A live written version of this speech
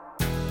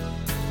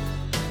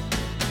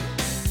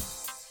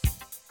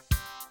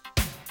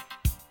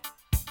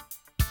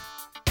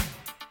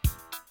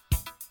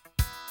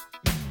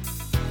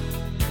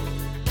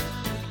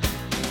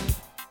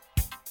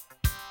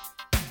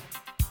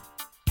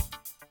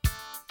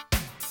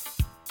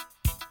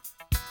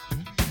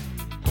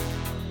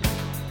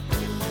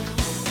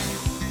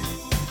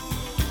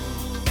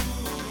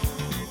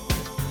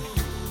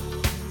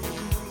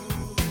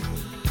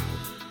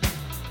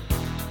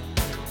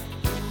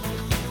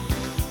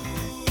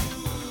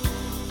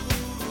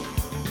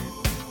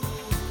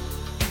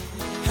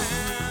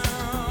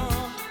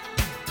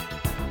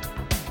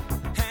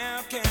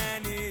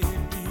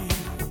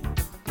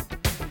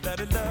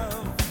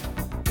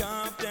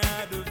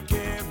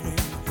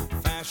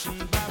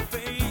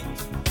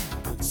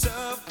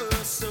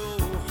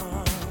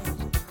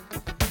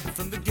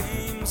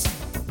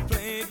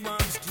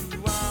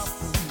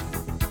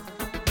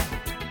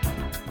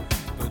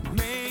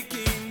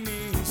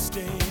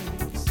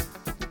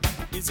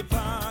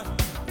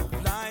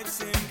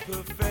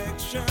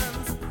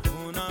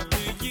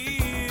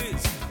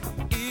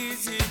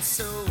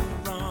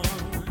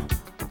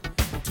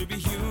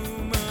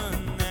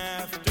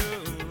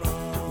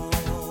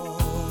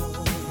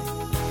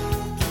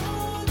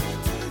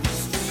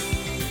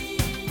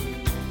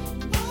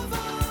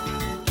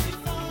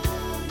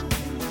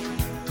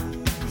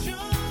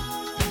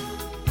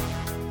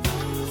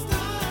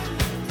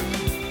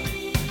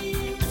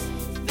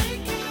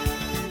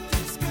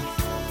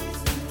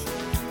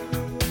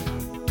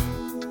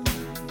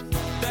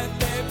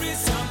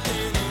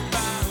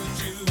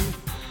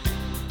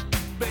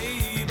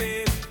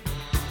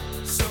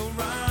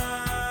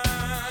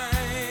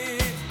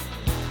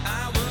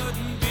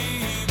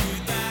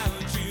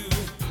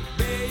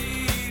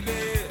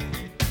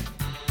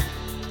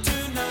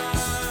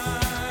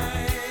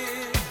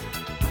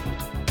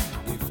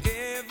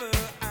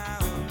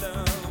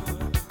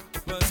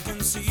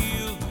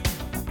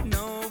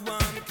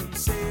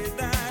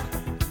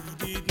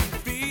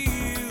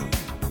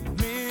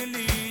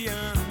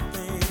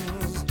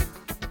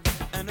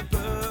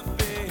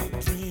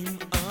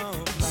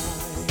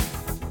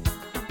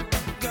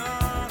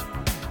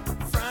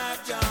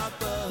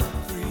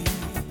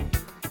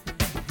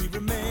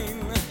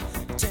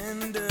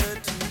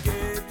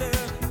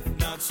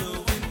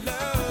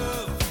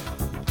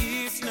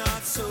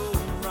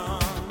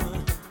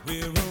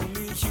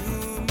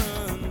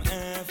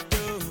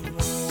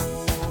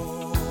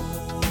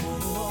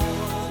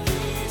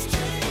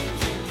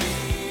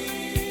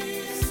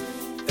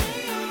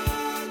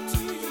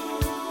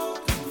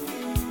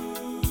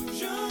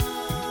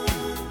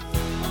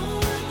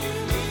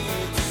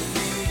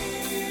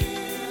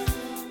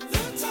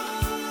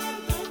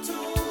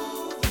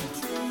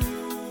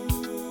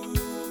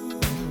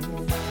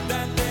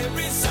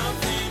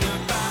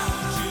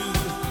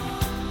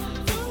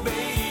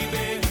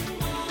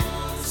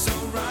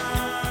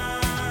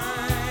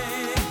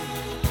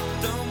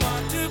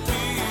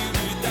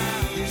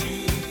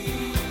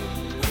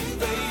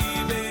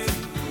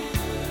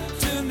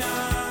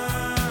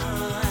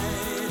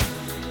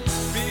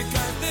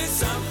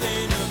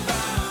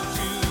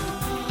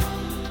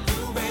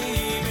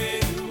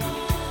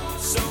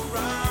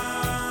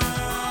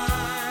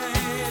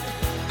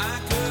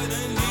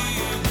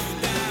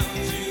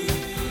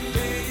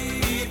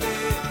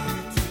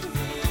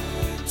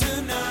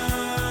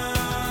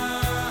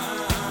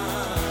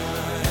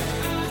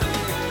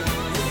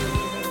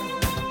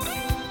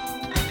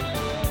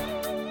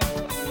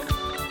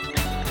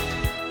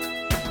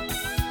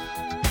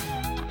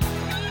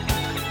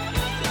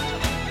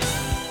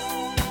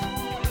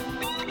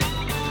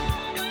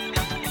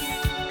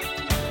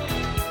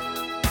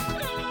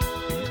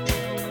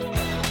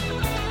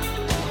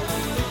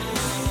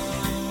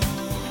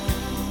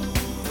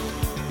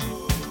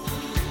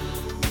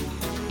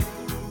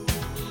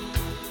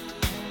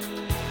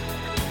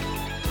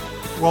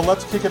Well,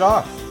 let's kick it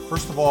off.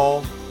 First of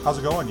all, how's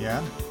it going,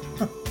 Jan?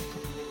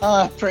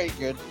 Pretty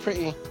good.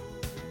 Pretty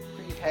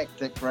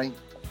hectic right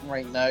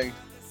now.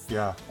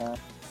 Yeah.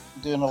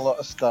 Doing a lot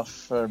of stuff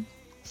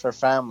for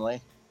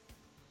family.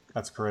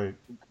 That's great.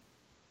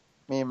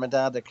 Me and my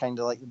dad are kind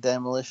of like the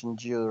demolition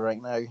duo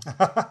right now.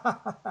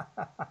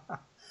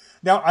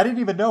 Now, I didn't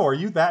even know. Are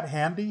you that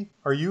handy?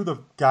 Are you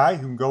the guy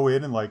who can go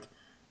in and like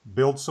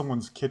build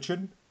someone's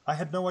kitchen? I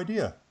had no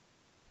idea.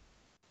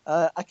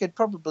 I could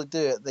probably do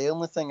it. The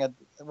only thing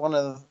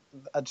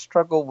I'd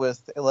struggle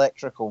with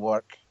electrical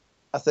work.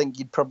 I think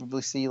you'd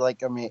probably see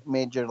like a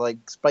major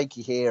like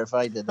spiky hair if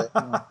I did it.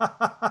 You know?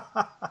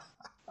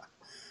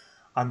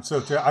 I'm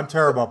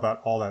terrible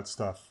about all that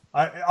stuff.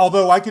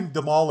 Although I can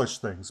demolish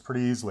things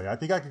pretty easily. I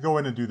think I could go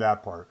in and do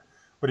that part.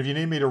 But if you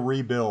need me to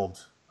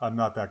rebuild, I'm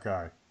not that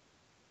guy.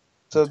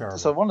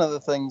 So one of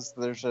the things,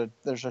 there's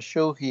a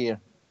show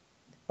here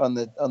on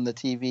the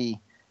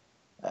TV,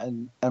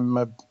 and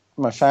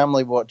my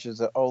family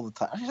watches it all the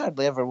time. I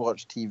hardly ever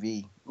watch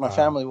TV. My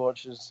family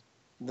watches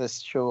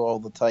this show all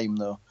the time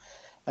though,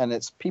 and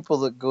it's people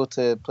that go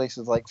to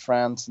places like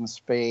France and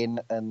Spain,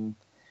 and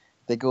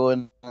they go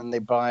in and they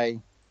buy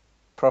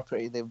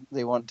property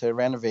they want to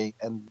renovate,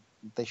 and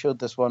they showed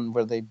this one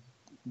where they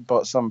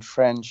bought some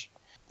French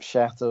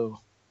chateau,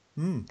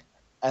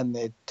 and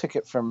they took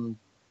it from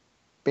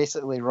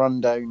basically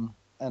run down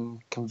and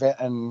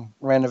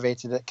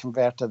renovated it,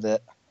 converted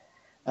it,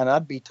 and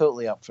I'd be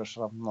totally up for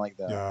something like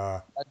that.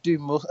 Yeah, I'd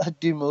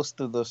do most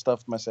of the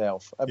stuff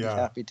myself. I'd be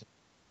happy to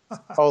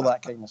all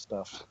that kind of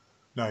stuff.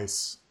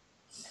 Nice.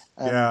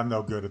 Yeah, I'm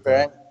no good at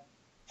that.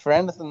 For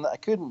anything that I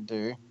couldn't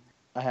do,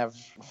 I have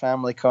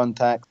family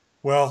contact.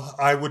 Well,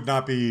 I would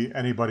not be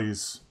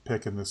anybody's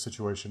pick in this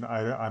situation.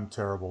 I'm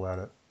terrible at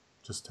it.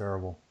 Just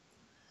terrible.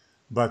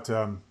 But,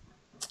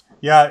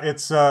 yeah,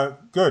 it's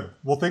good.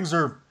 Well, things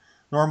are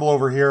normal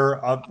over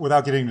here.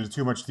 Without getting into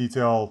too much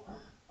detail,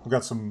 we've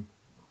got some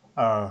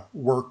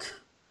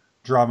work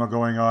drama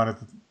going on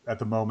at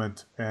the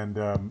moment. And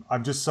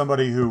I'm just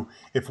somebody who,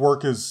 if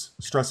work is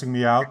stressing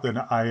me out, then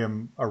I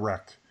am a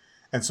wreck.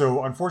 And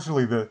so,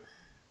 unfortunately, the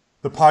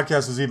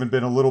podcast has even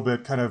been a little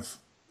bit kind of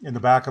in the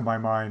back of my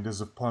mind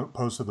as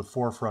opposed to the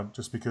forefront,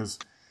 just because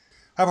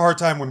I have a hard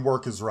time when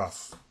work is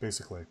rough,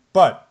 basically.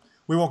 But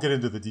we won't get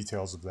into the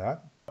details of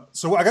that.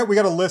 So we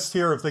got a list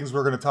here of things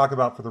we're going to talk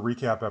about for the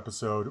recap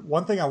episode.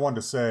 One thing I wanted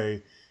to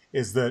say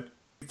is that,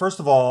 first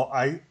of all,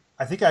 I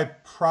think I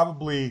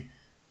probably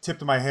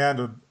tipped my hand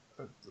a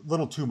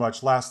little too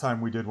much last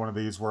time we did one of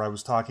these, where I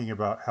was talking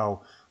about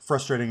how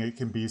frustrating it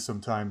can be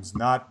sometimes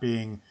not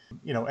being,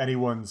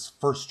 anyone's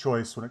first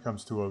choice when it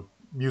comes to a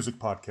music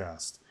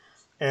podcast.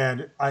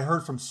 And I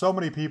heard from so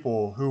many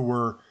people who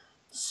were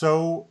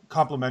so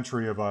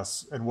complimentary of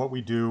us and what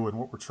we do and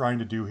what we're trying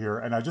to do here.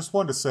 And I just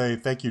wanted to say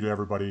thank you to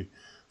everybody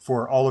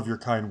for all of your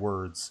kind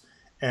words.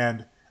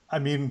 And I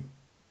mean,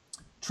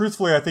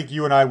 truthfully, I think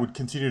you and I would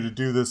continue to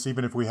do this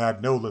even if we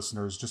had no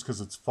listeners, just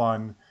because it's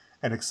fun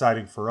and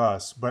exciting for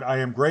us. But I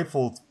am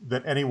grateful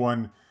that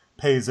anyone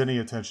pays any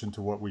attention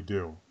to what we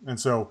do. And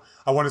so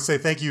I want to say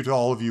thank you to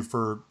all of you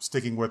for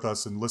sticking with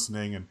us and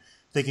listening and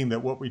thinking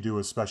that what we do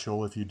is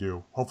special. If you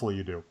do, hopefully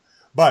you do.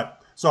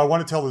 But so I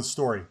want to tell this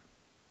story.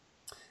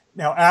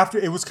 Now, after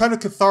it was kind of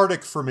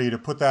cathartic for me to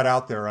put that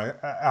out there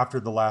after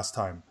the last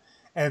time.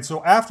 And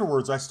so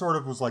afterwards, I sort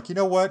of was like, you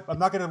know what? I'm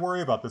not going to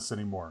worry about this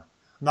anymore.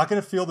 I'm not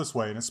going to feel this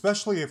way. And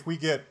especially if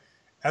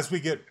as we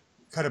get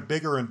kind of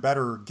bigger and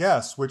better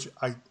guests, which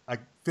I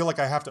feel like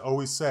I have to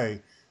always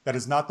say, that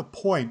is not the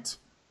point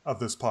of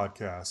this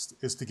podcast,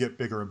 is to get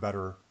bigger and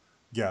better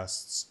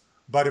guests.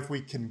 But if we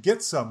can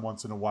get some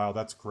once in a while,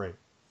 that's great.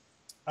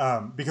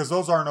 Because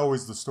those aren't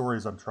always the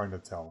stories I'm trying to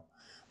tell.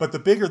 But the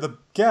bigger the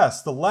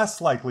guests, the less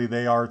likely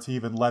they are to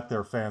even let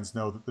their fans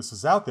know that this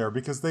is out there,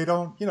 because they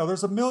don't,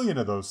 there's a million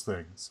of those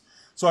things.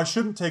 So I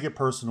shouldn't take it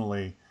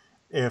personally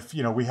if,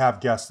 we have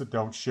guests that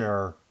don't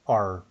share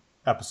our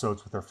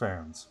episodes with their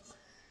fans.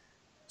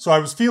 So I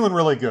was feeling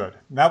really good.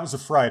 And that was a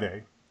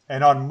Friday.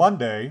 And on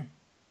Monday,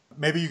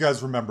 maybe you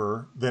guys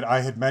remember that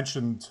I had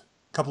mentioned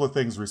a couple of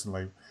things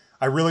recently.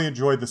 I really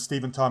enjoyed the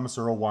Stephen Thomas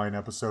Erlewine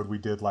episode we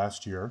did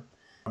last year.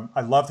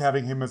 I loved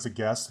having him as a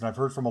guest, and I've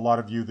heard from a lot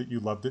of you that you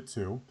loved it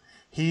too.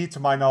 He,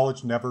 to my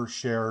knowledge, never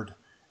shared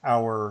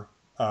our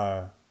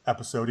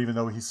episode, even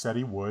though he said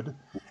he would.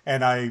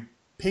 And I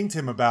pinged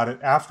him about it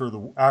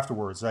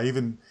afterwards. I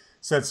even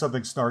said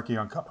something snarky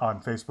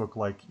on Facebook,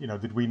 like,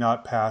 did we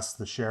not pass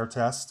the share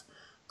test?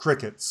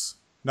 Crickets.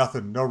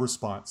 Nothing. No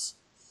response.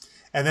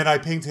 And then I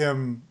pinged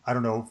him, I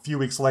don't know, a few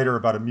weeks later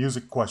about a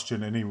music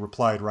question, and he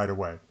replied right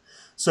away.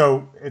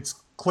 So it's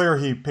clear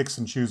he picks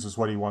and chooses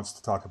what he wants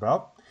to talk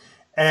about.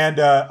 And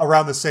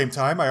around the same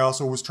time, I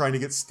also was trying to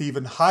get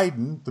Stephen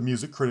Hayden, the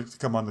music critic, to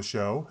come on the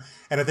show.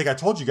 And I think I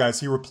told you guys,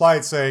 he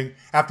replied saying,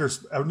 after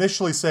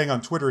initially saying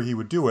on Twitter he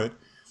would do it,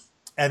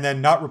 and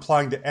then not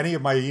replying to any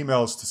of my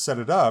emails to set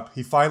it up,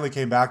 he finally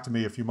came back to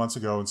me a few months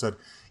ago and said,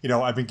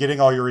 I've been getting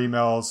all your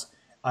emails.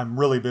 I'm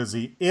really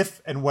busy.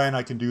 If and when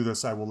I can do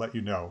this, I will let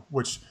you know,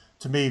 which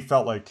to me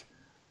felt like,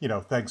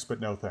 thanks, but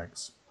no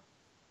thanks.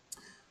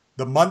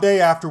 The Monday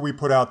after we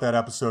put out that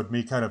episode,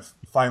 me kind of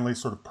finally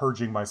sort of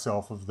purging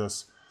myself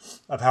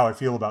of how I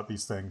feel about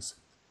these things,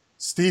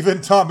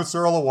 Stephen Thomas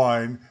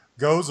Erlewine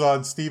goes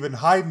on Stephen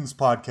Hayden's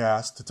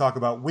podcast to talk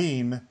about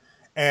Ween.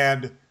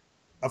 And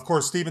of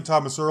course, Stephen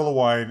Thomas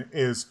Erlewine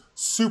is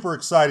super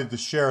excited to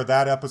share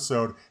that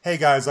episode. Hey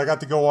guys, I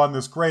got to go on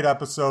this great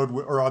episode,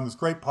 or on this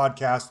great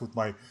podcast with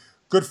my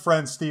good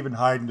friend Stephen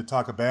Hayden to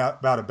talk about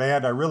a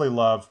band I really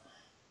love.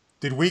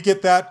 Did we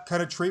get that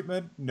kind of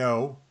treatment?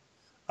 No.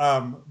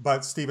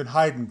 But Stephen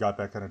Hayden got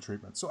that kind of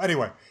treatment. So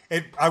anyway,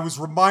 I was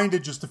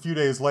reminded just a few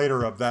days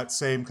later of that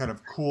same kind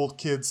of cool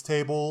kids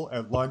table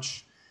at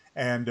lunch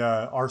and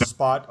our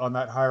spot on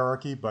that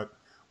hierarchy. But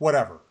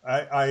whatever.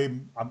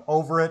 I'm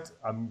over it.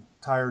 I'm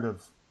tired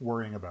of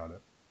worrying about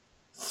it.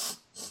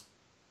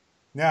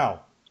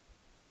 Now,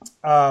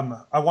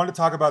 I want to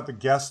talk about the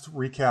guest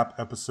recap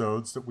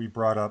episodes that we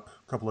brought up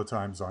a couple of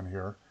times on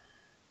here.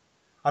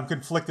 I'm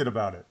conflicted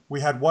about it.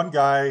 We had one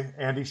guy,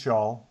 Andy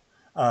Shaw,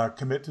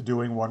 commit to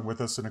doing one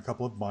with us in a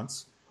couple of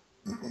months.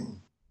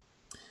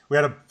 We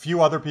had a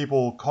few other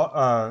people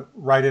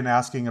write in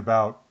asking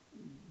about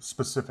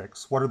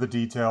specifics. What are the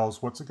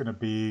details? What's it going to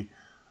be?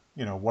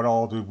 What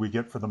all do we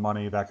get for the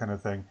money? That kind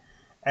of thing.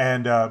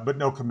 And but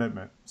no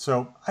commitment.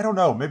 So I don't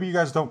know. Maybe you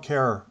guys don't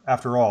care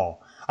after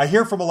all. I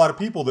hear from a lot of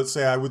people that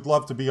say, I would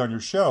love to be on your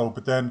show,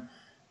 but then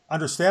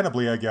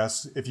understandably, I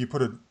guess, if you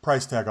put a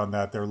price tag on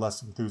that, they're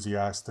less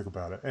enthusiastic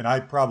about it. And I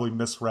probably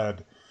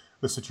misread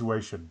the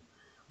situation.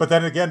 But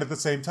then again, at the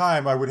same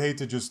time, I would hate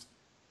to just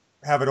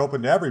have it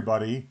open to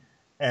everybody.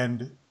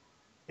 And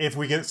if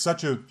we get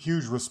such a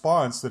huge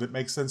response that it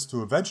makes sense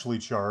to eventually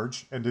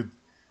charge, and to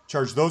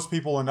charge those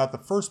people and not the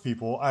first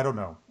people, I don't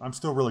know. I'm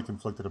still really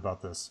conflicted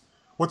about this.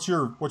 What's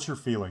your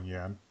feeling,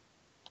 Jan?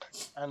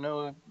 I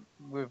know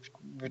we've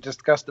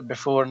discussed it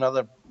before in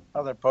other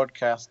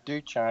podcasts.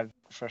 Do charge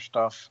for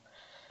stuff.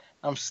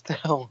 I'm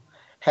still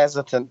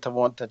hesitant to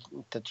want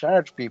to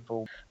charge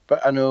people.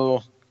 But I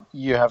know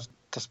you have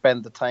to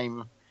spend the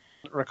time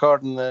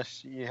recording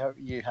this.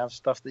 You have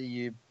stuff that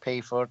you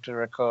pay for to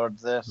record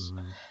this.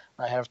 Mm-hmm.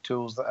 I have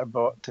tools that I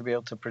bought to be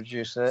able to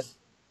produce it.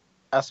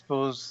 I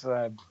suppose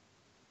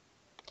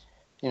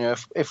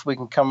if we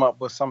can come up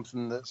with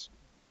something that's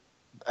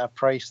a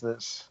price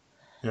that's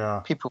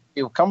people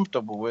feel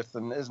comfortable with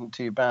and isn't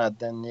too bad,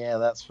 then yeah,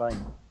 that's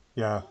fine.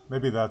 Yeah,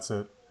 maybe that's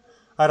it.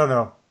 I don't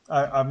know.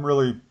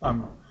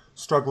 I'm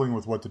struggling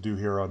with what to do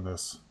here on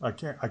this. I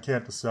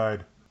can't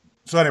decide.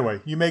 So anyway,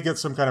 you may get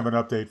some kind of an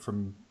update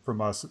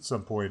from us at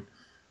some point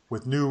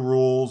with new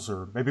rules,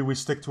 or maybe we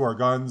stick to our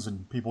guns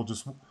and people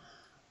just,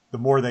 the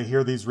more they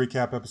hear these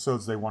recap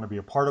episodes, they want to be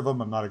a part of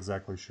them. I'm not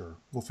exactly sure.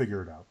 We'll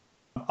figure it out.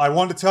 I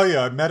wanted to tell you,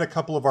 I met a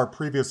couple of our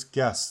previous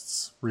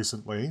guests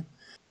recently.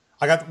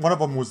 One of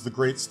them was the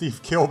great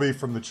Steve Kilby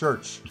from the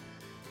church.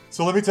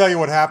 So let me tell you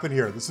what happened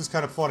here. This is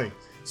kind of funny.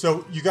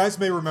 So you guys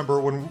may remember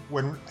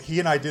when he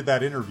and I did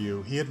that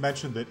interview, he had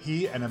mentioned that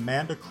he and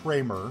Amanda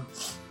Kramer,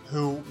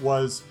 who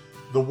was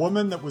the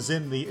woman that was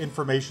in the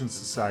Information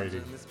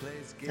Society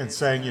and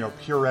sang,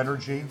 Pure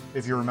Energy,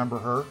 if you remember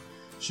her.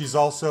 She's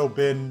also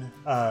been,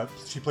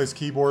 she plays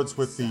keyboards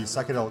with the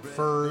Psychedelic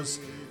Furs.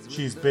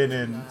 She's been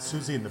in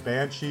Susie and the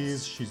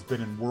Banshees. She's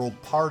been in World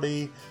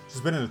Party.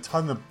 She's been in a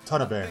ton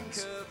of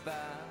bands.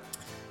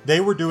 They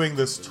were doing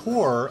this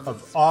tour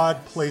of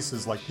odd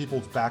places like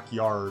people's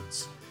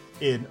backyards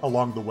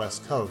along the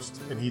West Coast,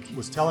 and he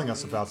was telling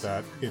us about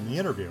that in the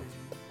interview.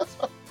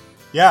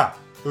 Yeah,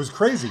 it was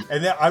crazy.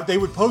 And they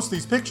would post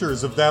these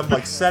pictures of them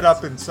like set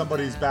up in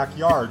somebody's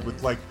backyard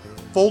with like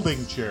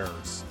folding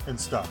chairs and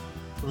stuff.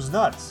 It was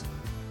nuts.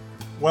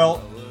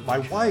 Well, my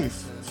wife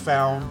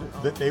found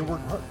that they were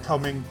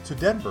coming to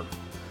Denver,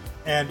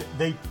 and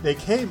they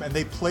came and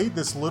they played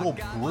this little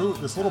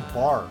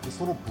bar, this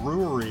little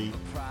brewery.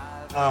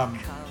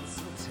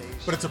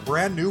 But it's a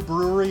brand new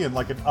brewery and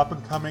like an up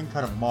and coming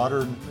kind of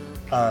modern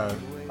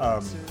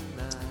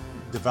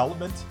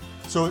development.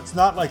 So it's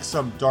not like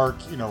some dark,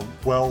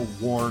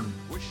 well-worn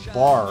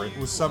bar. It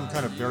was some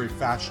kind of very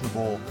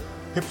fashionable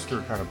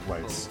hipster kind of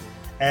place.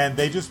 And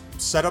they just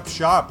set up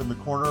shop in the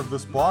corner of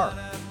this bar.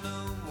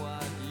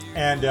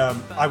 And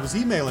I was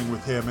emailing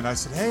with him and I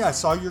said, hey, I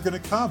saw you're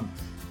going to come.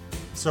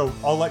 So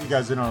I'll let you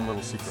guys in on a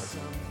little secret.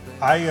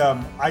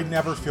 I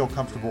never feel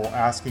comfortable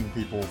asking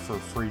people for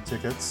free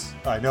tickets.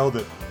 I know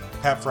that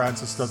Pat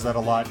Francis does that a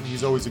lot, and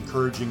he's always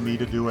encouraging me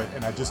to do it,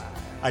 and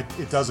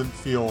it doesn't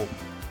feel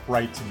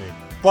right to me.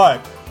 But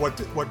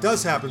what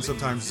does happen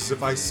sometimes is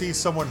if I see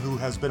someone who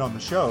has been on the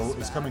show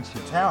is coming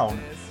through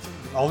town,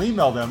 I'll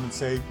email them and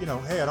say,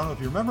 hey, I don't know if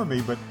you remember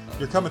me, but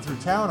you're coming through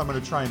town. I'm going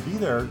to try and be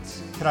there.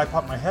 Can I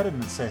pop my head in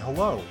and say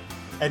hello?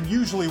 And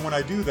usually when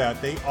I do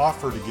that, they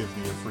offer to give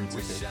me a free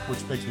ticket,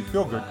 which makes me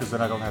feel good because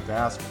then I don't have to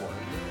ask for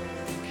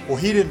it. Well,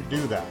 he didn't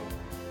do that,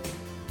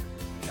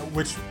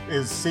 which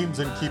seems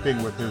in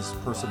keeping with his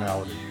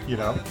personality,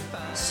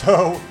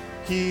 So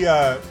he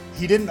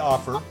didn't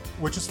offer,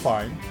 which is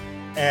fine.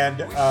 And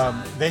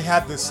they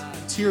had this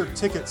tiered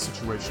ticket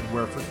situation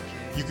where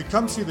you could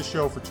come see the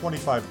show for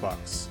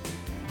 $25,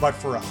 but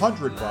for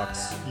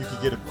 $100 you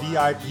could get a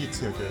VIP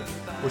ticket,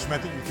 which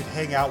meant that you could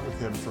hang out with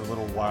him for a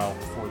little while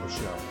before the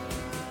show.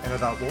 And I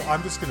thought, well,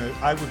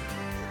 I would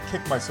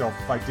kick myself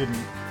if I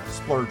didn't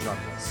splurge on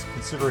this,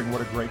 considering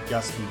what a great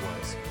guest he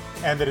was,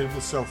 and that it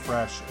was so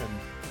fresh. And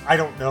I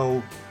don't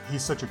know,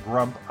 he's such a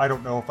grump. I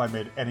don't know if I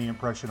made any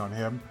impression on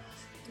him,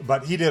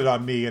 but he did it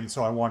on me, and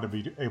so I wanted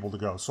to be able to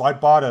go. So I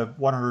bought a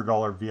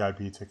 $100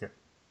 VIP ticket.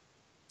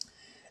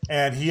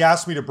 And he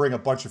asked me to bring a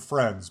bunch of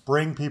friends,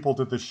 bring people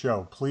to the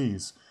show,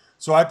 please.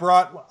 So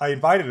I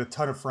invited a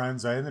ton of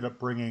friends. I ended up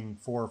bringing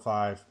 4 or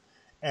 5,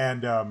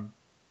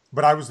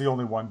 but I was the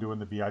only one doing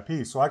the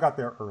VIP, so I got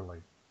there early.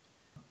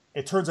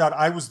 It turns out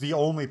I was the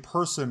only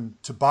person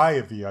to buy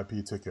a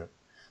VIP ticket.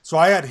 So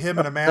I had him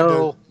and Amanda.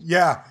 Oh.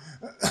 Yeah.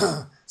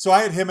 So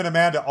I had him and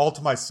Amanda all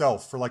to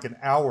myself for like an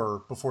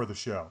hour before the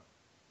show.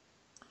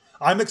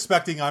 I'm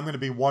expecting I'm going to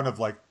be one of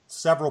like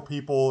several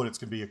people, and it's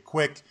going to be a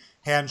quick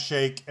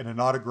handshake and an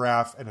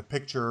autograph and a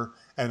picture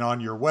and on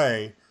your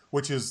way,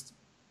 which is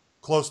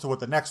close to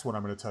what the next one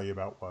I'm going to tell you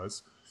about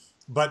was.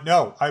 But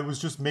no, I was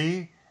just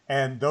me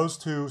and those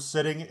two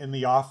sitting in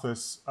the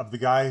office of the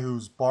guy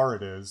whose bar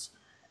it is,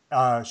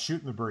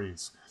 shooting the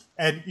breeze.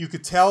 And you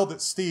could tell that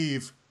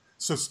Steve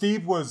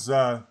was,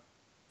 I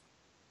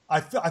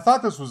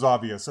thought this was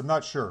obvious, I'm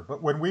not sure,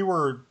 but when we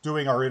were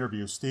doing our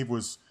interview, Steve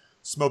was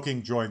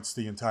smoking joints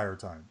the entire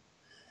time.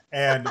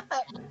 And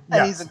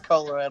yes. He's in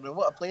Colorado.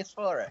 What a place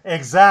for it.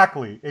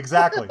 Exactly.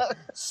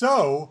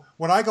 So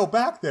when I go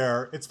back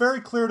there, it's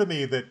very clear to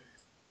me that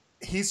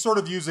he's sort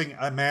of using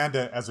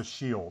Amanda as a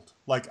shield.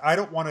 Like, I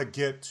don't want to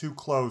get too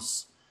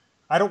close.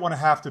 I don't want to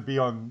have to be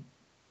on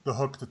the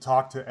hook to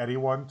talk to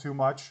anyone too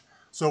much.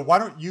 So why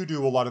don't you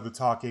do a lot of the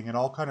talking and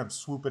I'll kind of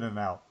swoop in and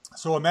out.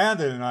 So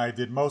Amanda and I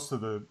did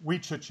we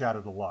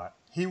chit-chatted a lot.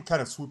 He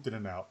kind of swooped in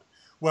and out.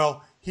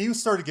 Well, he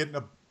started getting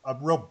a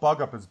real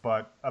bug up his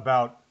butt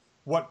about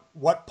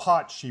what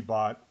pot she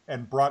bought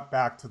and brought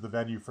back to the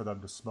venue for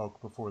them to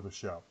smoke before the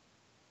show.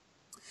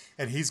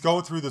 And he's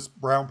going through this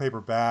brown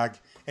paper bag,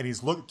 and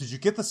he's look. Did you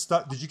get the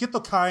stuff? Did you get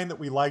the kind that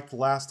we liked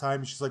last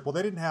time? And she's like, well,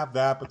 they didn't have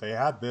that, but they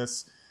had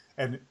this.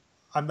 And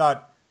I'm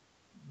not.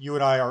 You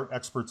and I aren't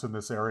experts in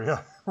this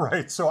area,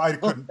 right? So I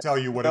couldn't tell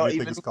you what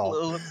anything is called.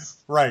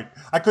 Close. Right.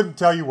 I couldn't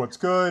tell you what's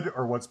good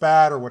or what's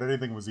bad or what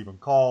anything was even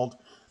called.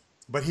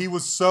 But he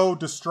was so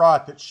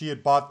distraught that she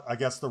had bought, I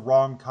guess, the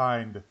wrong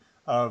kind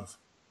of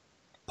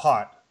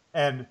pot.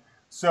 And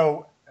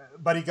so,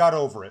 but he got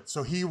over it.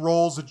 So he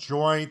rolls a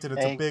joint, and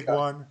it's a big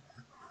one.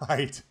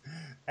 Right.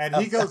 And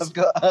he goes, I've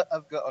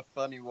got a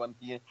funny one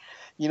here.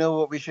 You know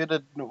what we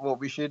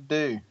should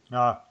do?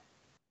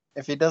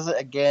 If he does it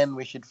again,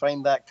 we should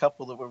find that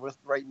couple that were with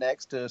right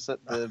next to us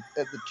at the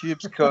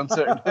Tubes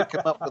concert and hook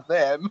him up with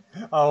them.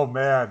 Oh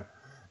man,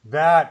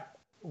 that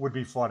would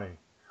be funny.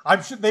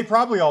 I'm sure they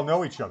probably all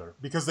know each other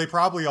because they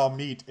probably all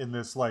meet in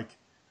this, like,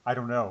 I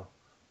don't know,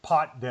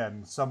 pot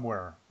den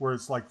somewhere where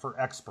it's like for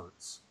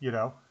experts, you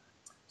know?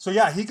 So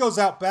yeah, he goes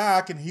out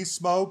back and he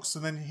smokes,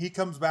 and then he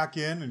comes back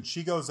in and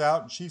she goes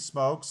out and she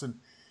smokes, and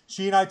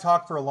she and I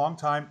talked for a long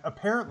time.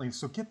 Apparently,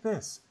 so get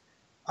this.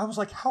 I was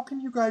like, how can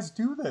you guys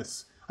do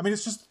this? I mean,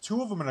 it's just the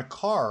two of them in a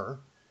car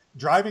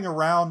driving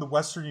around the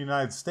Western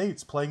United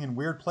States playing in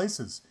weird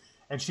places.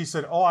 And she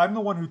said, oh, I'm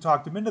the one who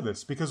talked him into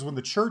this, because when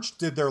the Church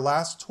did their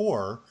last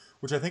tour,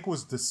 which I think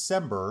was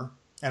December,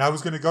 and I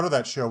was going to go to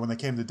that show when they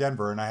came to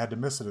Denver, and I had to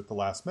miss it at the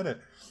last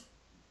minute.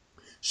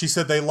 She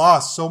said they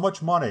lost so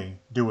much money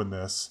doing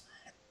this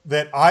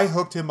that I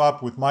hooked him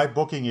up with my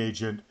booking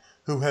agent,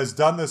 who has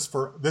done this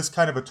for this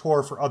kind of a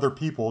tour for other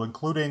people,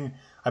 including,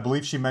 I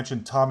believe she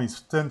mentioned Tommy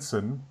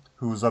Stinson,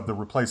 who was of the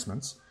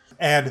Replacements.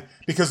 And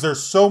because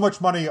there's so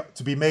much money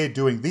to be made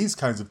doing these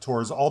kinds of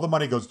tours, all the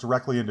money goes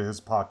directly into his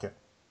pocket.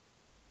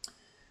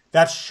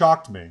 That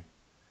shocked me,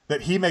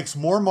 that he makes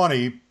more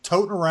money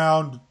toting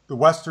around the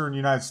Western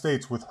United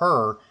States with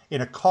her in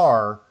a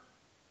car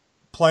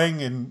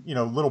playing in, you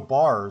know, little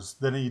bars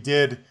than he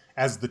did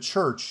as the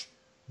Church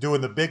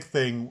doing the big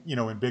thing, you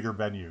know, in bigger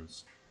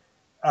venues.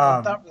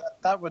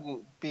 That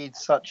wouldn't be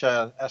such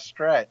a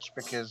stretch,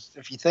 because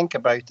if you think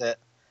about it,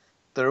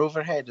 their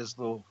overhead is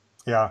low.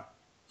 Yeah.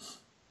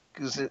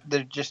 Because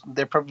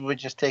they're probably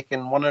just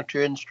taking one or two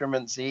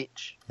instruments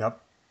each.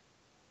 Yep.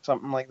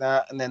 Something like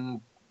that, and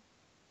then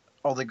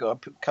all they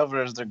got to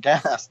cover is their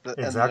gas.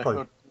 Exactly.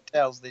 And the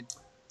hotels,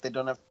 they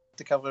don't have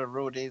to cover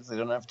roadies. They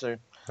don't have to.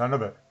 None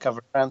of it.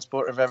 Cover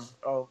transport of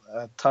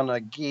a ton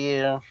of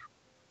gear.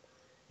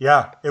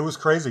 Yeah, it was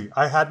crazy.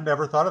 I hadn't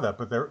ever thought of that,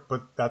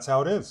 but that's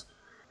how it is.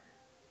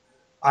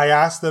 I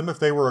asked them if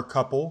they were a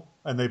couple,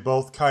 and they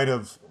both kind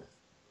of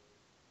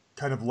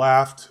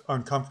laughed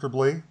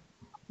uncomfortably,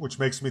 which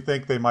makes me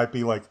think they might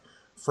be like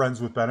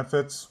friends with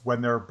benefits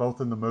when they're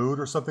both in the mood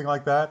or something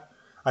like that.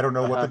 I don't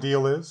know what the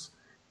deal is.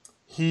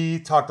 He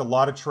talked a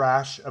lot of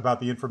trash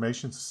about the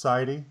Information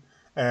Society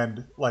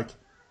and, like,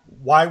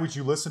 why would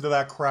you listen to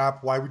that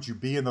crap? Why would you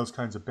be in those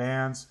kinds of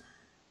bands?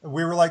 And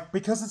we were like,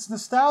 because it's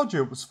nostalgia.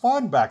 It was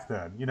fun back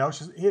then. You know,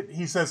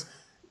 he says,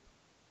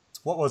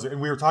 what was it?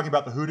 And we were talking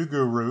about the Hoodoo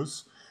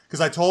Gurus,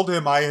 because I told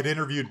him I had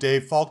interviewed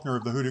Dave Faulkner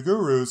of the Hoodoo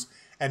Gurus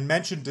and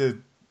mentioned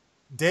to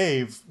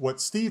Dave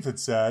what Steve had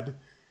said.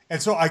 And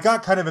so I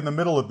got kind of in the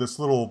middle of this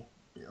little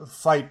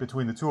fight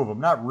between the two of them.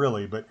 Not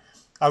really, but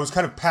I was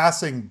kind of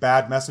passing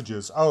bad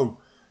messages. Oh,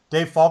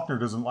 Dave Faulkner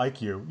doesn't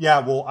like you. Yeah,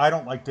 well, I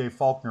don't like Dave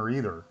Faulkner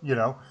either, you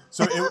know?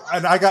 So,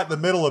 and I got in the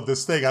middle of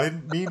this thing. I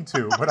didn't mean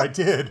to, but I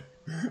did.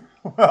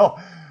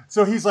 Well,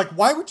 so he's like,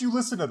 why would you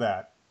listen to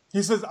that?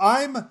 He says,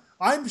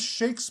 I'm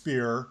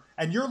Shakespeare,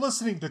 and you're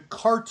listening to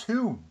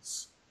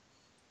cartoons.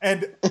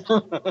 And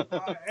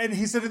and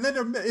he said, and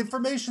then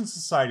Information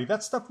Society,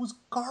 that stuff was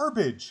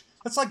garbage.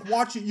 That's like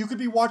you could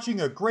be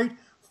watching a great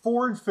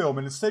foreign film,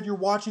 and instead you're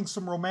watching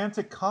some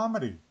romantic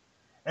comedy.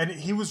 And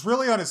he was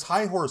really on his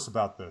high horse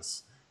about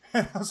this.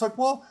 And I was like,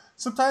 well,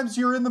 sometimes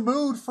you're in the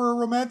mood for a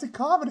romantic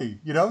comedy,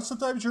 you know?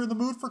 Sometimes you're in the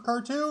mood for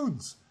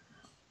cartoons.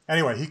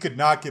 Anyway, he could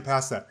not get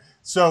past that.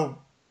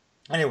 So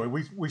anyway,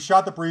 we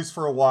shot the breeze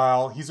for a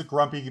while. He's a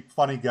grumpy,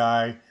 funny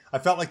guy. I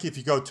felt like if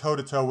you go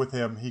toe-to-toe with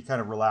him, he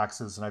kind of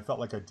relaxes, and I felt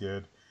like I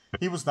did.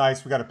 He was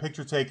nice. We got a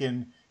picture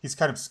taken. He's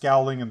kind of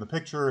scowling in the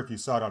picture, if you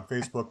saw it on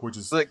Facebook, which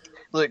is...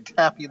 Look,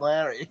 Happy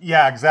Larry.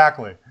 Yeah,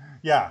 exactly.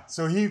 Yeah,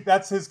 so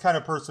that's his kind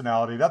of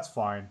personality. That's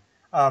fine.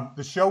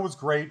 The show was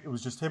great. It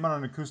was just him on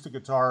an acoustic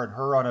guitar and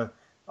her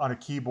on a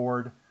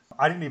keyboard.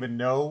 I didn't even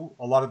know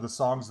a lot of the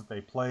songs that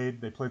they played.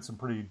 They played some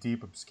pretty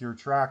deep, obscure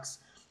tracks.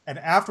 And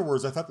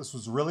afterwards, I thought this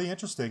was really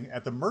interesting.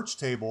 At the merch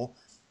table,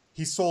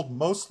 he sold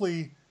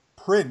mostly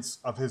prints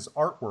of his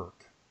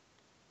artwork.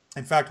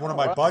 In fact, one of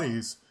my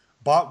buddies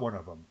bought one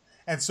of them.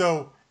 And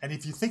so, and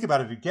if you think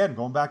about it again,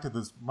 going back to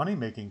this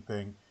money-making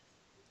thing,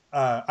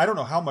 I don't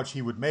know how much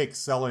he would make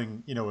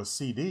selling, you know, a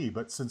CD,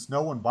 but since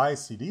no one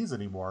buys CDs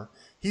anymore,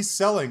 he's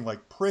selling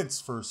like prints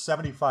for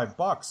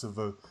 $75 of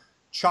a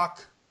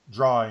chalk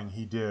drawing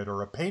he did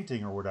or a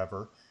painting or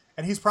whatever,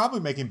 and he's probably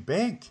making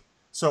bank.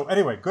 So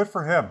anyway, good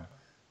for him.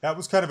 That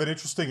was kind of an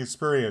interesting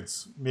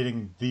experience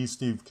meeting the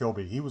Steve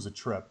Kilbey. He was a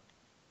trip.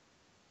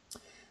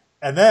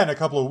 And then a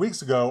couple of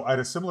weeks ago, I had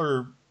a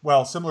similar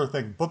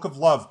thing. Book of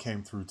Love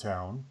came through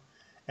town.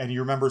 And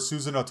you remember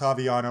Susan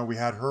Ottaviano, we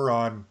had her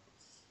on,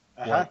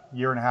 a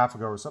year and a half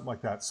ago or something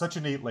like that. Such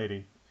a neat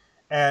lady.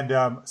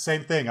 And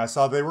same thing. I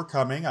saw they were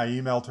coming. I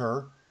emailed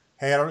her.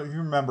 Hey, I don't know if you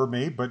remember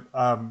me, but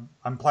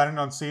I'm planning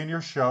on seeing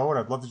your show, and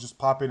I'd love to just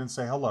pop in and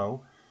say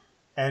hello.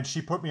 And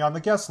she put me on the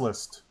guest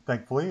list,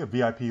 thankfully, a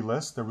VIP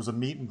list. There was a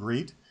meet and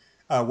greet.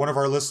 One of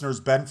our listeners,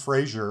 Ben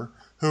Frazier,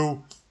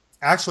 who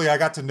actually I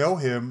got to know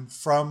him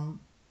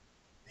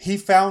he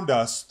found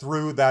us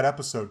through that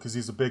episode because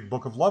he's a big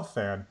Book of Love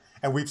fan,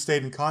 and we've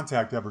stayed in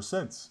contact ever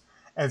since.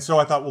 And so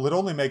I thought, well, it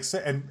only makes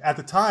sense. And at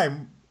the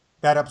time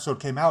that episode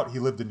came out, he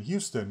lived in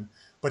Houston,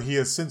 but he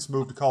has since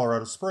moved to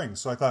Colorado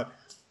Springs. So I thought,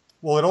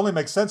 well, it only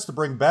makes sense to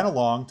bring Ben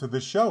along to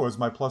this show as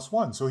my plus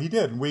one. So he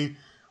did. And we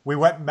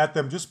went and met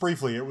them just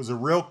briefly. It was a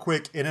real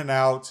quick in and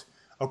out.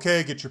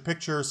 Okay, get your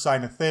picture,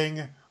 sign a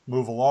thing,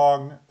 move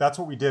along. That's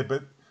what we did.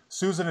 But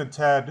Susan and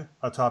Ted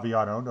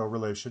Ottaviano, no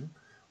relation,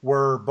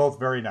 were both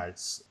very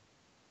nice.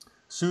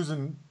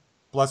 Susan,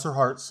 bless her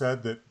heart,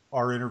 said that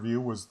our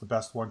interview was the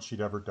best one she'd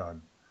ever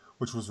done,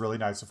 which was really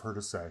nice of her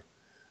to say.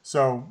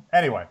 So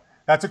anyway,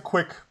 that's a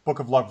quick Book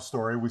of Love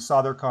story. We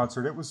saw their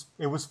concert. It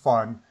was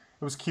fun.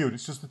 It was cute.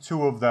 It's just the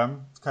two of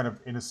them. It's kind of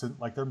innocent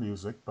like their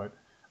music. But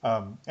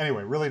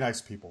anyway, really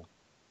nice people.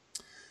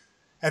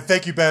 And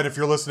thank you, Ben, if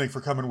you're listening,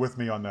 for coming with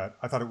me on that.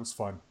 I thought it was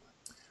fun.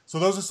 So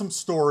those are some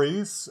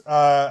stories.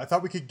 I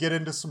thought we could get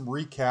into some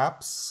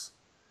recaps.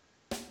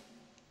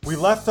 We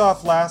left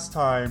off last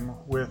time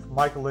with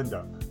Mike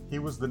Lindup. He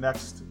was the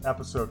next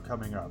episode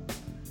coming up.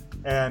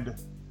 And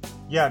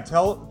yeah,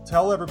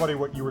 tell everybody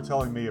what you were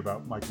telling me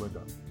about Mike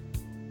Lindup.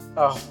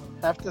 Oh,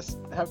 have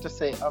to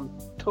say, I'm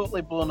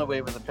totally blown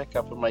away with the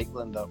pickup of Mike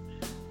Lindup.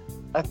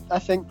 I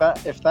think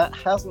that if that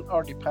hasn't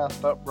already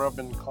passed up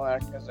Robin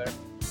Clark as our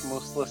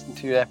most listened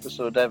to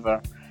episode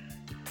ever,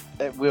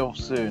 it will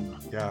soon.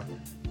 Yeah.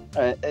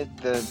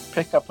 The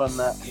pickup on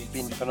that has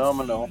been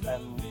phenomenal,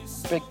 and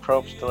big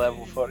props to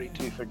Level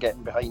 42 for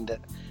getting behind it.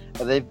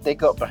 They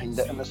got behind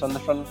it, and it's on the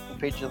front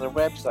page of their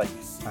website.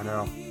 I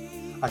know.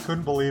 I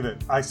couldn't believe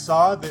it. I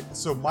saw that.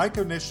 So Mike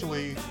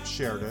initially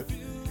shared it,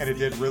 and it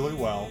did really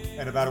well.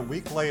 And about a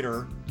week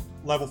later,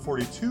 Level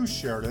 42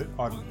 shared it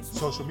on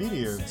social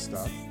media and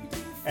stuff.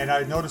 And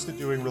I noticed it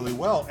doing really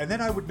well. And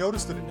then I would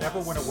notice that it never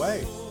went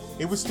away.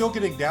 It was still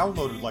getting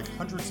downloaded like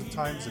hundreds of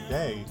times a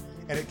day.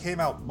 And it came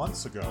out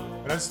months ago.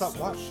 And I just thought,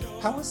 what?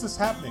 How is this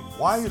happening?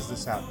 Why is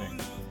this happening?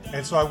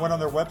 And so I went on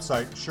their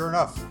website. Sure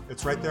enough,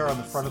 it's right there on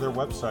the front of their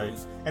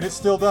website. And it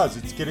still does.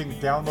 It's getting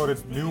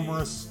downloaded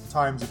numerous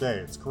times a day.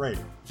 It's great.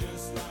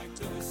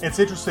 It's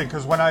interesting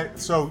because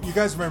so you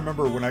guys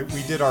remember when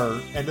we did our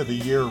end of the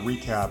year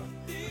recap,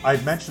 I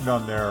had mentioned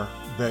on there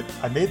that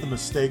I made the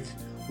mistake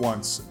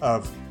once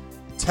of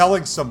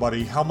telling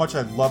somebody how much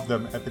I loved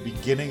them at the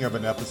beginning of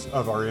an episode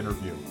of our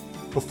interview.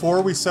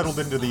 Before we settled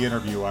into the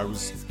interview, I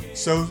was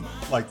so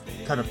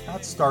kind of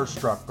not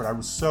starstruck, but I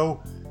was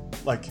so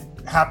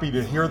happy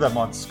to hear them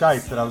on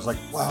Skype that I was like,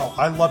 wow,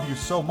 I love you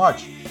so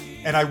much.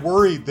 And I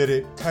worried that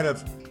it kind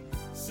of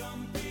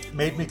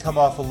made me come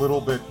off a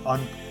little bit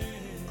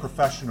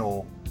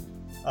unprofessional.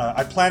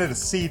 I planted a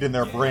seed in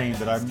their brain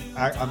that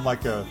I'm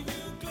like a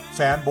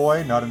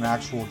fanboy, not an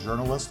actual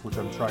journalist, which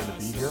I'm trying to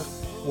be here.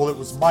 Well, it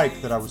was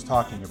Mike that I was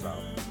talking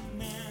about.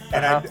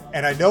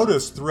 And I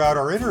noticed throughout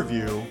our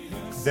interview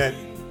that,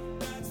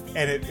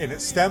 and it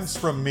stems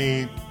from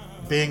me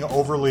being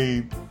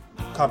overly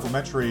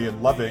complimentary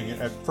and loving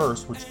at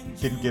first, which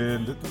didn't get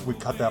into, we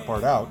cut that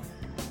part out,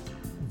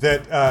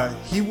 that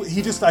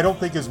he just, I don't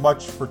think is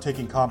much for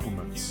taking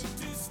compliments.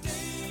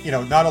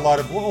 Not a lot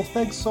of, well,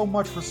 thanks so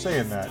much for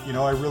saying that.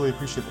 I really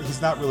appreciate it.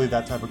 He's not really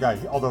that type of guy,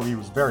 although he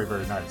was very,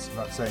 very nice. I'm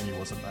not saying he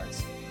wasn't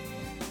nice.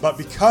 But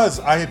because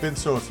I had been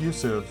so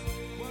effusive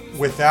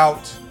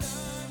without,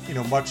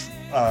 much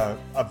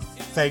of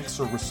thanks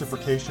or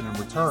reciprocation in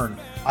return,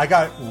 I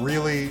got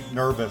really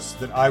nervous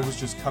that I was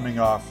just coming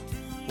off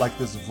like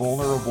this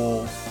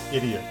vulnerable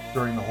idiot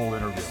during the whole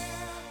interview.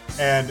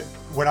 And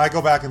when I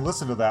go back and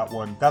listen to that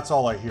one, that's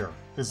all I hear,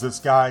 is this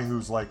guy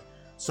who's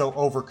so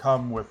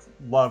overcome with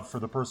love for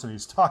the person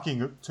he's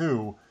talking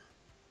to,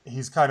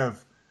 he's kind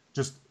of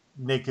just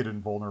naked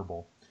and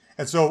vulnerable.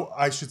 And so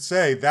I should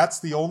say that's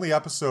the only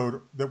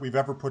episode that we've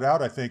ever put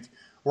out, I think,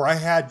 where I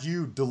had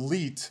you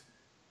delete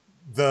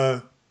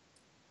the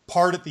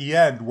part at the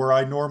end where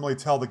I normally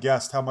tell the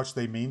guest how much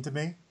they mean to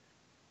me.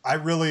 I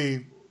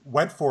really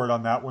went for it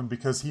on that one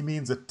because he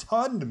means a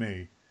ton to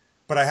me,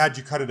 but I had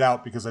you cut it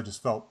out because I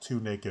just felt too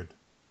naked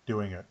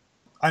doing it.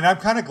 And I'm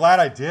kind of glad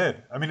I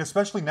did. I mean,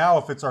 especially now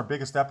if it's our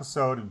biggest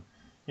episode and,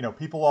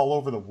 people all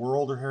over the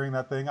world are hearing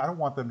that thing. I don't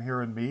want them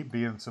hearing me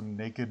being some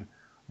naked,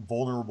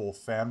 vulnerable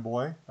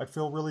fanboy. I'd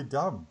feel really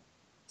dumb.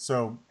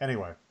 So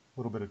anyway, a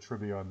little bit of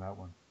trivia on that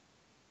one.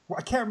 Well,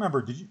 I can't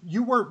remember.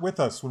 You weren't with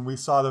us when we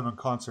saw them in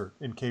concert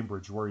in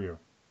Cambridge, were you?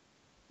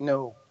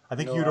 No. I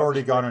think you'd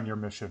already gone on your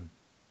mission.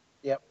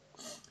 Yep.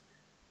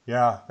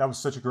 Yeah, that was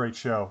such a great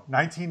show.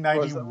 Was it okay?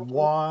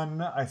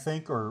 1991, I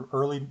think, or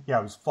early. Yeah,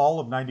 it was fall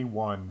of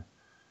 '91.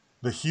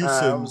 The I was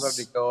already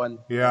Hewsons. going.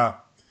 Yeah. Yeah,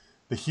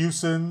 the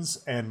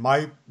Hewsons and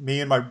me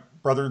and my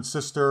brother and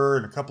sister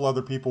and a couple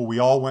other people. We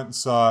all went and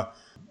saw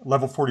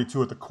Level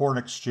 42 at the Corn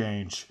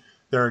Exchange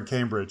there in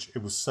Cambridge.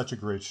 It was such a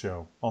great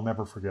show. I'll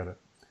never forget it.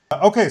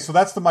 Okay, so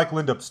that's the Mike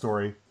Lindup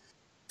story.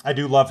 I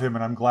do love him,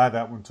 and I'm glad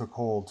that one took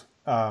hold.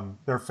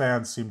 Their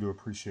fans seem to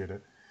appreciate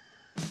it.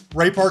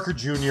 Ray Parker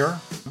Jr.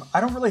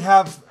 I don't really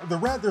have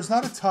there's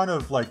not a ton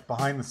of like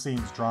behind the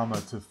scenes drama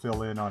to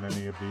fill in on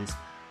any of these.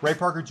 Ray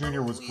Parker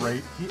Jr. was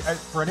great.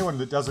 For anyone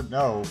that doesn't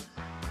know,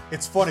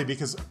 it's funny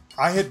because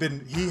he had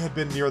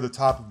been near the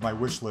top of my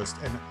wish list,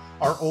 and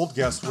our old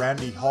guest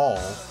Randy Hall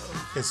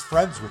is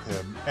friends with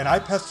him, and I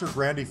pestered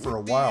Randy for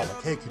a while,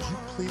 like, hey, could you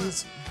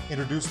please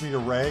introduce me to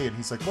Ray? And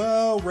he's like,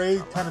 well, Ray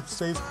kind of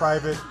stays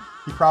private.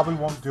 He probably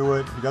won't do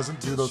it. He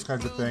doesn't do those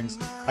kinds of things.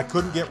 I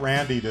couldn't get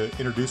Randy to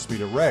introduce me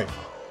to Ray.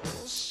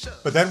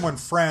 But then when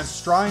Fran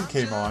Strine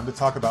came on to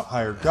talk about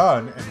Hired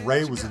Gun and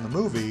Ray was in the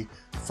movie,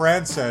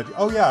 Fran said,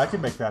 oh yeah, I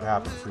can make that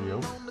happen for you.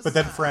 But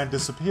then Fran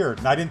disappeared,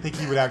 and I didn't think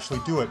he would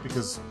actually do it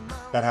because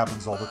that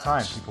happens all the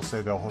time. People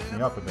say they'll hook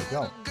me up and they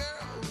don't.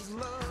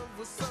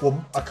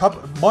 Well, a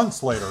couple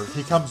months later,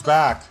 he comes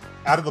back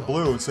out of the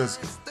blue and says,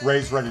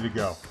 Ray's ready to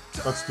go.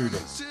 Let's do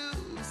this.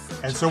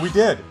 And so we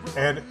did.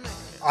 And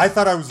I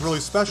thought I was really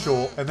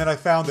special, and then I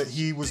found that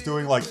he was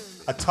doing like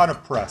a ton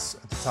of press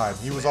at the time.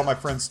 He was on my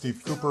friend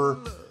Steve Cooper,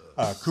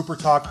 Cooper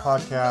Talk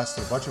podcast,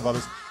 and a bunch of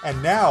others.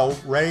 And now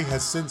Ray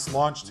has since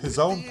launched his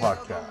own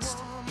podcast.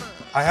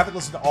 I haven't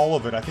listened to all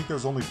of it. I think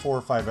there's only 4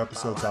 or 5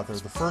 episodes out there.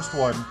 The first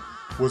one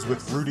was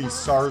with Rudy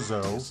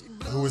Sarzo,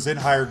 who was in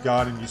Hired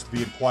Gun and used to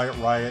be in Quiet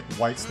Riot and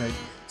Whitesnake.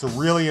 It's a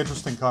really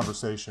interesting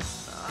conversation.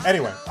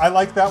 Anyway, I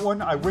like that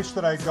one. I wish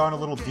that I had gone a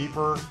little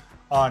deeper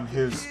on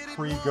his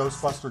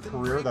pre-Ghostbuster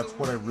career. That's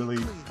what I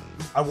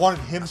wanted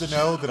him to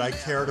know that I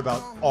cared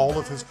about all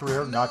of his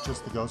career, not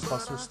just the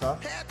Ghostbuster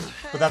stuff.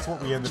 But that's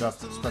what we ended up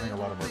spending a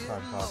lot of our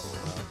time talking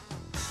about.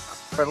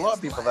 For a lot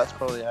of people, that's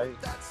probably how,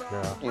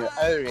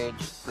 our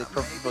age, they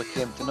probably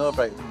came to know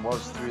about him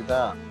was through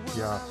that.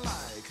 Yeah.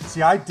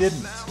 See, I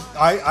didn't.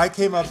 I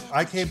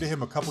came to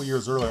him a couple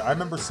years earlier. I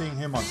remember seeing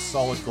him on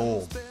Solid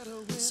Gold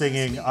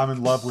singing I'm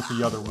in Love with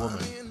the Other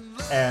Woman.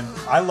 And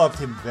I loved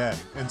him then.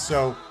 And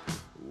so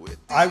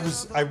I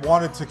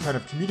wanted to kind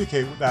of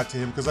communicate that to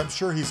him because I'm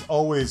sure he's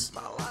always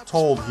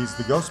told he's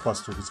the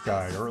Ghostbusters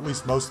guy, or at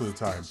least most of the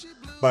time.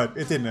 But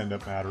it didn't end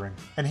up mattering.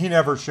 And he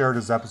never shared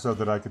his episode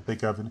that I could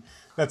think of. And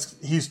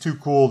he's too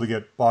cool to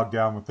get bogged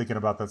down with thinking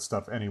about that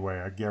stuff anyway,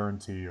 I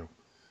guarantee you.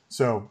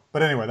 So,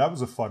 but anyway, that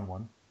was a fun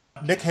one.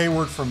 Nick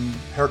Hayward from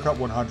Haircut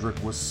 100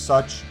 was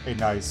such a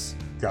nice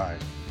guy.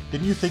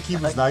 Didn't you think he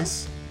was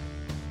nice?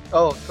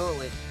 Oh,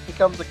 totally. He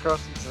comes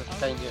across as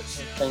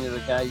kind of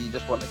the guy you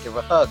just want to give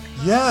a hug.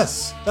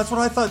 Yes, that's what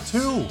I thought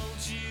too.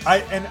 I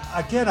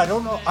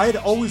don't know. I had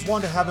always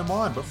wanted to have him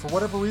on, but for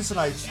whatever reason,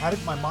 I had it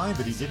in my mind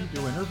that he didn't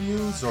do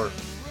interviews or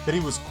that he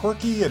was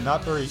quirky and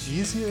not very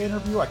easy to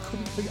interview.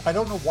 I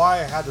don't know why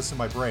I had this in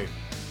my brain.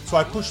 So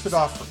I pushed it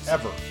off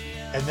forever.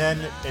 And then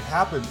it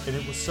happened, and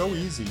it was so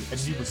easy, and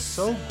he was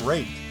so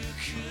great.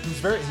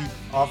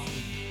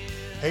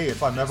 Hey,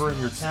 if I'm ever in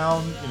your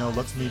town,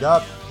 let's meet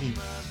up.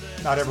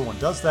 Not everyone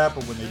does that,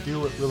 but when they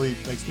do, it really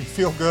makes me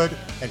feel good.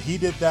 And he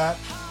did that.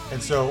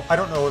 And so I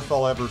don't know if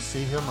I'll ever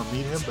see him or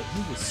meet him, but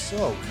he was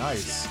so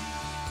nice.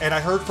 And I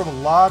heard from a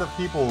lot of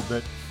people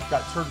that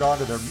got turned on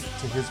to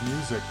his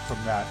music from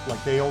that.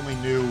 Like they only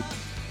knew,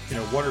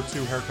 1 or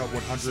 2 Haircut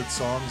 100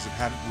 songs and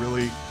hadn't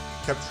really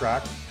kept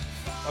track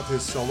of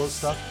his solo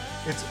stuff.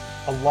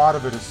 A lot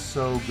of it is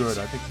so good.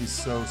 I think he's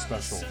so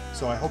special.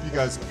 So I hope you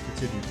guys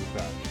continue with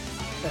that.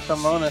 If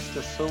I'm honest,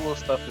 the solo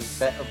stuff is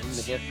better than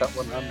the Haircut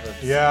 100.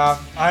 Yeah,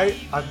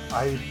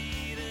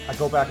 I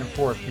go back and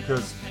forth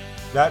because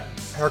that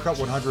Haircut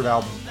 100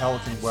 album,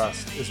 Pelican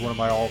West, is one of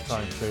my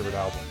all-time favorite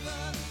albums.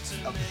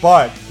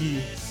 But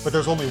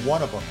there's only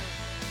one of them,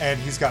 and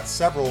he's got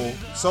several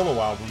solo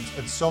albums,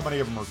 and so many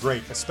of them are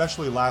great.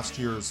 Especially last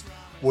year's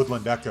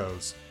Woodland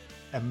Echoes,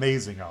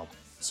 amazing album.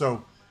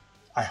 So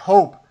I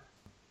hope,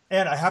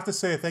 and I have to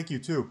say a thank you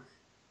too.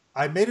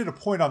 I made it a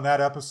point on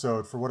that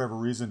episode, for whatever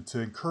reason, to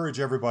encourage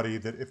everybody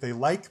that if they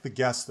like the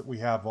guests that we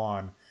have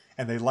on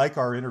and they like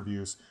our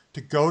interviews,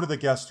 to go to the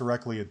guests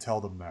directly and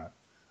tell them that.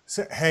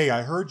 Say, hey,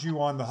 I heard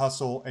you on The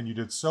Hustle and you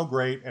did so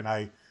great, and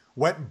I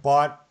went and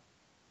bought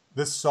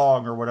this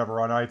song or whatever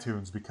on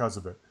iTunes because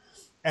of it.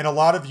 And a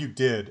lot of you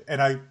did.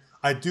 And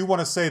I do want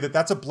to say that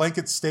that's a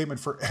blanket statement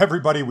for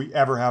everybody we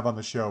ever have on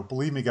the show.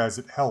 Believe me, guys,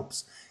 it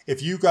helps.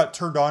 If you got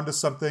turned on to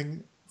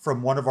something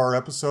from one of our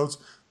episodes,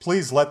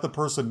 please let the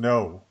person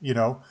know.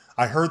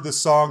 I heard this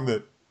song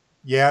that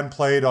Jan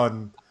played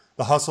on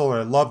The Hustle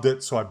and I loved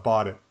it, so I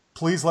bought it.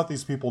 Please let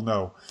these people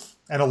know.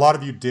 And a lot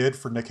of you did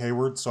for Nick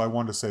Hayward, so I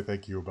wanted to say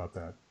thank you about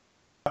that.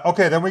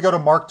 Okay, then we go to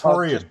Mark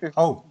Torian.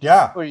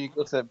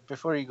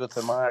 Before you go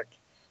to Mark,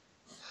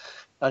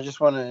 I just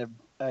want to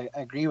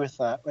agree with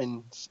that. I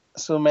mean,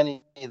 so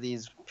many of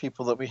these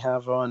people that we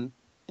have on,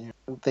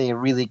 they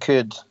really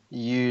could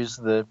use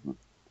the,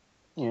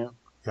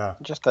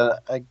 just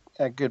a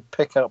good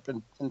pickup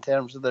in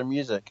terms of their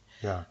music.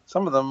 Yeah.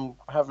 Some of them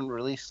haven't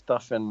released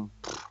stuff in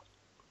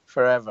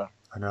forever.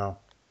 I know.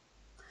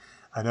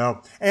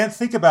 And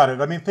think about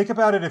it. I mean, think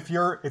about it if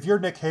you're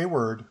Nick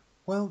Hayward.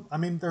 Well, I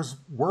mean, there's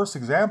worse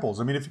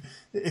examples. I mean,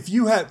 if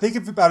you had think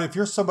about it, if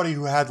you're somebody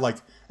who had like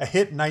a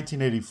hit in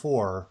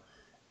 1984,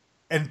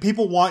 and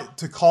people want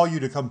to call you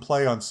to come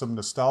play on some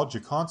nostalgia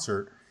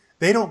concert,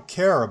 they don't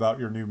care about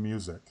your new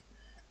music,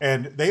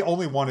 and they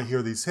only want to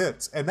hear these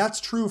hits. And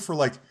that's true for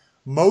like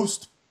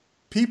most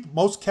people,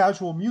 most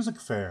casual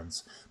music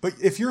fans. But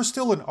if you're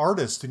still an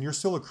artist and you're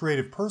still a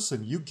creative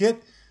person, you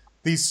get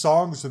these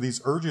songs or these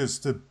urges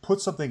to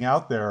put something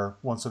out there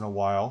once in a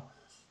while.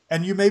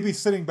 And you may be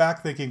sitting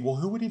back thinking, well,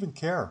 who would even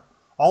care?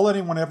 All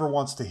anyone ever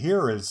wants to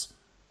hear is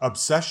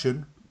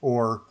Obsession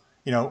or,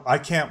 I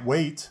Can't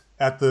Wait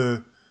at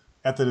the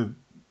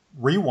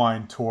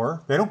Rewind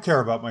tour. They don't care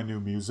about my new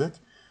music.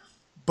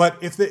 But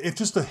if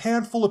just a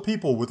handful of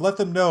people would let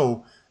them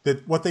know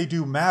that what they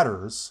do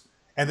matters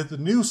and that the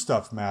new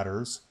stuff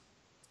matters,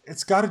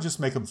 it's got to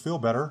just make them feel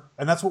better.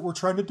 And that's what we're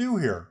trying to do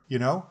here,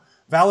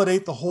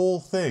 validate the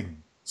whole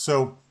thing.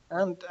 So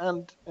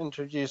and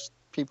introduce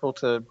people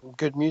to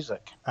good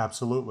music.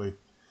 Absolutely.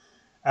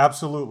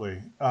 That's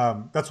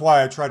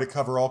why I try to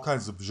cover all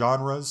kinds of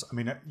genres. I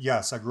mean,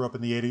 yes, I grew up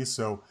in the 80s,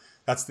 so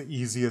that's the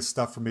easiest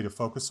stuff for me to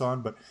focus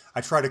on. But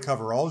I try to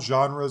cover all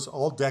genres,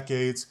 all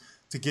decades,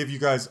 to give you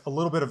guys a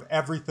little bit of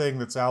everything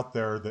that's out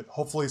there that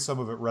hopefully some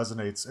of it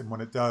resonates. And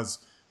when it does,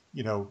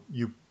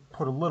 you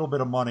put a little bit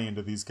of money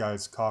into these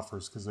guys'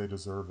 coffers because they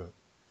deserve it.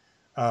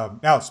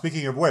 Now,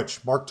 speaking of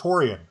which, Mark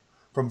Torian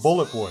from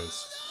Bullet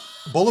Boys.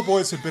 Bullet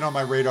Boys have been on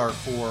my radar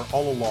for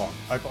all along.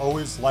 I've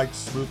always liked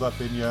Smooth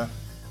Up In Ya.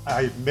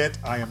 I admit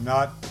I am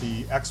not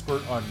the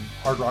expert on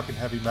hard rock and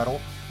heavy metal.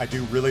 I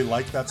do really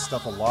like that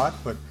stuff a lot,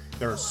 but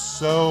there are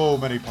so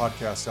many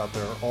podcasts out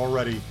there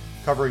already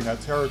covering that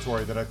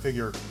territory that I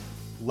figure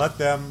let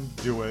them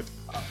do it.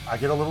 I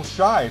get a little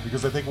shy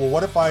because I think, well,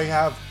 what if I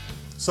have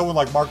someone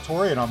like Mark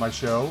Torian on my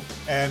show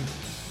and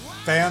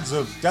fans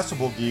of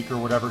Decibel Geek or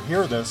whatever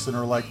hear this and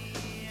are like,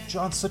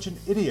 John's such an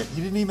idiot.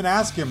 He didn't even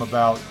ask him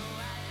about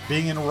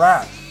being in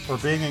Rat or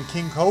being in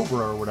King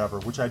Cobra or whatever,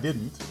 which I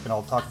didn't, and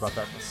I'll talk about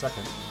that in a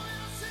second.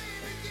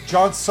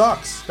 John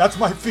sucks. That's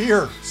my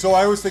fear. So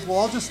I always think, well,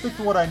 I'll just stick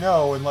to what I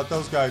know and let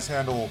those guys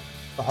handle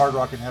the hard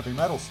rock and heavy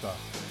metal stuff.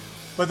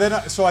 But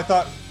then, so I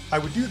thought I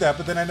would do that,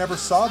 but then I never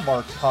saw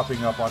Mark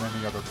popping up on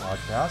any other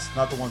podcast,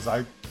 not the ones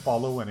I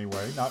follow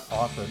anyway, not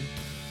often.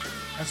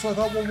 And so I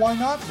thought, well, why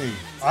not me?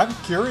 I'm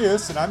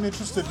curious and I'm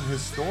interested in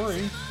his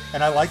story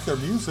and I like their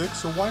music,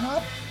 so why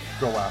not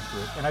go after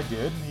it? And I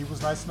did, and he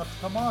was nice enough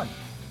to come on.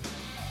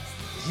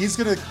 He's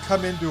going to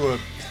come into a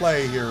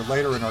play here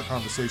later in our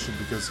conversation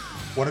because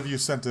one of you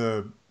sent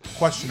a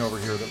question over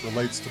here that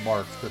relates to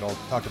Mark that I'll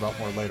talk about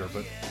more later.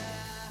 But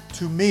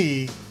to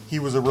me, he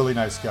was a really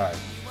nice guy.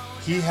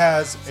 He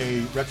has a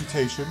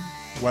reputation,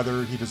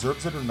 whether he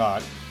deserves it or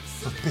not,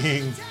 for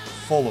being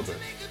full of it.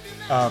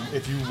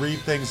 If you read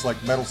things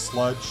like Metal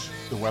Sludge,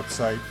 the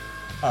website,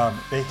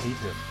 they hate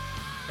him.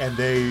 And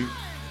they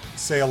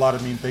say a lot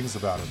of mean things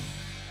about him.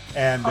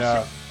 And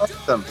I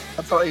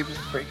thought he was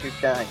a pretty good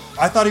guy.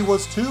 I thought he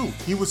was too.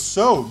 He was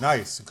so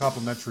nice and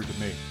complimentary to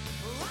me.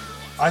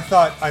 I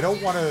thought,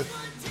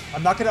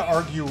 I'm not going to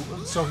argue.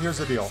 So here's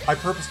the deal. I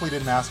purposely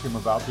didn't ask him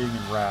about being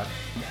in Rat.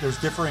 There's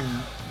differing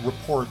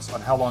reports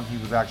on how long he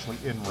was actually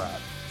in Rat.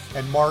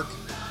 And Mark,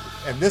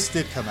 and this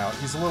did come out,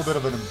 he's a little bit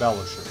of an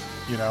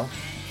embellisher,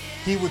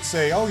 He would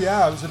say, oh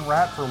yeah, I was in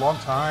Rat for a long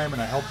time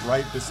and I helped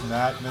write this and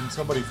that. And then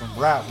somebody from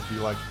Rat would be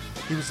like,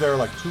 he was there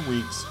like 2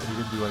 weeks and he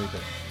didn't do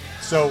anything.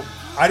 So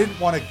I didn't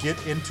want to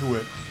get into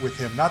it with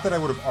him. Not that I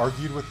would have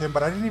argued with him,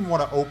 but I didn't even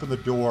want to open the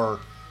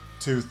door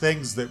to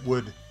things that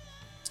would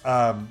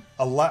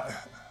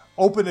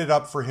open it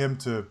up for him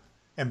to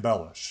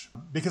embellish.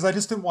 Because I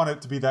just didn't want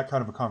it to be that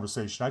kind of a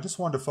conversation. I just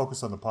wanted to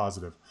focus on the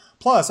positive.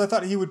 Plus, I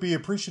thought he would be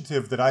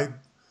appreciative that I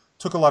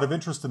took a lot of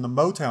interest in the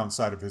Motown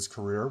side of his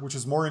career, which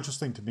is more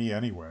interesting to me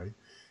anyway.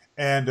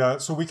 And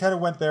so we kind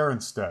of went there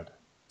instead.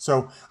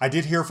 So I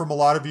did hear from a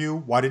lot of you,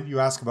 why didn't you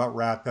ask about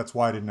Rat? That's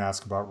why I didn't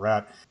ask about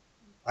Rat.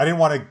 I didn't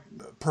want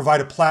to provide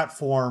a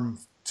platform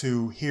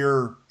to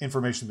hear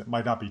information that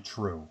might not be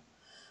true.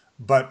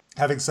 But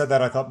having said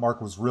that, I thought Mark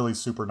was really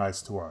super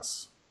nice to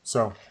us.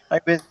 So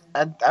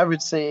I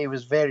would say he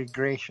was very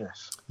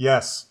gracious.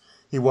 Yes,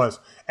 he was.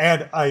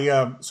 And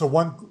so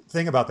one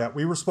thing about that,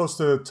 we were supposed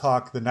to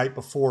talk the night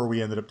before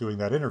we ended up doing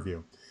that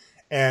interview.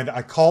 And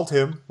I called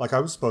him like I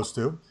was supposed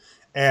to.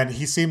 And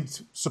he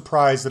seemed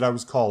surprised that I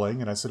was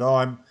calling. And I said, oh,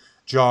 I'm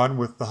John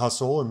with The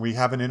Hustle, and we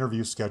have an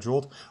interview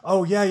scheduled.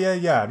 Oh, yeah.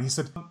 And he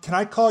said, can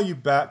I call you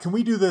back? Can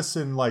we do this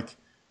in like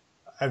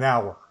an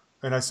hour?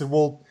 And I said,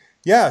 well,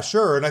 yeah,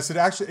 sure. And I said,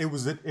 actually, it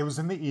was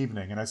in the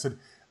evening. And I said,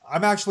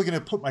 I'm actually going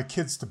to put my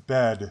kids to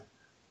bed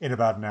in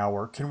about an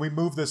hour. Can we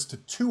move this to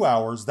 2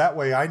 hours? That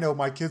way I know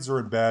my kids are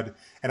in bed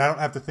and I don't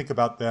have to think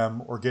about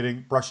them or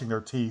brushing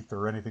their teeth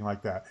or anything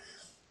like that.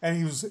 And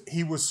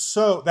he was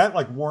so, that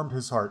like warmed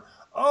his heart.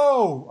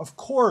 Oh, of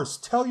course,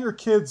 tell your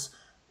kids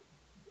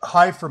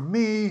hi from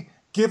me.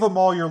 Give them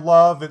all your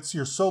love.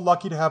 You're so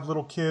lucky to have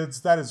little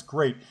kids. That is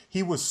great.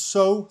 He was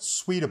so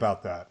sweet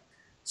about that.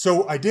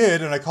 So I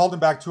did, and I called him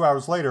back 2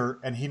 hours later,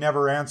 and he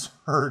never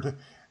answered.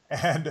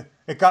 And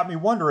it got me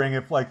wondering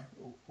if, like,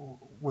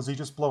 was he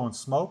just blowing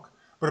smoke?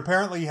 But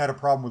apparently he had a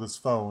problem with his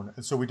phone,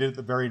 and so we did it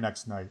the very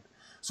next night.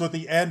 So at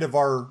the end of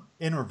our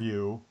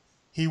interview,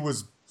 he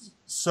was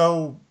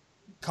so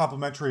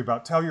complimentary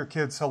about tell your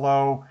kids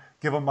hello,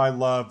 give them my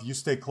love, you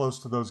stay close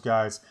to those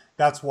guys.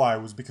 That's why.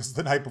 It was because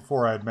the night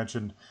before I had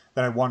mentioned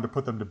that I wanted to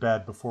put them to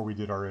bed before we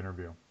did our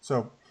interview.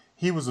 So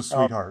he was a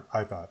sweetheart,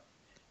 I thought.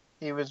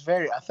 He was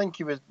I think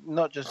he was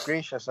not just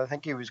gracious, I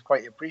think he was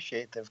quite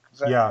appreciative,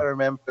 because Yeah. I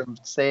remember him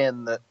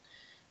saying that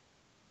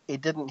he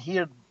didn't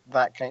hear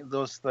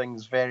those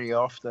things very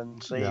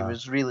often, so he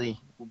was really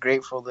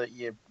grateful that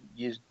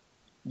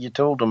you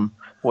told him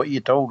what you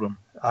told him.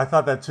 I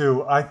thought that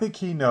too. I think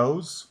he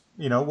knows,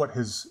 what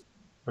his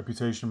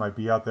reputation might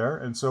be out there,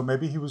 and so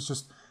maybe he was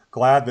just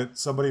glad that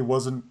somebody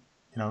wasn't,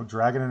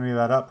 dragging any of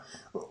that up.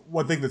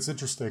 One thing that's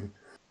interesting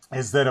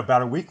is that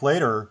about a week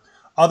later,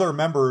 other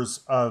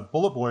members of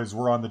Bullet Boys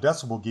were on the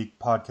Decibel Geek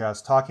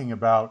podcast talking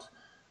about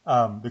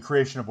the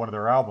creation of one of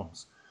their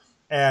albums.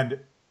 And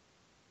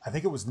I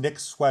think it was Nick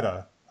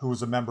Sweta, who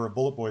was a member of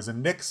Bullet Boys.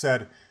 And Nick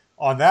said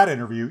on that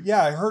interview,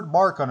 yeah, I heard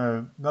Mark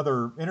on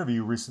another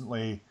interview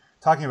recently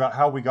talking about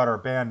how we got our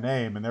band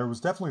name. And there was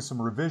definitely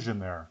some revision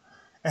there.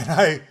 And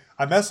I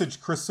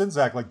messaged Chris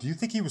Czynszak, like, do you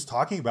think he was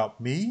talking about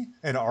me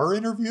in our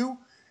interview?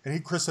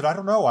 And Chris said, I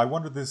don't know. I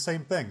wondered the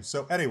same thing.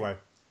 So anyway,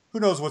 who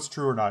knows what's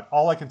true or not?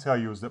 All I can tell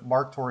you is that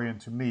Mark Torian,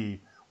 to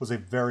me, was a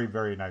very,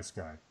 very nice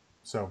guy.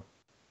 So,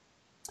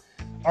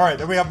 all right,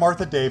 then we have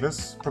Martha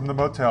Davis from the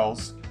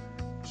Motels.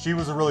 She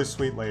was a really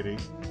sweet lady.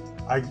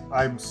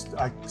 I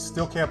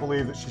still can't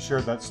believe that she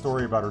shared that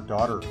story about her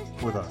daughter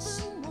with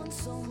us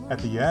at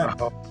the end.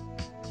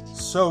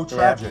 So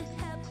tragic.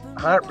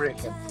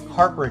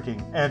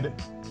 Heartbreaking. And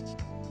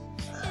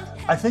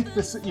I think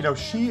this,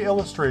 she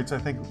illustrates, I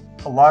think,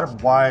 a lot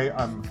of why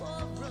I'm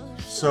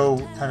so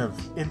kind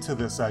of into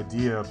this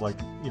idea of like,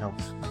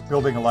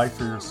 building a life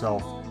for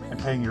yourself and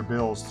paying your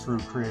bills through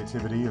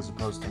creativity as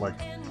opposed to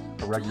like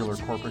a regular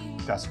corporate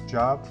desk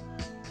job,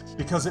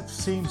 because it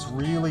seems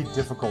really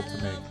difficult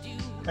to me.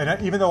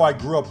 And even though I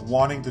grew up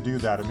wanting to do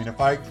that, I mean,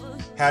 if I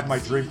had my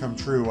dream come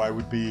true, I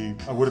would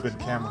have been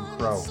Cameron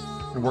Crowe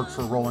and worked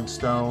for Rolling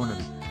Stone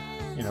and,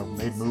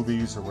 made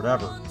movies or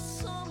whatever.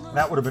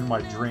 That would have been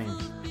my dream.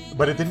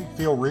 But it didn't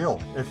feel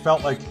real. It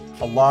felt like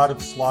a lot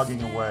of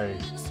slogging away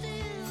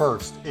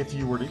first, if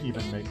you were to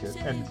even make it.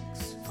 And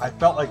I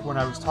felt like when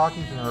I was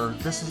talking to her,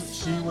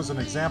 she was an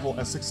example,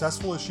 as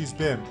successful as she's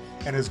been,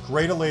 and as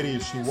great a lady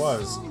as she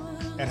was,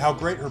 and how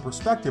great her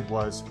perspective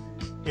was,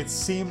 it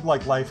seemed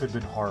like life had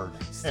been hard.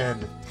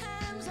 And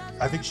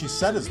I think she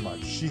said as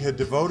much. She had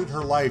devoted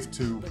her life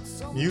to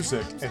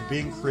music and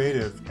being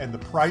creative, and the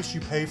price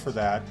you pay for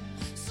that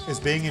is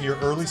being in your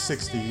early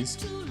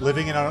 60s,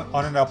 living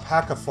on an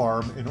alpaca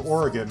farm in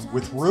Oregon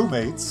with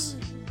roommates,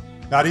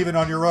 not even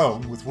on your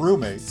own, with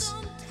roommates,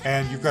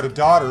 and you've got a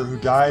daughter who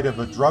died of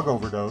a drug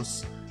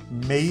overdose,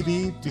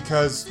 maybe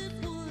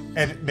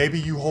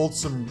you hold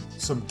some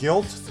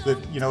guilt that,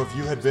 if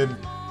you had been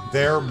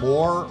there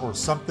more or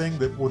something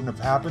that wouldn't have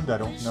happened, I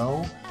don't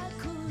know.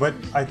 But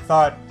I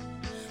thought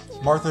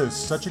Martha is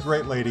such a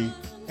great lady,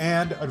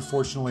 and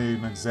unfortunately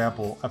an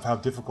example of how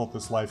difficult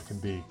this life can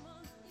be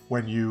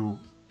when you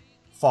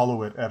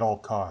follow it at all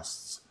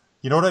costs.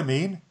 You know what I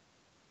mean?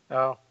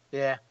 Oh,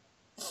 yeah.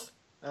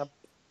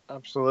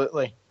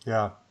 Absolutely.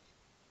 Yeah.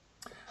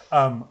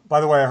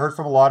 By the way, I heard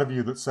from a lot of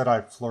you that said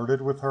I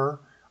flirted with her.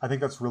 I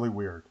think that's really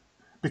weird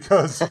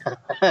because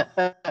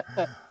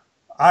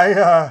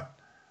I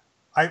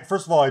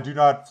first of all, I do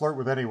not flirt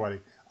with anybody.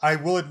 I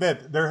will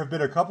admit there have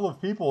been a couple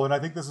of people, and I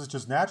think this is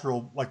just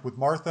natural, like with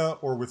Martha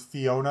or with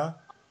Fiona,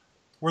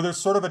 where there's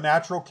sort of a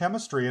natural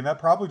chemistry, and that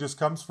probably just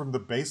comes from the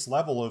base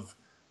level of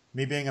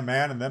me being a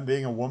man and them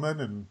being a woman,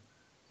 and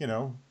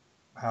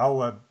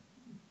how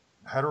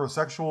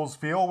heterosexuals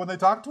feel when they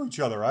talk to each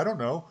other. I don't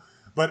know.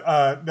 But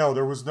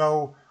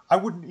no, I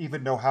wouldn't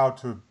even know how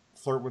to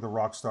flirt with a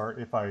rock star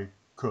if I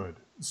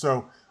could.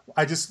 So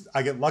I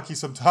get lucky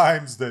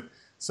sometimes that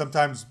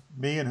sometimes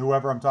me and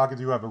whoever I'm talking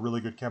to have a really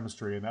good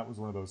chemistry, and that was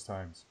one of those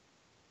times.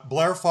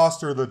 Blair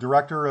Foster, the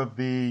director of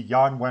the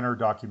Jan Wenner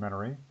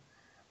documentary,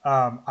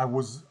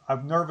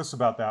 I'm nervous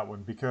about that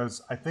one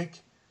because I think,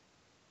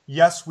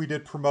 yes, we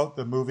did promote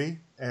the movie,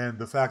 and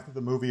the fact that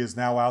the movie is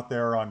now out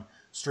there on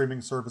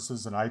streaming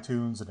services and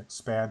iTunes and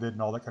expanded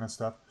and all that kind of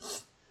stuff.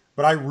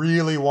 But I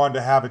really wanted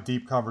to have a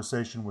deep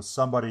conversation with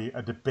somebody,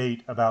 a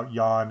debate about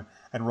Jan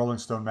and Rolling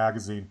Stone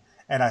magazine.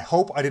 And I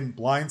hope I didn't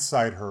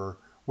blindside her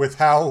with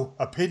how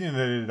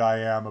opinionated I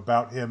am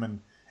about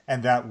him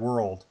and that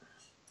world.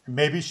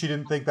 Maybe she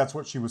didn't think that's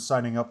what she was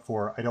signing up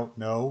for. I don't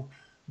know.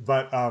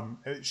 But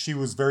she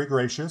was very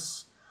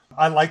gracious.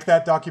 I like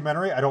that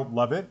documentary. I don't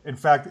love it. In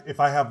fact, if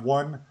I have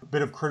one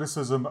bit of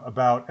criticism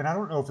about, and I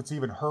don't know if it's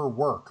even her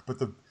work, but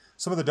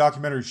some of the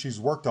documentaries she's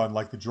worked on,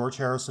 like the George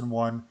Harrison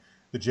one,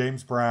 the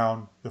James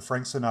Brown, the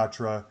Frank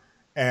Sinatra,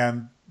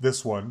 and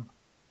this one,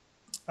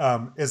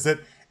 is that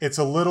it's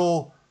a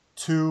little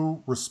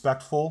too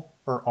respectful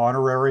or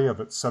honorary of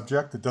its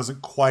subject. It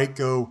doesn't quite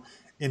go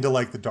into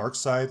like the dark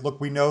side. Look,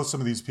 we know some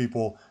of these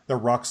people, they're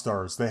rock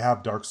stars. They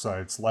have dark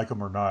sides, like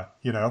them or not,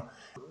 you know?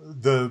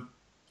 The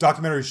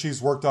documentaries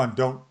she's worked on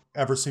don't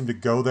ever seem to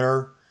go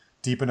there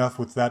deep enough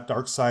with that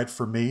dark side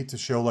for me to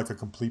show like a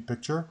complete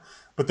picture.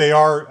 But they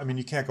are, I mean,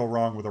 you can't go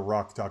wrong with a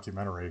rock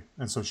documentary.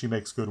 And so she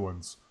makes good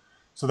ones.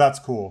 So that's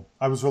cool.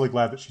 I was really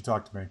glad that she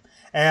talked to me.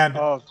 And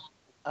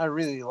I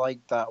really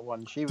liked that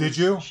one. Did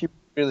you? She was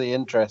really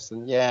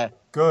interesting. Yeah.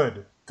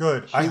 Good.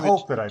 I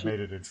hope that I made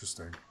it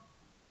interesting.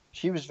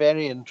 She was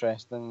very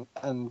interesting,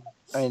 and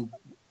I mean,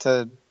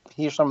 to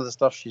hear some of the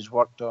stuff she's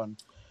worked on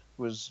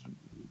was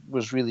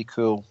really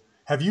cool.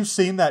 Have you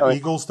seen that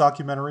Eagles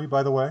documentary,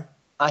 by the way?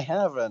 I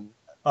haven't.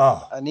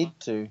 Oh, I need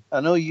to.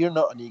 I know you're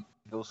not an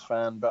Eagles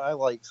fan, but I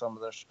like some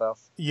of their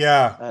stuff.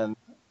 Yeah.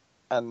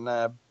 And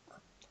I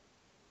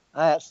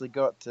actually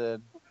got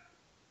to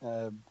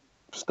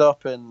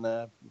stop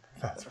in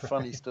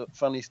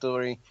funny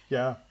story.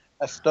 Yeah.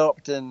 I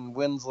stopped in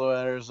Winslow,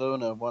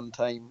 Arizona one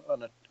time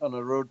on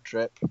a road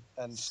trip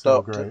and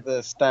stopped at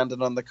the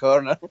Standing on the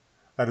Corner.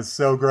 That is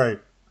so great.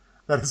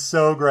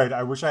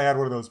 I wish I had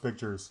one of those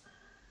pictures.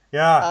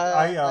 Yeah,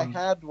 I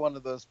had one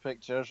of those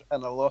pictures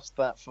and I lost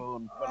that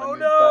phone when I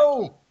moved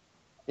back.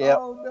 Yeah,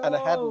 no. And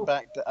I hadn't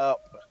backed it up.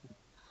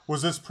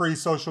 Was this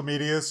pre-social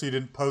media, so you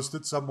didn't post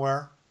it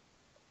somewhere?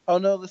 Oh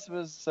no, this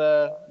was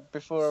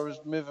before I was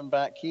moving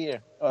back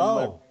here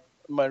on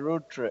my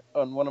road trip,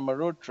 on one of my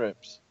road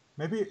trips.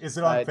 Maybe, is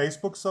it on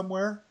Facebook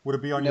somewhere? Would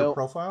it be on your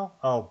profile?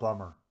 Oh,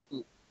 bummer.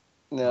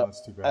 No,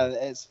 that's too bad.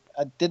 And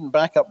I didn't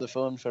back up the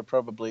phone for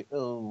probably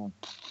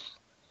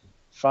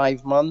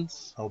 5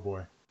 months. Oh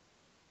boy.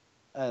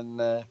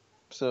 And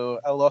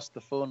so I lost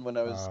the phone when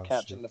I was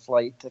catching the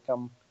flight to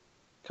come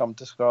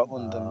to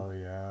Scotland. Oh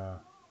yeah.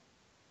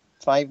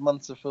 5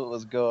 months of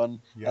photos gone.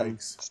 Yikes.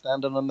 And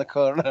standing on the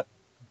corner.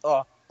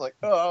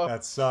 That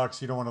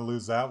sucks. You don't want to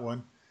lose that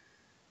one.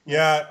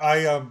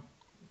 Yeah,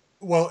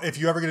 well, if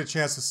you ever get a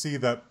chance to see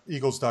that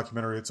Eagles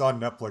documentary, it's on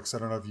Netflix. I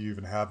don't know if you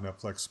even have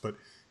Netflix, but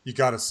you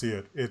got to see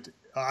it.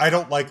 I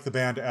don't like the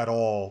band at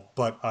all,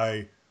 but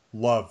I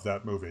love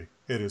that movie.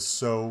 It is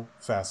so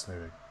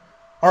fascinating.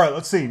 All right,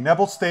 let's see.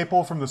 Neville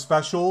Staple from the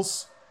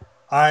Specials.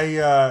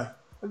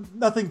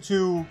 Nothing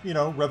too,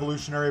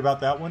 revolutionary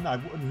about that one. I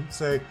wouldn't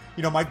say,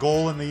 my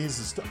goal in these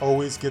is to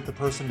always get the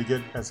person to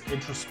get as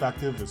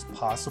introspective as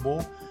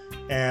possible.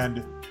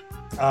 And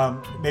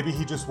maybe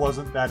he just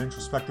wasn't that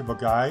introspective a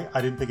guy.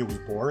 I didn't think it was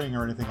boring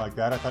or anything like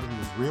that. I thought he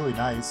was really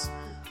nice,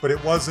 but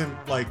it wasn't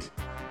like,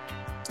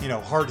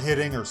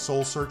 hard-hitting or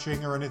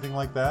soul-searching or anything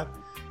like that.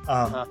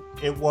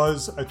 It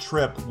was a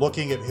trip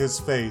looking at his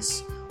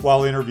face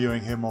while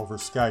interviewing him over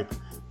Skype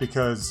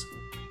because,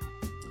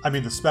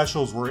 the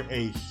Specials were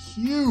a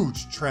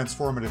huge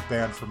transformative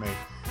band for me.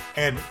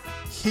 And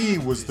he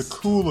was the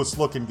coolest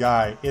looking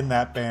guy in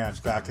that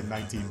band back in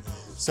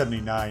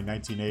 1979,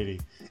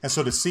 1980. And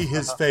so to see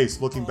his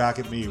face looking back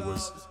at me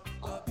was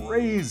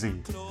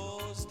crazy.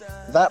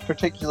 That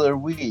particular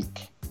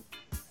week,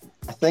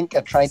 I think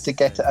I tried to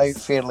get it out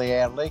fairly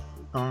early.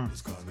 In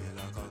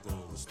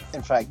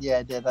fact, yeah,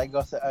 I did. I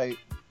got it out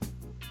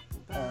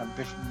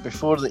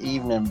before the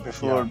evening,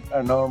 before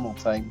our normal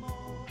time,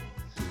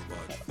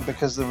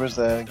 because there was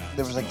a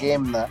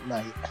game that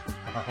night.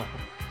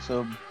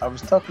 So I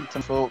was talking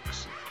to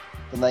folks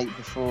the night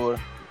before.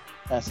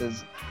 I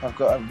says, I've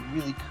got a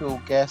really cool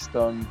guest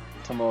on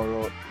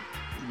tomorrow.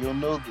 You'll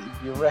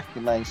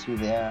recognise who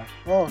they are.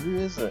 Oh, who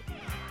is it?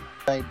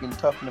 I'd been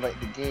talking about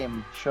the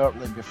game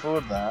shortly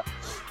before that,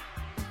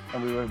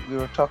 and we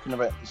were talking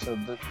about, so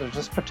there's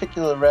this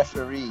particular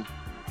referee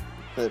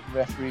that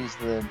referees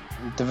the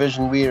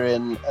division we're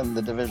in and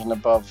the division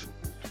above,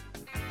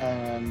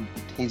 and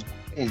he's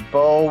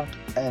bald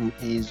and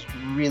he's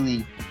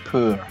really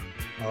poor.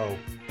 Oh,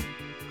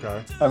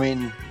 okay.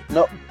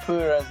 Not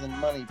poor as in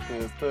money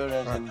poor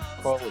as in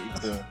quality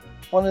poor.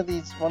 One of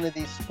these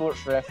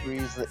sports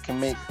referees that can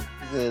make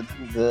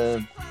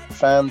the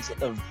fans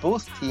of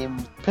both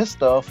teams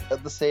pissed off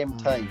at the same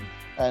time.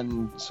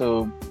 And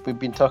so we've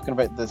been talking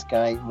about this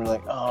guy, and we're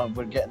like,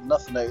 we're getting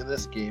nothing out of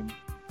this game.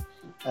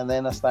 And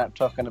then I start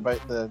talking about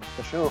the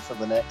show for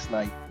the next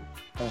night.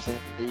 And I say,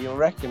 you'll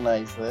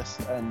recognise this.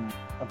 And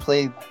I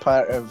played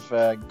part of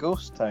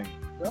Ghost Town.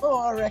 Oh,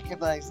 I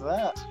recognise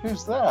that.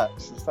 Who's that?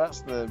 Says,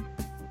 that's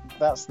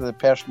the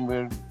person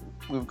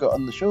we've got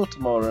on the show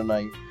tomorrow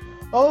night.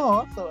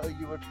 Oh, I thought it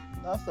was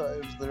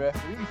the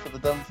referee for the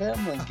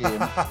Dunfermline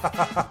game.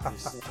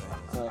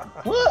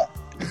 What?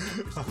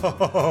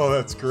 Oh,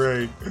 that's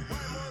great.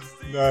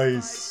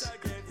 Nice.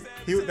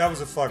 That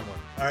was a fun one.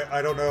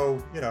 I don't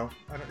know,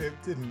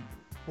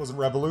 wasn't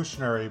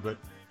revolutionary, but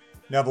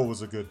Neville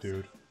was a good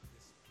dude.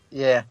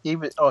 Yeah, he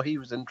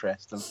was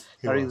interesting.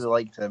 I really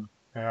liked him.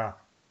 Yeah.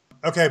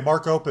 Okay,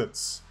 Mark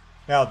Opitz.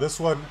 Now, this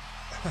one,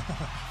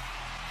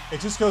 it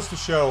just goes to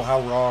show how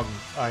wrong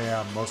I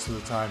am most of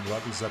the time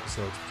about these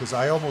episodes, because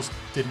I almost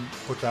didn't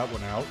put that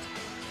one out.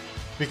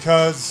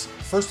 Because,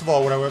 first of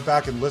all, when I went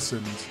back and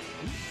listened,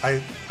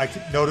 I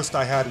noticed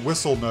I had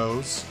whistle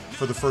nose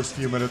for the first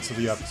few minutes of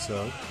the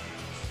episode.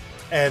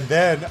 And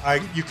then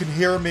you can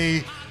hear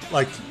me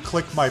like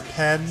click my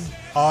pen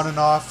on and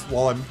off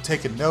while I'm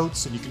taking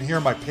notes, and you can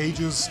hear my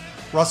pages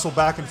rustle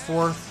back and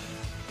forth.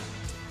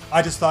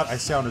 I just thought I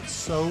sounded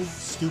so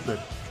stupid.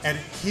 And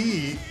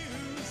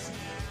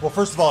well,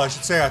 first of all, I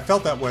should say I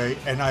felt that way,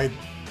 and I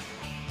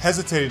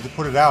hesitated to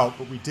put it out,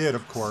 but we did,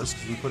 of course,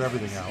 because we put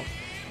everything out.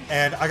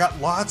 And I got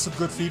lots of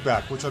good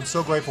feedback, which I'm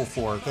so grateful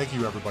for. Thank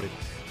you, everybody.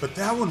 But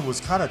that one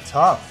was kind of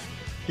tough,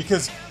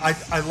 because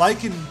I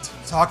likened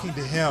talking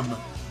to him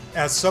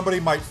as somebody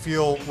might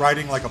feel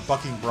riding like a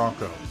bucking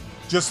bronco.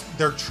 Just,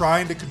 they're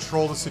trying to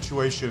control the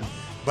situation,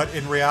 but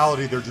in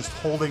reality, they're just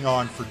holding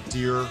on for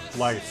dear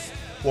life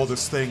while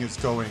this thing is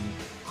going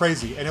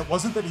crazy. And it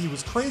wasn't that he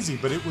was crazy,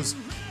 but it was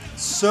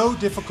so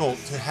difficult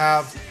to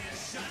have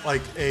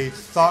like a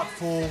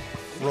thoughtful,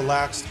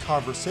 relaxed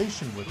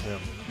conversation with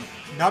him.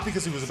 Not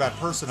because he was a bad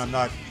person, I'm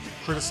not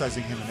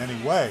criticizing him in any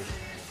way.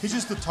 He's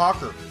just a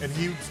talker, and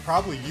he was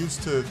probably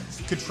used to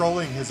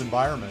controlling his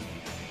environment.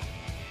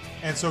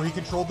 And so he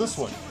controlled this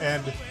one.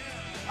 And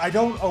I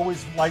don't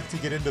always like to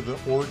get into the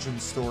origin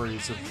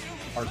stories of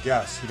our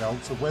guests, you know?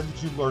 So when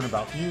did you learn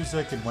about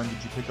music, and when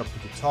did you pick up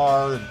the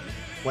guitar, and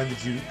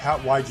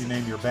why'd you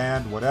name your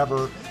band,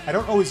 whatever. I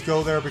don't always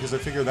go there because I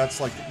figure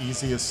that's like the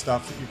easiest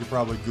stuff that you could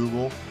probably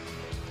Google.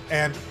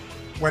 And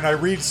when I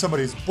read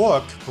somebody's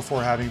book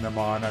before having them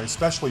on, I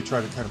especially try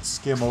to kind of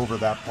skim over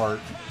that part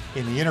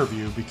in the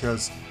interview,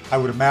 because I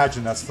would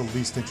imagine that's the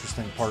least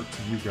interesting part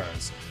to you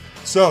guys.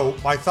 So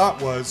my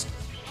thought was,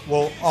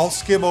 well, I'll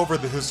skim over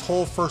his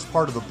whole first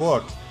part of the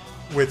book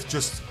with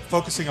just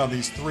focusing on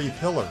these 3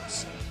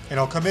 pillars. And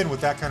I'll come in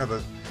with that kind of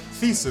a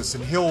thesis,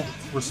 and he'll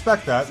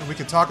respect that, and we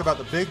can talk about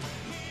the big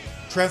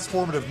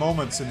transformative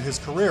moments in his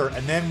career,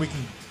 and then we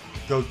can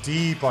go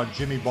deep on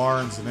Jimmy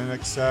Barnes and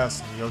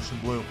NXS and the Ocean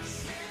Blue.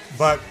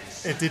 But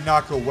it did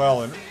not go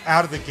well, and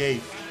out of the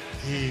gate,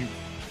 he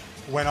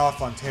went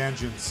off on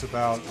tangents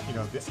about, you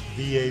know, the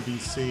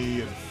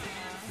VABC and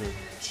the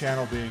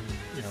channel being,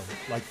 you know,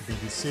 like the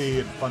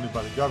BBC and funded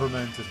by the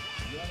government, and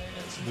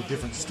the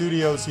different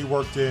studios he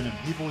worked in and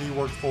people he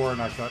worked for,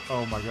 and I thought,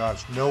 oh my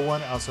gosh, no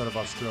one outside of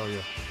Australia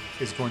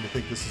is going to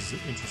think this is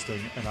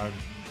interesting, and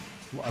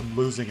I'm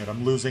losing it.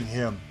 I'm losing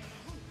him.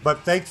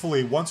 But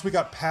thankfully, once we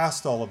got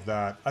past all of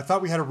that, I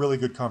thought we had a really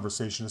good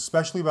conversation,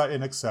 especially about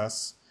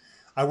NXS.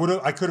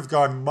 I could have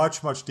gone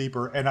much, much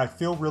deeper, and I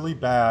feel really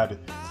bad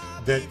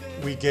that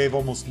we gave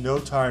almost no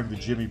time to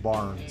Jimmy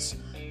Barnes,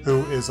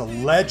 who is a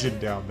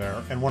legend down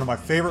there and one of my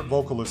favorite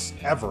vocalists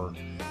ever.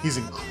 He's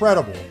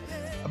incredible.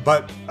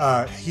 But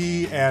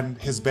he and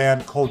his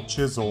band Cold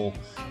Chisel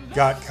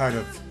got kind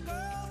of,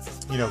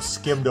 you know,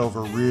 skimmed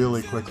over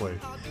really quickly.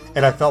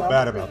 And I felt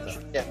bad about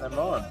that. Get them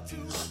on.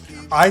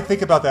 I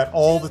think about that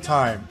all the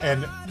time.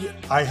 And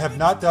I have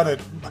not done it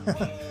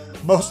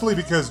mostly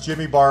because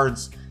Jimmy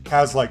Barnes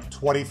has like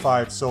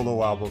 25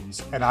 solo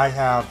albums, and I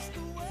have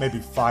maybe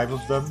 5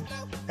 of them.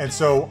 And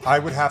so I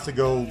would have to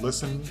go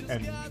listen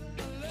and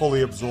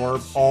fully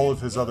absorb all of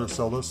his other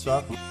solo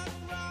stuff.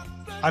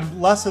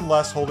 I'm less and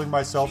less holding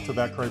myself to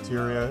that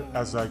criteria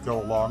as I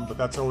go along, but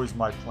that's always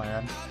my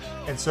plan.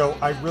 And so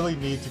I really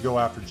need to go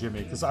after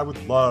Jimmy, because I would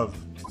love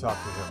to talk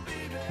to him.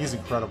 He's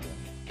incredible.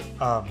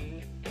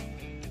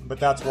 But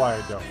that's why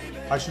I don't.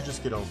 I should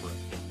just get over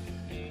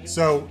it.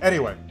 So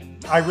anyway,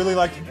 I really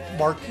liked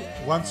Mark.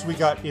 Once we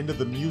got into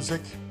the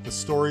music, the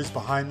stories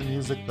behind the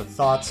music, the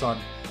thoughts on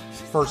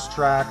first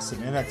tracks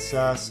and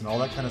NXS and all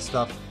that kind of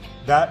stuff,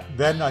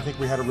 then I think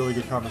we had a really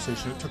good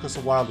conversation. It took us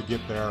a while to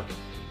get there,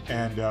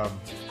 and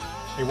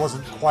it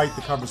wasn't quite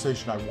the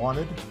conversation I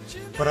wanted,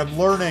 but I'm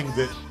learning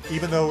that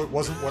even though it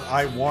wasn't what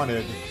I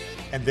wanted,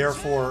 and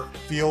therefore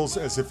feels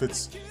as if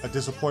it's a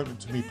disappointment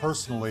to me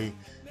personally,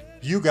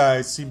 you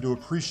guys seem to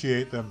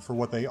appreciate them for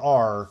what they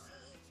are.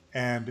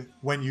 And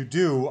when you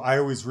do, I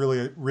always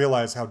really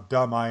realize how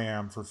dumb I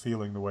am for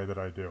feeling the way that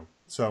I do.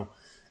 So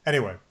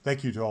anyway,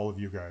 thank you to all of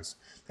you guys.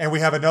 And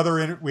we have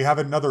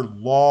another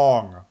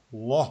long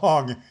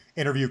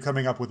interview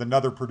coming up with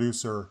another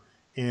producer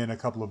in a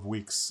couple of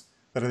weeks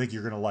that I think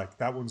you're going to like.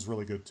 That one's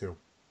really good too.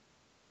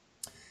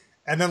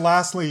 And then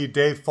lastly,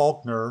 Dave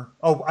Faulkner.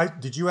 Oh,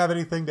 did you have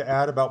anything to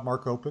add about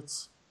Mark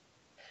Opitz?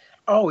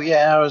 Oh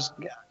yeah,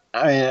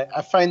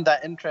 I find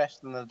that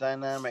interesting, the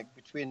dynamic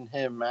between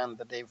him and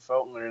the Dave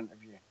Faulkner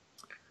interview.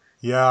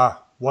 Yeah,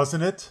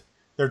 wasn't it?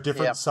 There are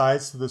different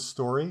sides to this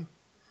story.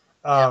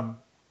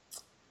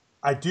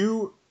 I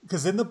do,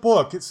 because in the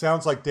book, it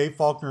sounds like Dave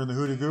Faulkner and the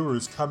Hoodoo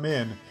Gurus come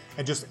in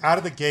and just out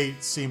of the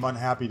gate seem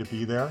unhappy to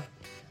be there.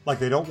 Like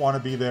they don't want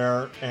to be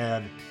there,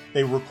 and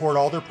they record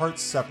all their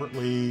parts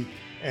separately,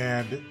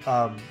 and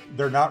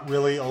they're not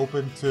really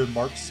open to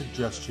Mark's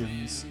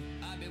suggestions.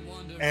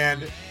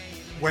 And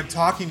when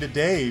talking to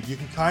Dave, you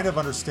can kind of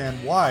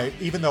understand why,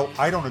 even though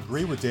I don't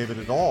agree with David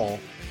at all.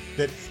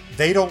 that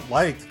they don't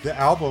like the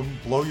album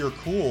Blow Your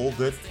Cool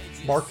that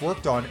Mark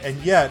worked on. And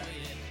yet,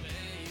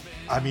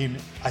 I mean,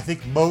 I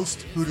think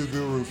most Hoodoo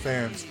Guru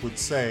fans would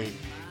say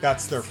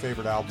that's their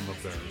favorite album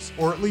of theirs,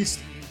 or at least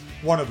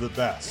one of the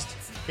best.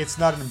 It's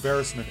not an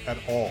embarrassment at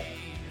all.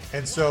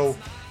 And so,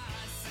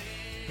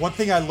 one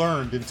thing I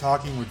learned in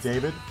talking with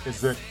David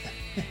is that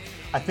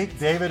I think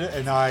David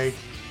and I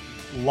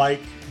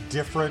like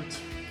different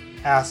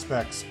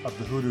aspects of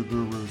the Hoodoo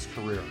Guru's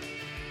career.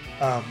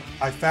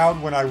 I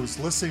found when I was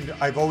listening to,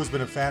 I've always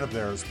been a fan of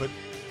theirs, but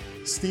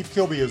Steve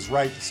Kilbey is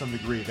right to some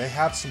degree. They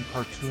have some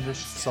cartoonish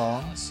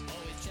songs,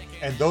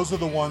 and those are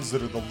the ones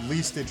that are the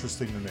least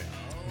interesting to me.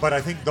 But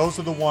I think those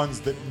are the ones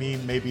that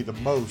mean maybe the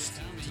most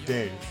to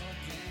Dave,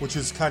 which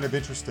is kind of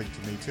interesting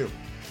to me too.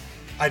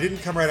 I didn't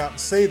come right out and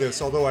say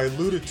this, although I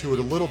alluded to it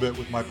a little bit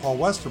with my Paul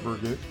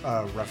Westerberg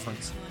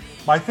reference.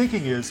 My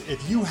thinking is,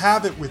 if you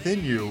have it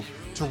within you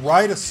to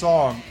write a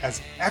song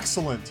as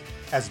excellent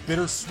as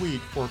Bittersweet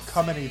or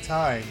Come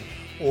Anytime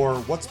or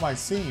What's My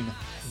Scene,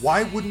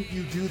 why wouldn't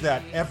you do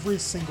that every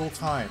single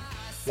time?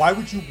 Why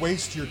would you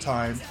waste your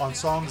time on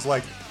songs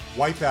like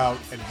Wipeout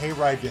and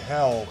Hayride to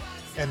Hell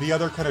and the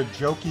other kind of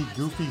jokey,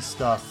 goofy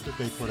stuff that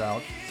they put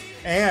out,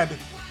 and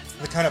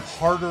the kind of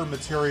harder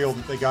material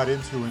that they got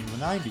into in the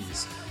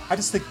 90s? I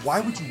just think, why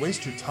would you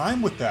waste your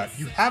time with that?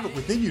 You have it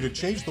within you to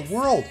change the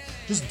world.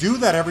 Just do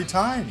that every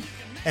time.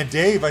 And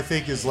Dave, I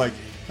think, is like,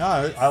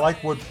 no, I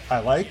like what I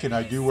like, and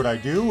I do what I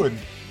do, and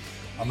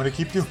I'm going to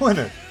keep doing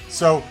it.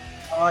 So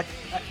I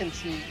can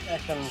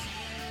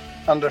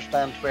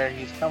understand where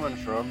he's coming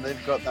from.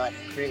 They've got that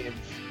creative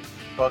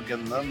bug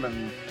in them,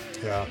 and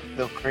yeah,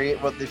 they'll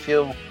create what they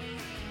feel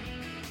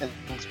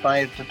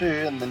inspired to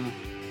do. And then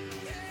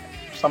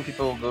some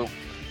people will go,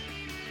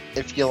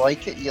 if you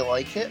like it, you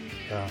like it.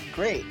 Yeah.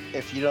 Great.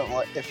 If you don't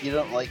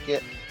like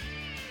it,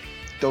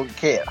 don't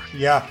care.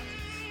 Yeah,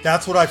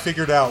 that's what I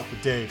figured out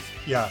with Dave.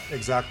 Yeah,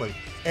 exactly.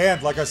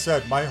 And like I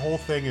said, my whole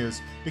thing is,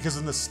 because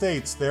in the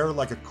States, they're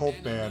like a cult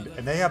band,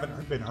 and they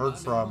haven't been heard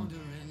from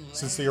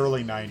since the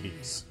early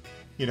 90s,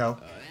 you know?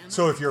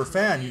 So if you're a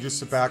fan, you just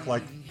sit back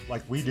like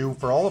we do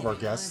for all of our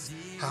guests.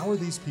 How are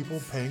these people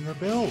paying their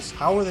bills?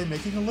 How are they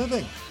making a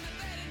living?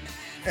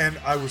 And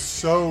I was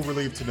so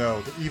relieved to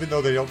know that even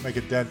though they don't make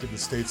a dent in the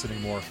States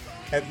anymore,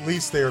 at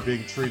least they are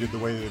being treated the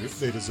way that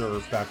they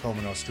deserve back home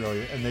in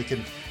Australia, and they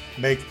can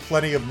make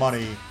plenty of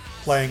money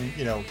playing,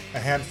 you know, a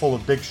handful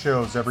of big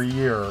shows every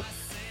year.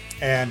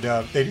 And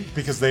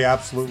because they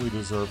absolutely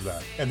deserve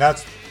that. And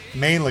that's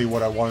mainly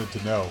what I wanted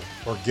to know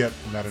or get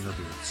from that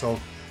interview. So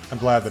I'm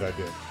glad that I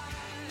did.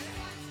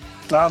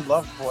 I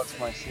love What's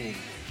My Scene.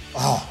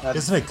 Oh,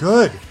 isn't it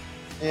good?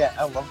 Yeah,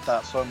 I loved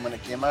that song when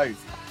it came out.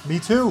 Me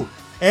too.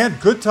 And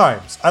Good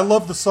Times. I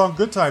love the song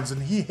Good Times,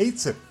 and he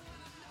hates it.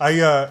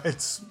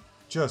 It's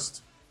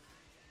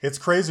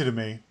crazy to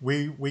me.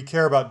 We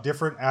care about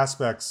different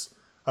aspects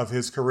of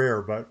his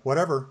career, but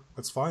whatever,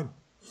 that's fine.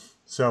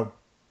 So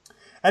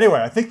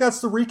anyway, I think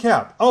that's the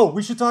recap. Oh,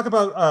 we should talk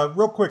about,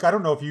 real quick, I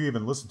don't know if you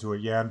even listened to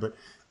it, Jan, but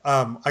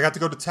I got to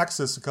go to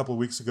Texas a couple of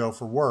weeks ago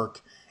for work,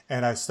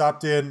 and I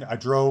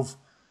drove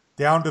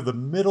down to the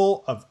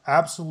middle of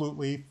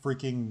absolutely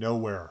freaking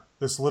nowhere,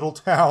 this little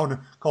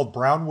town called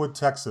Brownwood,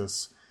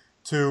 Texas,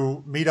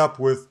 to meet up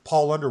with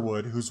Paul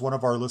Underwood, who's one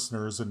of our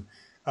listeners. And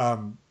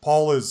I've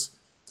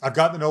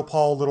gotten to know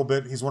Paul a little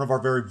bit. He's one of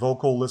our very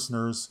vocal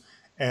listeners,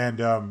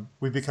 and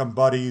we've become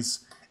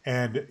buddies.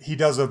 And he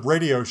does a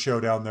radio show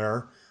down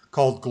there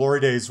called Glory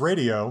Days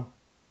Radio.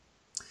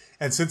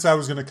 And since I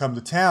was going to come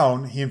to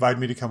town, he invited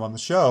me to come on the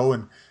show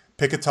and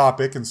pick a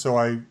topic. And so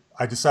I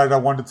decided I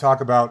wanted to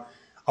talk about,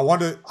 I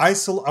wanted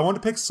to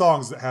pick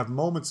songs that have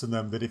moments in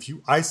them that if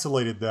you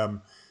isolated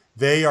them,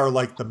 they are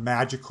like the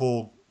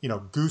magical, you know,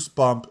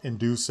 goosebump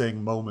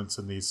inducing moments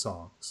in these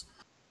songs.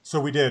 So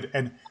we did.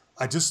 And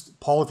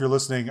Paul, if you're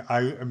listening, I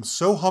am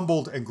so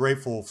humbled and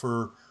grateful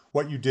for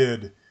what you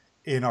did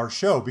in our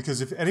show, because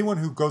if anyone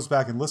who goes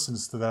back and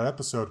listens to that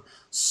episode,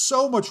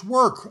 so much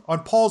work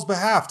on Paul's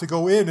behalf to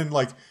go in and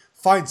like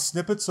find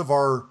snippets of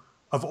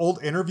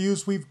old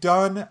interviews we've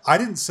done. I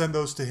didn't send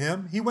those to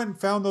him. He went and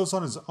found those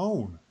on his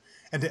own,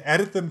 and to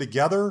edit them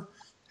together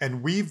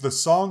and weave the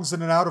songs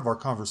in and out of our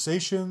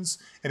conversations.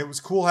 And it was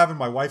cool having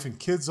my wife and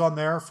kids on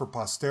there for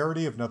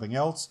posterity, if nothing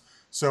else.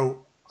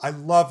 So I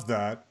love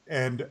that.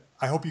 And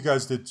I hope you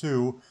guys did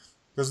too.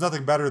 There's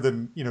nothing better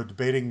than, you know,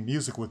 debating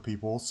music with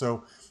people.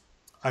 So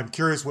I'm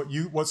curious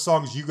what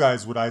songs you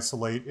guys would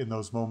isolate in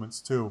those moments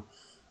too.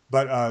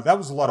 But that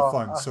was a lot of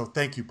fun. So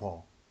thank you,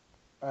 Paul.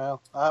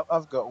 Well,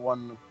 I've got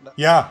one.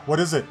 Yeah, what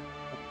is it?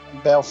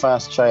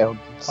 Belfast Child,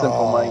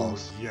 Simple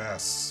Minds.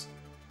 Yes,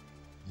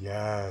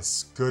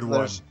 good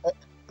one.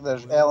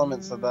 There's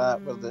elements of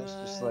that where it's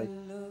just like,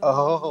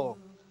 oh,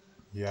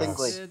 yes,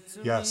 tingly.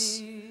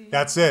 Yes,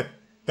 that's it.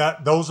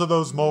 Those are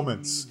those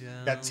moments,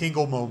 that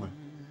tingle moment.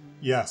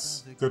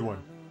 Yes, good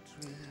one.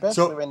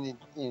 Especially when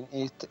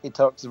he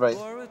talks about,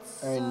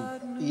 I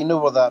mean, you know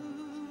what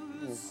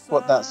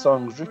that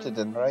song's rooted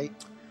in, right?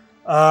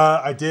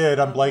 I did.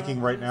 I'm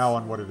blanking right now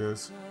on what it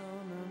is.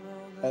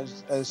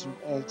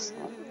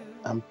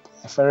 I'm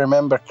If I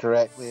remember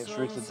correctly, it's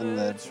rooted in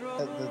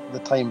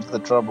the times of the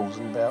Troubles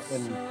in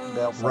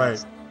Belfast.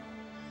 Right.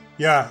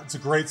 Yeah, it's a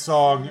great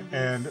song,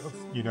 and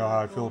you know how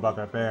I feel about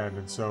that band,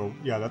 and so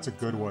yeah, that's a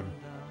good one.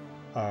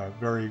 A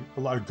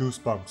lot of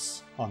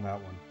goosebumps on that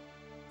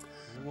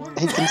one.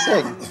 He can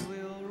sing.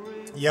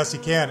 Yes, he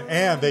can,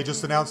 and they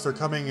just announced they're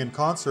coming in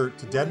concert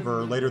to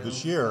Denver later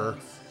this year.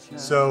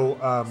 So,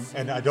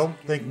 and I don't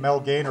think Mel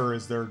Gaynor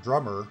is their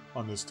drummer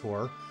on this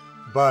tour,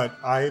 but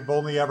I've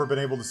only ever been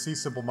able to see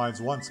Simple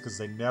Minds once because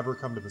they never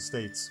come to the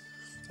States.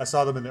 I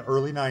saw them in the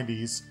early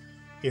 90s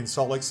in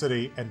Salt Lake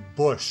City, and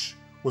Bush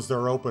was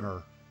their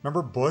opener.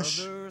 Remember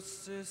Bush?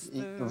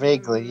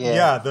 Vaguely, yeah.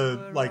 Yeah,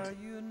 the like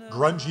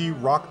grungy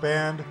rock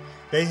band.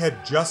 They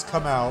had just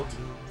come out,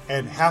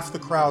 and half the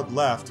crowd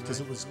left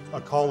because it was a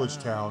college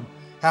town.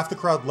 Half the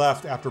crowd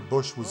left after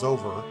Bush was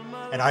over,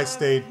 and I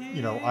stayed,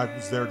 you know, I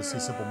was there to see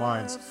Simple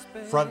Minds.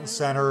 Front and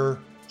center,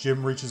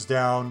 Jim reaches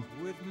down,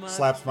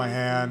 slaps my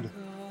hand,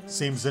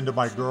 seems into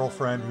my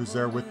girlfriend who's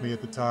there with me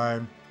at the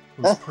time.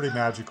 It was pretty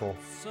magical.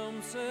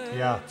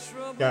 Yeah,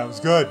 it was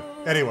good.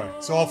 Anyway,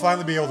 so I'll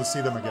finally be able to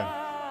see them again.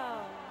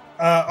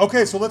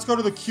 Okay, so let's go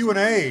to the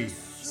Q&A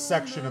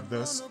section of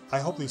this. I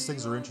hope these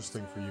things are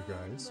interesting for you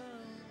guys.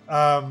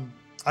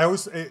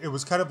 It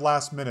was kind of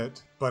last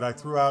minute, but I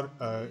threw out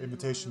an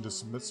invitation to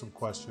submit some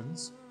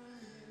questions.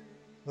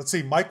 Let's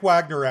see, Mike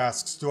Wagner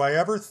asks, do I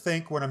ever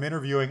think when I'm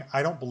interviewing,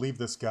 I don't believe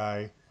this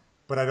guy,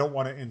 but I don't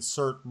want to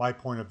insert my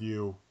point of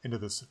view into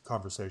this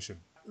conversation?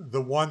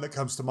 The one that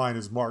comes to mind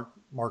is Mark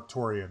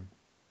Torian,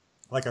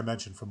 like I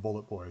mentioned from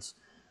Bullet Boys.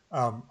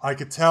 I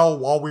could tell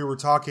while we were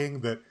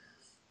talking that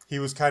he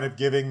was kind of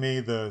giving me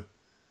the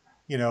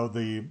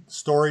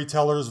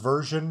storyteller's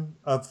version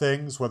of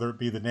things, whether it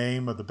be the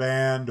name of the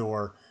band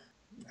or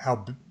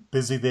how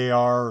busy they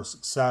are or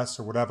success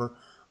or whatever.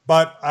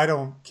 But I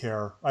don't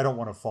care. I don't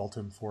want to fault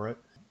him for it.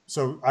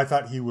 So I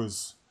thought he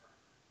was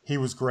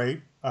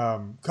great. A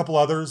couple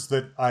others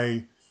that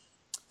I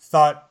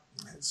thought.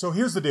 So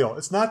here's the deal.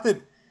 It's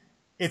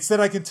that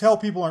I can tell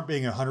people aren't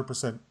being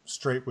 100%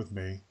 straight with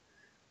me.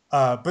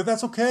 But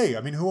that's okay.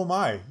 I mean, who am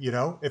I? You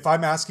know, if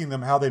I'm asking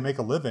them how they make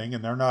a living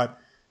and they're not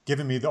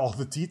giving me all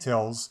the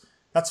details,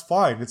 that's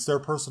fine. It's their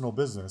personal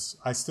business.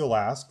 I still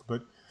ask.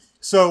 But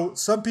so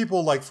some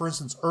people, like, for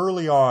instance,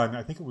 early on,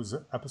 I think it was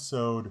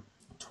episode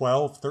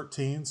 12,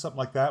 13, something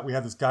like that, we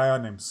had this guy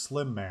on named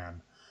Slim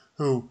Man,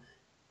 who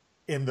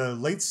in the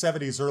late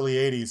 70s, early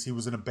 80s, he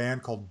was in a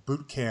band called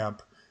Boot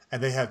Camp,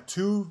 and they had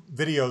 2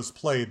 videos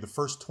played the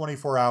first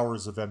 24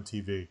 hours of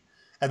MTV,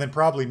 and then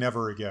probably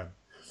never again.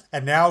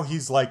 And now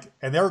he's like,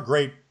 and they're a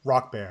great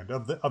rock band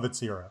of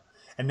its era.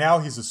 And now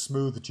he's a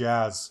smooth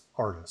jazz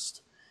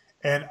artist.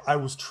 And I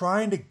was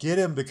trying to get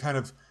him to kind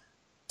of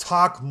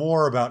talk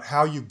more about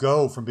how you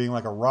go from being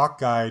like a rock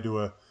guy to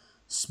a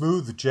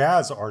smooth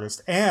jazz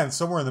artist. And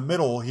somewhere in the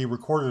middle, he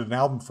recorded an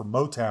album for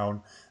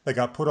Motown that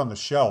got put on the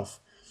shelf.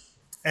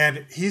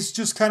 And he's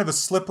just kind of a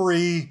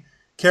slippery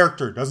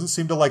character. Doesn't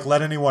seem to like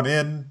let anyone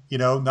in, you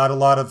know,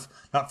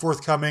 not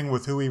forthcoming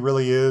with who he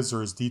really is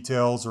or his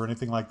details or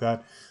anything like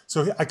that.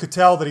 So I could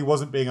tell that he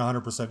wasn't being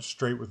 100%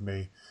 straight with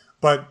me.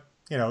 But,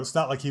 you know, it's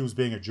not like he was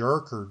being a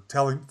jerk or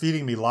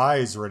feeding me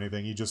lies or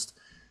anything. He just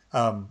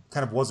kind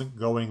of wasn't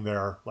going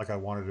there like I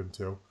wanted him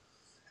to.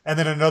 And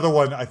then another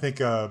one, I think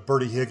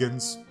Bertie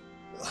Higgins.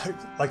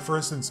 Like, for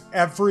instance,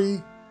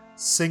 every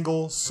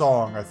single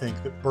song I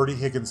think that Bertie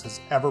Higgins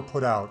has ever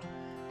put out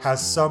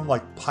has some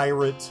like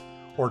pirate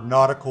or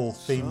nautical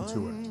theme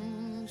to it.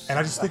 And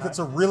I just think that's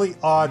a really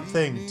odd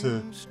thing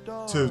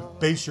to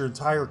base your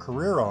entire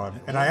career on.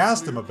 And I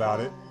asked him about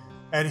it,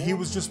 and he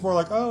was just more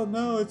like, oh,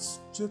 no, it's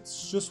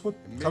just what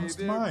comes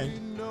to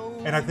mind.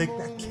 And I think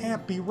that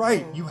can't be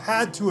right. You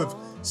had to have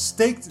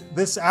staked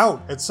this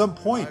out at some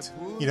point,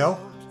 you know?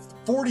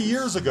 40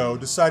 years ago,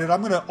 decided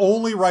I'm going to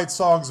only write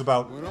songs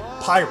about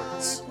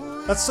pirates.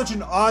 That's such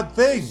an odd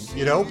thing,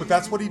 you know, but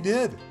that's what he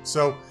did.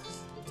 So,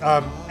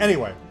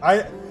 anyway,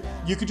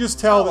 you could just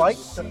tell. I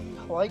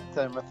liked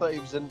him. I thought he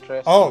was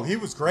interesting. Oh, he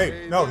was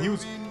great. No, he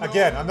was,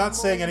 again, I'm not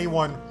saying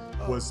anyone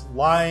was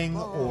lying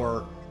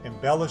or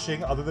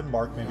embellishing, other than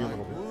Mark, maybe a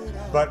little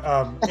bit. But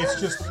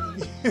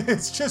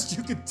it's just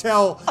you could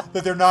tell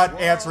that they're not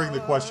answering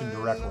the question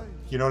directly.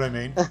 You know what I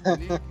mean?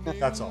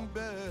 That's all.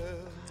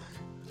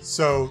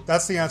 So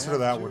that's the answer to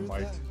that one,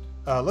 Mike.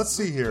 Let's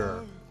see here.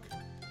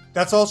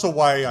 That's also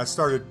why I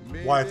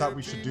thought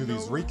we should do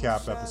these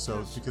recap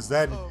episodes, because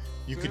then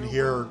you can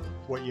hear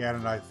what Jan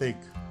and I think.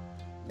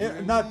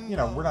 We're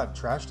not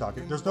trash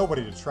talking. There's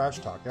nobody to trash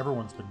talk.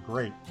 Everyone's been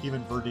great.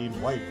 Even Verdine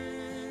White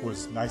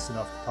was nice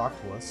enough to talk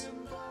to us.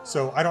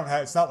 So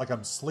it's not like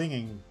I'm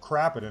slinging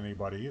crap at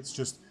anybody. It's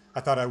just,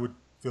 I thought I would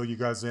fill you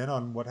guys in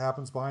on what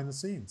happens behind the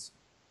scenes.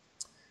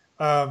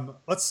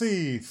 Let's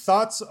see.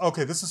 Thoughts?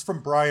 Okay, this is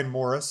from Brian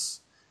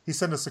Morris. He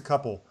sent us a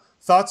couple.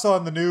 Thoughts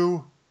on the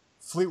new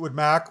Fleetwood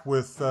Mac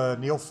with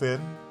Neil Finn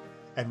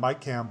and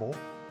Mike Campbell,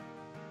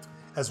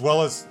 as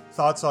well as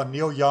thoughts on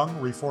Neil Young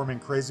reforming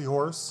Crazy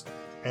Horse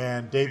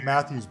and Dave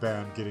Matthews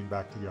Band getting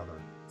back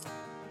together.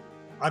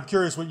 I'm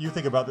curious what you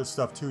think about this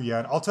stuff too,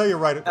 Jan. I'll tell you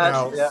right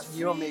now. Yeah,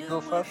 you want me to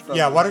go first?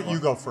 Yeah, why don't you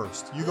go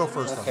first? You go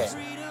first on Okay. this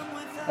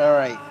one. All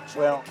right.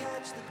 Well,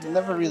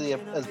 never really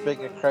as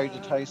big a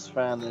Crowded House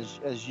fan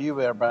as you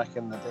were back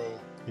in the day.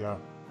 Yeah.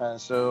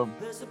 So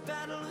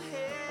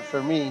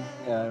for me,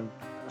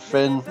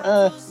 Finn,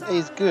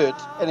 he's good,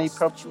 and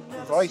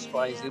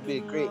voice-wise, he'll be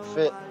a great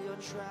fit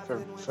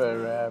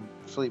for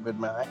Fleetwood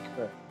Mac.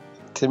 But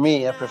to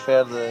me, I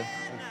prefer the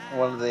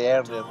one of the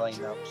earlier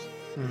lineups.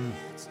 Mm-hmm.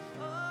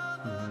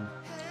 Mm-hmm.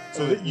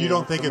 So you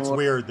don't think it's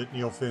weird that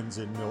Neil Finn's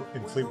in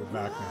Fleetwood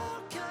Mac now?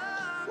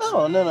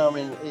 No. I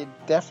mean, it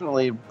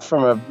definitely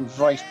from a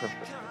voice,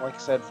 like I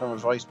said, from a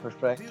voice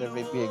perspective,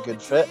 he'd be a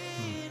good fit.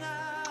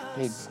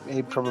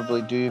 He'd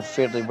probably do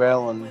fairly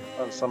well on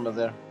some of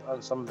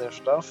their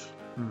stuff.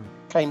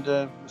 Kind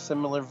of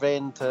similar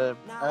vein to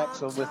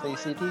Axl with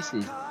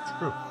AC/DC.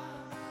 True.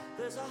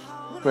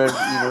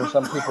 Where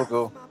some people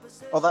go,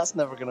 "Oh, that's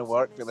never going to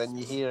work," but then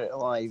you hear it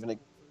live and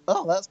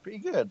 "Oh, that's pretty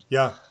good."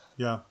 Yeah.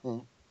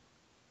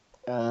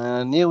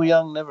 Neil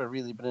Young, never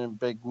really been a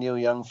big Neil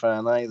Young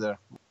fan either.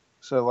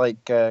 So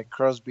like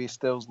Crosby,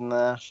 Stills, and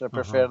Nash, I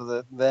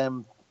prefer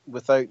them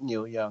without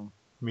Neil Young.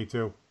 Me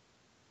too.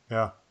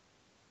 Yeah.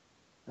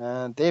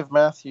 Dave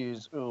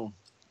Matthews,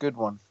 good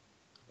one.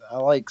 I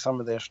like some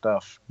of their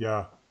stuff.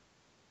 Yeah.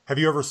 Have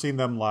you ever seen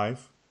them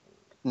live?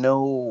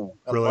 No,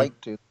 I'd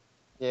like to.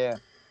 Yeah.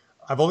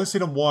 I've only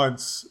seen him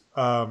once.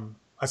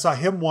 I saw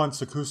him once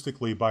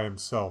acoustically by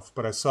himself,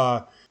 but I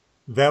saw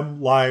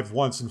them live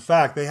once. In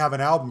fact, they have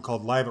an album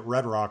called Live at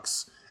Red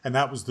Rocks, and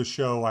that was the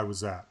show I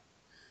was at.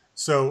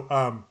 So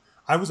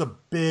I was a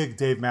big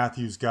Dave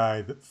Matthews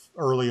guy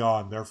early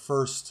on, their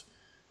first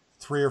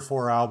 3 or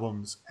 4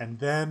 albums, and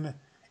then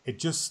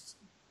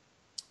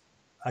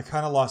I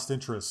kind of lost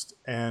interest,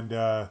 and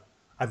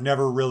I've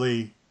never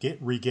really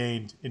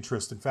regained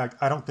interest. In fact,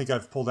 I don't think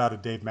I've pulled out a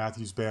Dave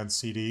Matthews Band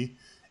CD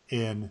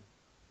in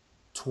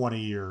 20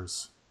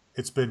 years.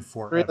 It's been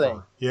forever.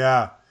 Really?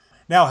 Yeah.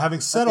 Now, having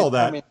said all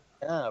that, how many do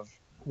you have?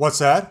 What's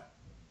that?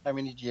 How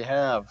many do you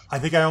have? I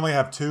think I only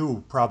have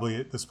 2 probably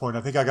at this point.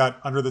 I think I got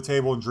Under the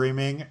Table and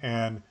Dreaming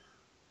and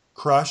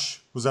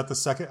Crush. Was that the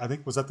second? I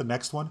think was that the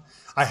next one?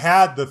 I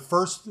had the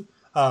first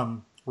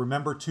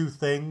Remember 2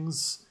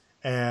 Things,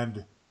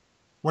 and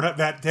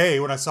that day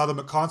when I saw them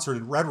at concert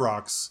in Red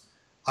Rocks,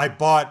 I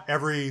bought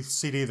every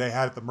CD they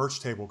had at the merch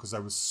table because I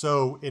was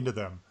so into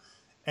them.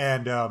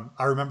 And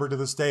I remember to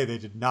this day they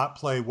did not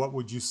play What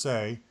Would You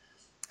Say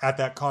at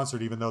that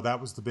concert, even though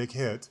that was the big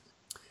hit.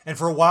 And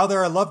for a while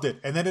there, I loved it.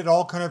 And then it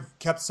all kind of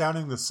kept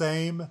sounding the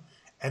same.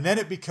 And then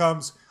it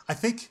becomes, I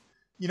think,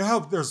 you know how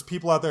there's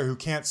people out there who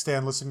can't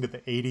stand listening to the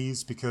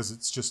 80s because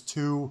it's just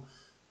too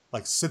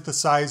like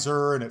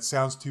synthesizer and it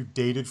sounds too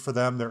dated for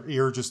them. Their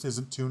ear just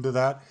isn't tuned to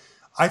that.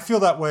 I feel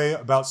that way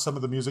about some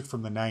of the music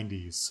from the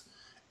 90s.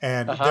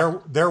 And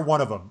they're one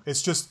of them.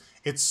 It's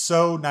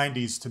so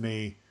 90s to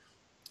me.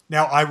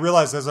 Now, I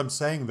realize as I'm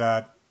saying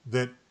that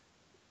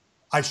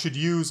I should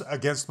use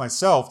against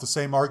myself the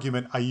same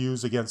argument I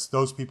use against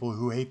those people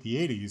who hate the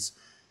 80s.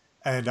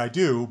 And I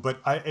do, but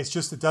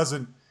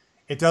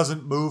it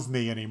doesn't move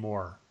me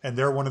anymore. And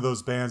they're one of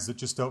those bands that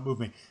just don't move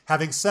me.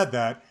 Having said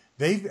that,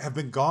 they have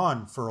been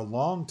gone for a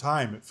long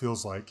time, it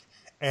feels like.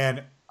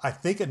 And I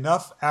think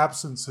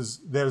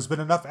there's been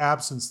enough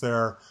absence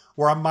there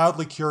where I'm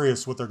mildly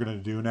curious what they're going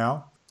to do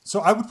now. So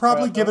I would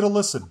probably give it a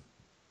listen.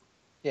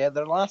 Yeah,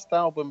 their last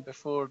album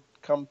before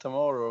Come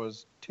Tomorrow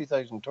was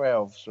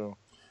 2012, so...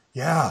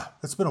 Yeah,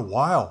 it's been a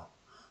while.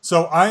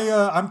 So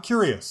I'm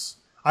curious.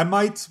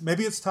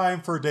 Maybe it's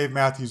time for a Dave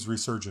Matthews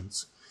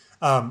resurgence.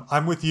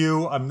 I'm with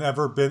you. I've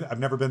never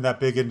been that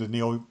big into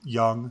Neil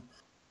Young.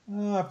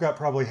 I've got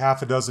probably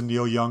half a dozen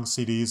Neil Young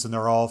CDs, and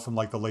they're all from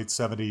like the late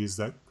 70s.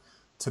 That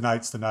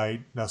Tonight's the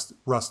Night,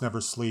 Rust Never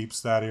Sleeps,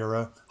 that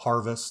era,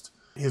 Harvest.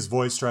 His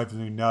voice drives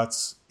me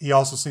nuts. He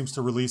also seems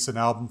to release an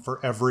album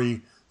for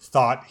every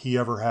thought he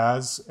ever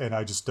has, and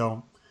I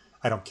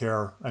don't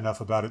care enough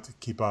about it to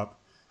keep up.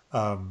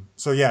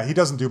 So yeah, he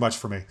doesn't do much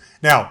for me.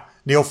 Now,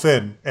 Neil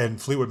Finn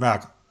and Fleetwood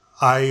Mac,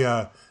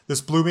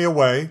 this blew me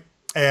away,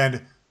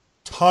 and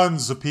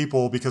tons of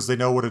people, because they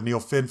know what a Neil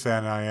Finn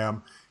fan I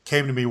am,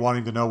 came to me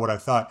wanting to know what I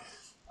thought.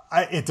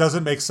 It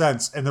doesn't make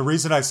sense. And the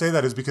reason I say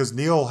that is because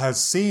Neil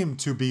has seemed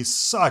to be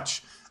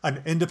such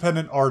an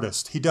independent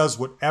artist. He does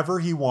whatever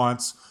he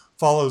wants,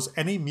 follows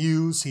any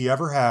muse he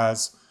ever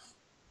has.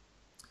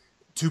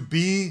 To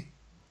be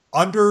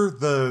under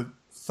the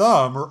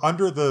thumb or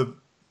under the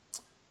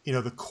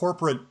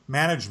corporate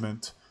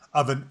management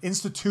of an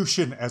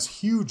institution as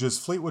huge as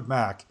Fleetwood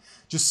Mac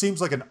just seems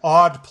like an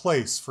odd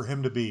place for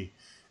him to be.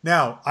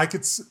 Now,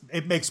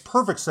 it makes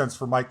perfect sense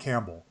for Mike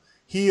Campbell.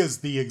 He is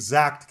the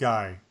exact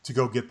guy to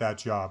go get that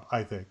job,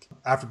 I think.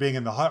 After being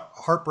in the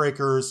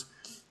Heartbreakers,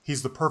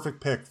 he's the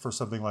perfect pick for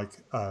something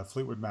like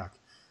Fleetwood Mac.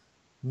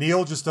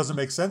 Neil just doesn't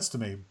make sense to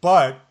me.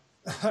 But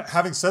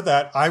having said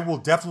that, I will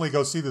definitely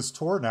go see this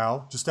tour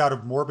now, just out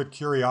of morbid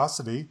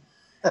curiosity.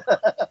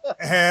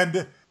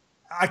 And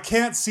I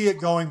can't see it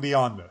going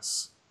beyond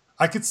this.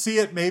 I could see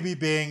it maybe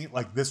being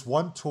like this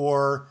one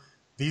tour,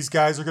 these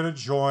guys are going to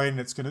join.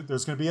 There's going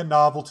to be a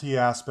novelty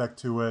aspect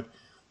to it.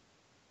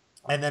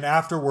 And then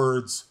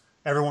afterwards,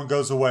 everyone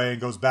goes away and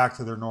goes back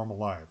to their normal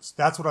lives.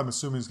 That's what I'm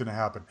assuming is going to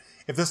happen.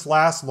 If this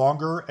lasts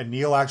longer and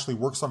Neil actually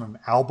works on an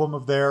album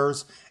of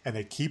theirs and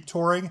they keep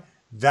touring,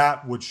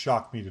 that would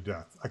shock me to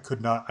death.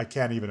 I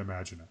can't even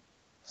imagine it.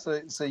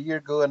 So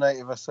you're going out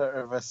of a sort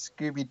of a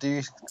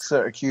Scooby-Doo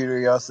sort of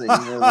curiosity,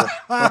 you know?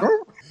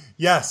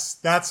 Yes,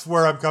 that's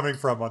where I'm coming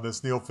from on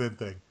this Neil Finn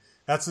thing.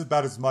 That's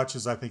about as much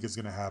as I think is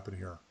going to happen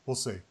here. We'll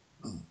see.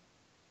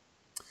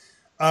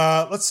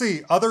 Let's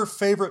see. Other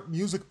favorite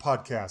music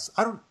podcasts.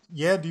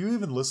 Do you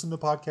even listen to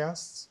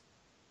podcasts?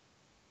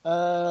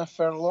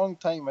 For a long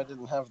time, I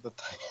didn't have the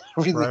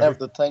time. Have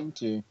the time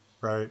to.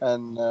 Right.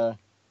 And now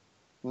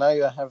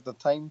I have the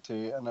time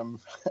to, and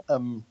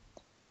I'm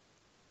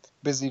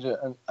busy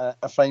to.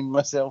 I find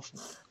myself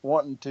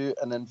wanting to,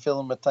 and then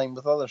filling my time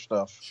with other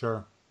stuff.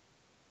 Sure.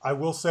 I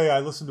will say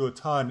I listen to a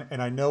ton,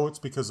 and I know it's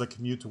because I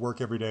commute to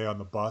work every day on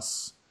the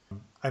bus.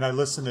 And I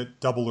listen at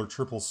double or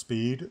triple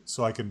speed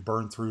so I can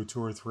burn through 2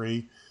 or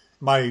 3.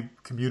 My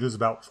commute is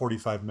about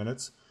 45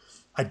 minutes.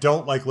 I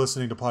don't like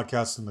listening to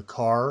podcasts in the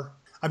car.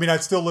 I mean, I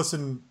still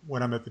listen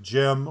when I'm at the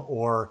gym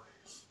or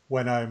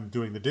when I'm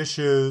doing the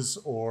dishes,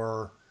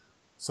 or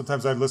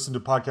sometimes I listen to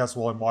podcasts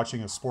while I'm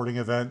watching a sporting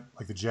event,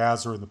 like the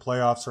Jazz are in the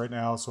playoffs right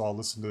now. So I'll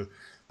listen to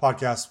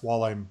podcasts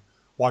while I'm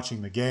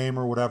watching the game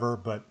or whatever.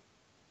 But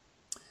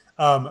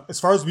as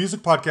far as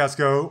music podcasts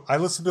go, I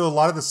listen to a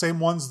lot of the same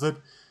ones that,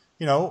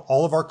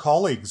 all of our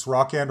colleagues,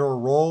 Rock and or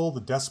Roll, the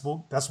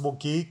Decibel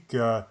Geek,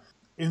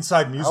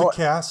 Inside Music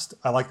Cast.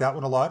 I like that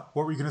one a lot.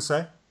 What were you going to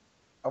say?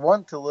 I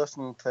want to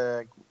listen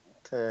to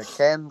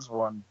Ken's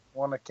one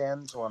of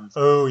Ken's ones.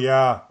 Oh,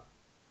 yeah.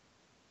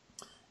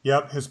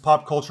 Yep, his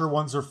pop culture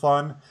ones are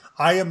fun.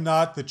 I am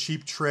not the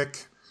Cheap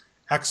Trick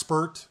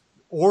expert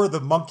or the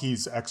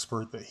Monkees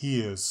expert that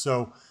he is.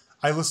 So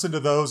I listen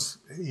to those.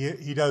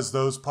 He does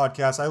those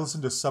podcasts. I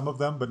listen to some of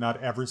them, but not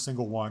every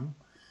single one.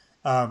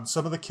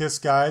 Some of the Kiss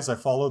guys, I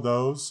follow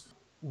those.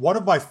 One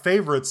of my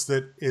favorites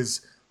that is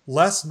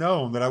less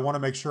known that I want to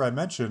make sure I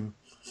mention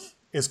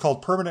is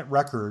called Permanent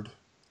Record.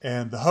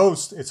 And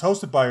it's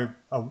hosted by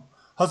a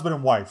husband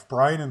and wife,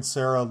 Brian and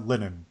Sarah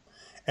Lennon.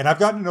 And I've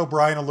gotten to know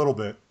Brian a little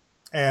bit.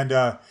 And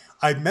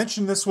I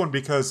mentioned this one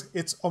because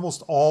it's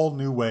almost all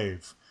new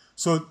wave.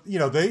 So,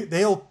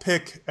 they'll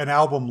pick an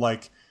album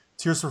like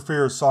Tears for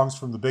Fears, Songs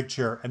from the Big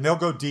Chair, and they'll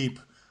go deep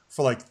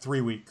for like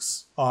 3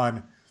 weeks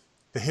on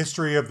the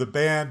history of the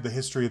band, the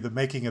history of the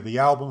making of the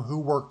album, who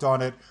worked on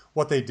it,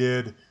 what they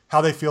did, how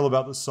they feel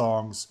about the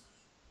songs.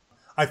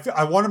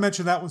 I want to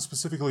mention that one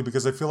specifically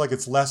because I feel like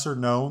it's lesser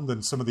known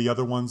than some of the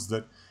other ones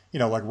that,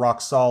 like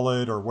Rock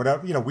Solid or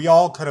whatever. We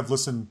all kind of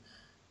listen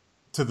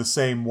to the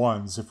same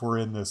ones if we're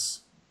in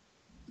this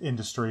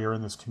industry or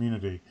in this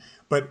community.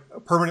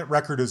 But Permanent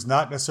Record is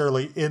not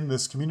necessarily in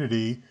this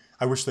community.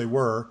 I wish they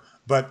were.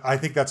 But I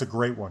think that's a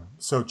great one.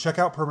 So check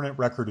out Permanent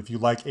Record if you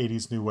like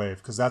 80s New Wave,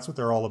 because that's what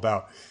they're all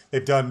about.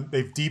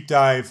 They've deep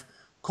dive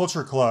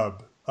Culture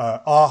Club,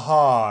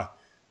 Aha,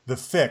 The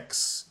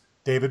Fix,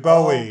 David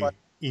Bowie,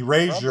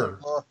 Erasure.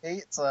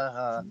 Hates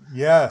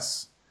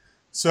Yes.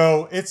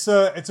 So it's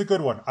a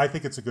good one. I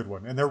think it's a good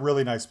one. And they're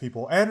really nice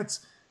people. And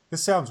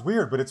this sounds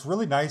weird, but it's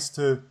really nice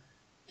to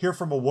hear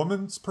from a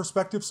woman's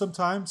perspective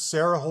sometimes.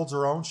 Sarah holds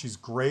her own. She's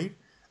great.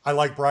 I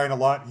like Brian a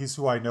lot. He's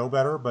who I know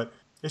better, but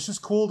it's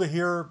just cool to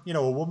hear,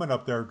 a woman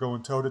up there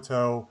going toe to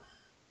toe,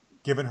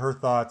 giving her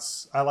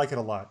thoughts. I like it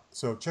a lot.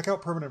 So check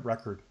out Permanent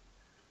Record.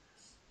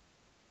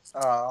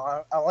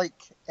 I like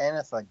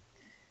anything.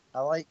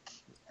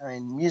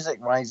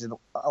 Music wise,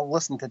 I'll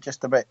listen to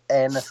just about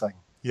anything.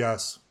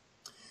 Yes.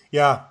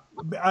 Yeah.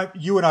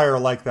 You and I are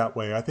like that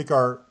way. I think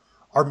our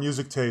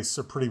music tastes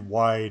are pretty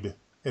wide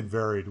and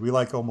varied. We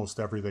like almost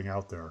everything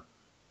out there.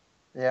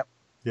 Yep.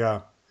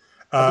 Yeah.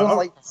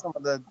 I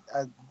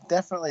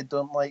definitely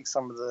don't like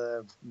some of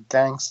the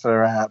gangster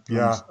rap.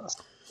 Yeah,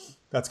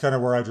 that's kind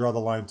of where I draw the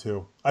line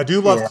too. I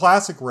do love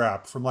classic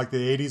rap from like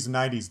the 80s and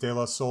 90s, De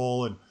La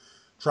Soul and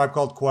Tribe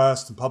Called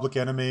Quest and Public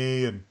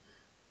Enemy and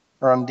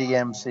Run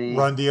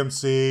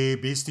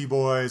DMC, Beastie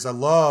Boys. I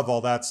love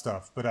all that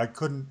stuff, but I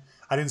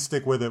didn't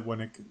stick with it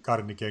when it got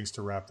into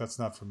gangster rap. That's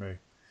not for me.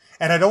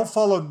 And I don't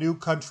follow new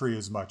country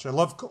as much. I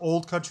love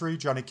old country,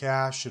 Johnny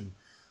Cash and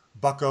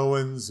Buck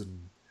Owens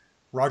and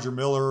Roger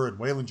Miller and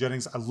Waylon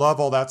Jennings. I love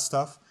all that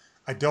stuff.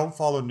 I don't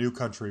follow new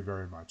country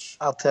very much.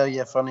 I'll tell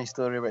you a funny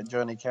story about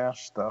Johnny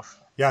Cash stuff.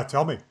 Yeah,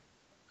 tell me.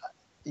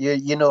 I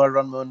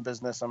run my own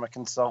business. I'm a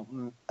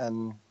consultant,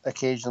 and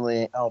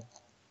occasionally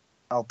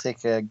I'll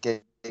take a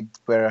gig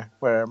where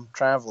I'm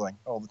traveling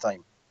all the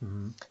time.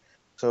 Mm-hmm.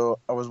 So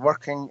I was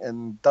working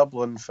in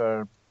Dublin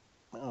for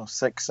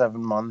 6-7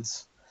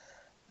 months,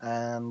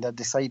 and I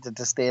decided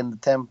to stay in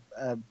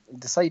the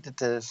decided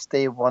to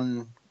stay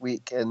 1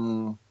 week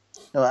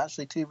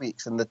actually 2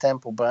 weeks in the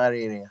Temple Bar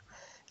area,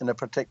 in a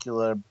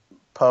particular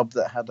pub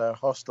that had a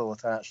hostel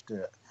attached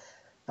to it.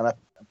 And I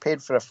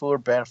paid for a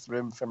 4-berth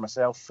room for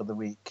myself for the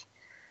week,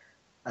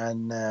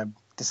 and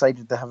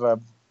decided to have a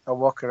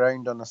walk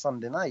around on a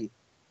Sunday night.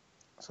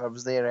 So I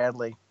was there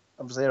early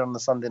was there on the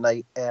Sunday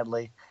night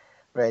early,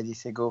 ready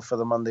to go for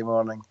the Monday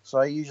morning. So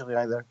I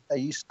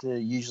used to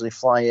usually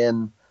fly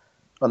in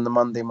on the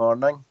Monday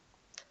morning,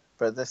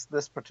 but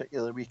this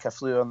particular week I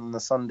flew on the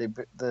Sunday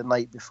the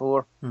night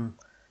before,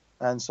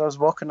 and so I was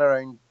walking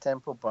around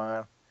Temple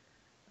Bar,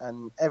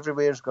 and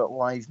everywhere's got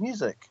live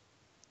music.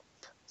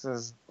 So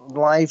there's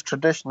live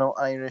traditional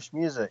Irish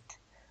music,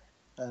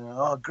 and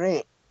oh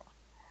great,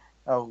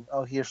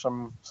 I'll hear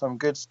some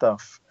good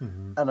stuff.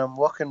 And I'm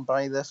walking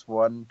by this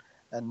one,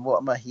 and what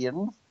am I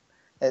hearing?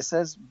 It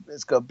says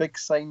it's got a big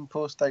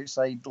signpost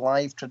outside,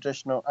 live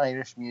traditional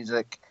Irish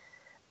music,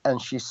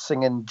 and she's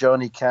singing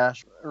Johnny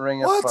Cash,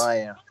 Ring of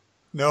Fire.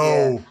 No.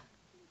 Yeah.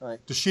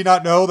 Right. Does she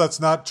not know that's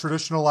not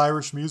traditional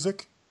Irish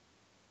music?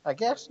 I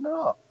guess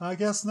not. I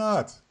guess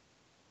not.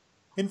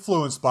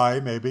 Influenced by,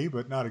 maybe,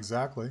 but not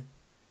exactly.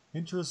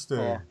 Interesting.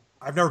 Yeah.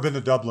 I've never been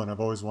to Dublin. I've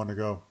always wanted to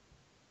go.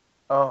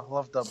 Oh,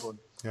 love Dublin.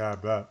 Yeah, I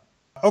bet.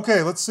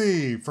 Okay, let's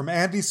see. From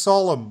Andy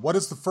Solom, what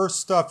is the first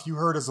stuff you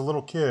heard as a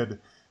little kid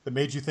that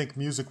made you think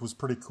music was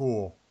pretty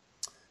cool?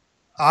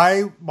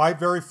 My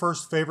very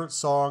first favorite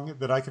song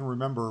that I can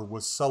remember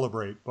was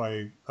Celebrate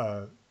by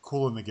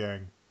Kool and the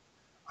Gang.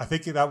 I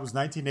think that was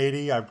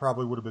 1980. I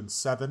probably would have been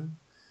 7.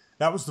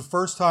 That was the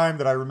first time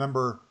that I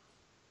remember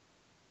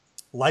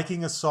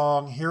liking a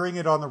song, hearing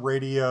it on the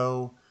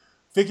radio,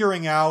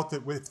 figuring out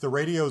that if the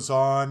radio's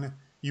on,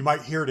 you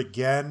might hear it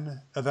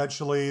again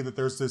eventually, that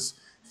there's this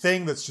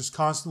thing that's just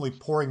constantly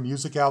pouring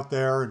music out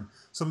there, and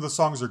some of the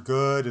songs are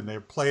good, and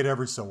they're played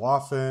every so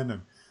often.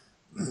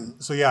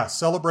 And so yeah,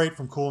 Celebrate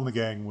from Kool and the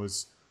Gang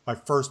was my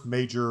first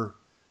major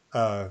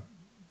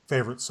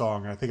favorite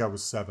song. I think I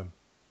was 7.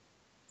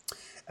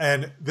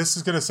 And this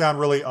is going to sound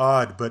really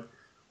odd, but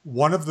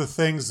one of the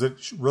things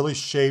that really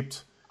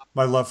shaped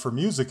my love for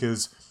music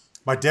is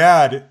my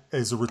dad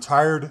is a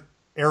retired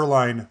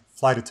airline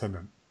flight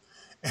attendant.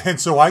 And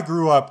so I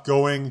grew up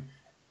going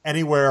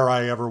anywhere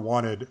I ever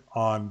wanted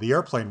on the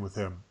airplane with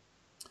him.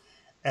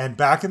 And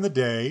back in the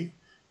day,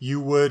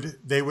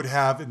 they would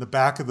have in the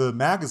back of the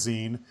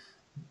magazine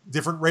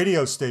different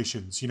radio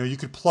stations. You know, you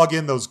could plug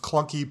in those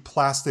clunky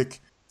plastic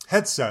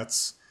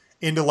headsets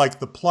into like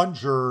the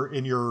plunger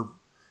in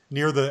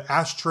near the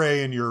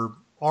ashtray in your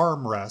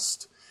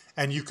armrest,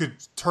 and you could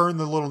turn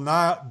the little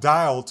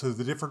dial to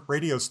the different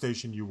radio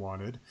station you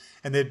wanted,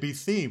 and they'd be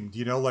themed,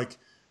 you know, like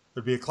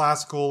there'd be a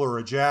classical or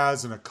a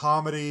jazz and a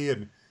comedy,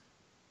 and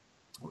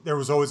there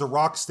was always a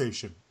rock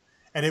station,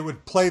 and it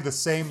would play the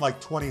same like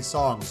 20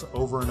 songs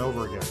over and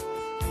over again.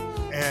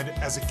 And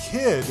as a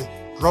kid,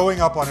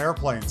 growing up on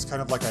airplanes,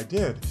 kind of like I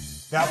did,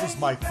 that was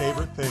my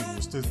favorite thing,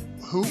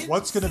 was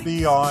what's going to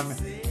be on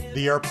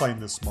the airplane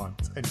this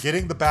month, and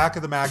getting the back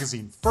of the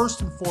magazine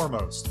first and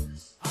foremost.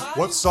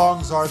 What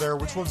songs are there?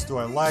 Which ones do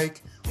I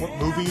like? What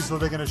movies are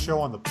they going to show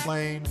on the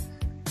plane?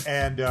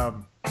 And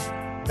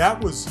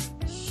that was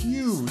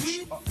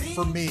huge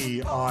for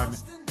me on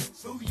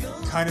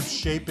kind of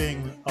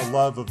shaping a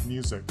love of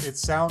music. It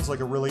sounds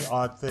like a really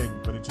odd thing,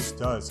 but it just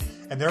does.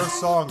 And there are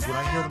songs, when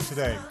I hear them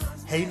today,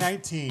 Hey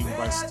 19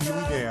 by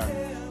Steely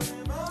Dan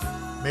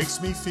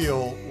makes me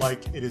feel like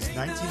it is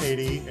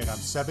 1980 and I'm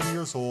 7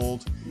 years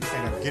old and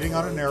I'm getting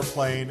on an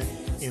airplane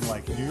in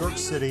like New York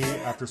City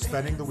after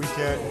spending the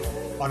weekend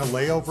on a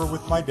layover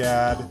with my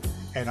dad,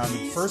 and I'm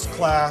in first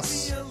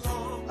class.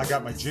 I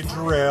got my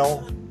ginger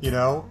ale, you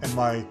know,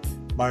 and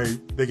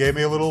they gave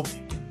me a little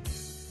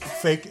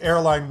fake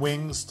airline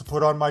wings to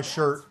put on my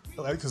shirt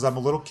because I'm a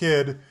little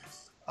kid.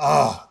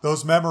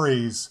 Those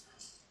memories.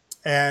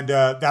 And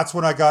that's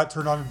when I got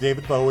turned on to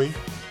David Bowie.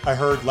 I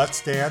heard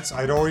Let's Dance.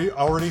 I'd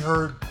already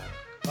heard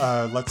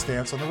Let's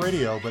Dance on the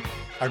radio, but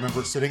I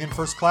remember sitting in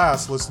first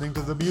class listening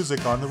to the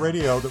music on the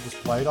radio that was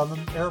played on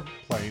the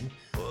airplane.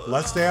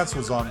 Let's Dance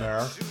was on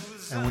there,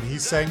 and when he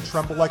sang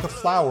Tremble Like a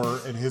Flower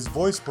and his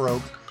voice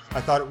broke,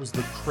 I thought it was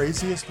the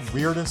craziest,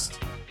 weirdest,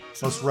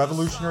 most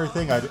revolutionary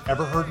thing I'd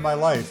ever heard in my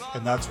life,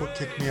 and that's what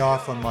kicked me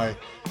off on my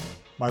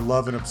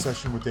love and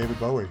obsession with David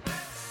Bowie.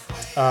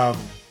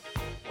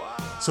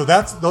 So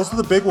those are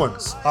the big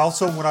ones.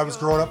 Also, when I was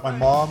growing up, my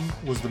mom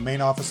was the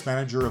main office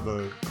manager of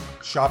a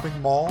shopping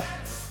mall.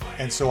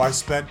 And so I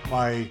spent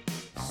my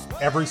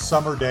every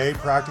summer day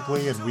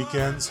practically and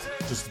weekends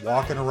just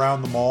walking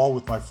around the mall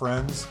with my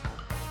friends,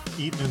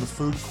 eating in the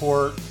food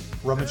court,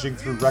 rummaging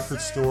through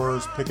record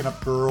stores, picking up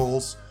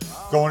girls,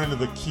 going into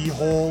the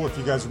Keyhole. If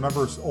you guys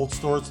remember old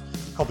stores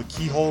called the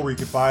Keyhole, where you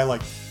could buy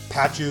like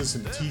patches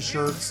and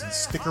t-shirts and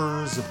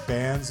stickers of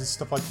bands and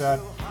stuff like that.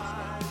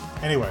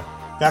 Anyway,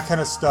 that kind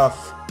of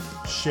stuff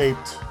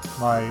shaped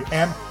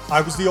and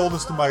I was the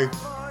oldest of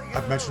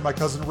I've mentioned my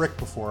cousin Rick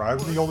before. I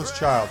was the oldest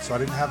child, so I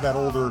didn't have that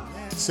older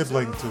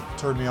sibling to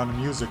turn me on to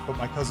music, but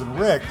my cousin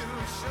Rick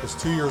was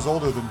 2 years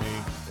older than me,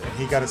 and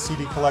he got a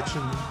CD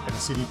collection and a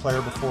CD player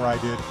before I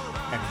did,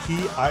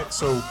 and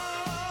so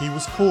he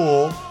was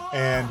cool,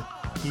 and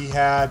he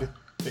had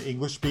the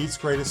English Beats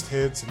Greatest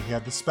Hits, and he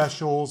had the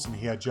Specials, and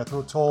he had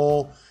Jethro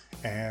Tull,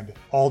 and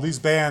all these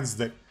bands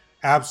that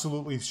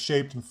absolutely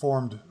shaped and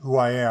formed who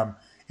I am.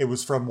 It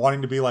was from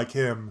wanting to be like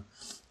him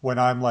when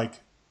I'm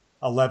like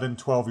 11,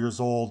 12 years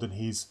old and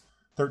he's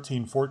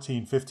 13,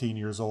 14, 15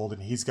 years old,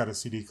 and he's got a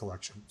CD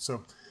collection.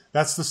 So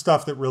that's the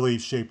stuff that really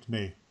shaped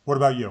me. What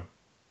about you?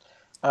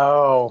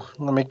 Oh,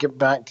 let me get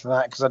back to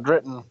that because I'd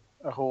written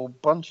a whole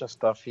bunch of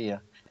stuff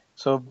here.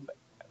 So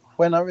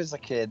when I was a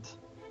kid,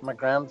 my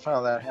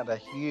grandfather had a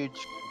huge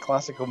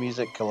classical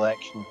music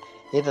collection.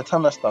 He had a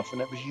ton of stuff,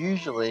 and it was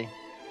usually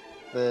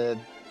the.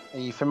 Are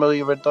you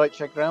familiar with Deutsche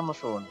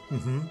Grammophon?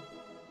 Mm-hmm.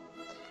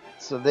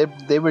 So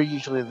they were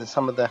usually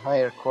some of the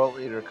higher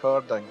quality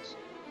recordings,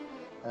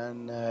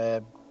 and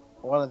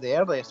one of the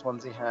earliest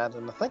ones he had,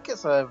 and I think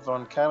it's a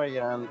von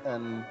Karajan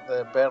and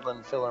the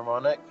Berlin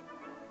Philharmonic.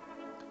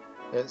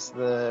 It's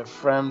the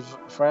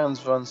Franz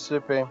von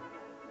Suppe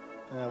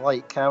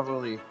Light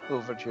Cavalry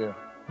Overture.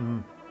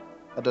 Mm.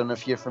 I don't know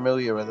if you're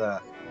familiar with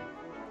that.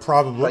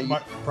 Probably,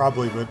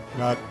 but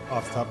not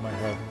off the top of my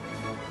head.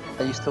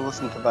 I used to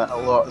listen to that a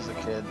lot as a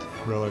kid.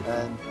 Really?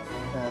 And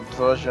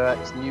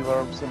Dvorak's New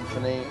World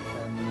Symphony,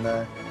 and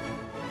the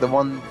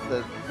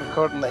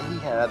recording that he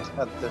had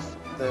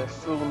the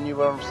full New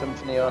World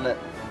Symphony on it,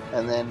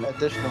 and then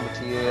additional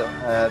material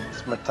had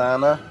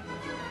Smetana.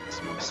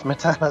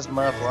 Smetana's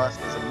Mad Blast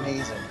is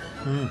amazing.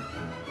 Mm.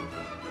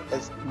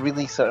 It's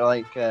really sort of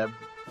like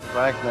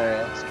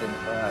Wagner-esque in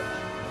fact.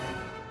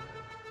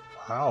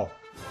 Wow.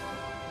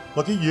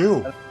 Look at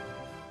you.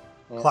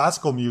 Yeah.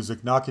 Classical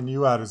music knocking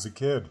you out as a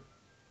kid.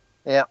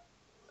 Yeah.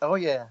 Oh,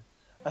 yeah.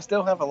 I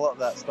still have a lot of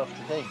that stuff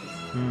today.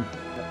 Mm.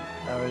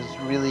 I was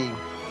really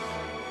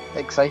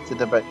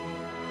excited about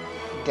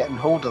getting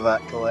hold of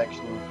that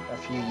collection a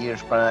few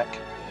years back,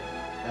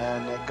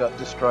 and it got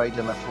destroyed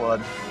in a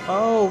flood.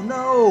 Oh,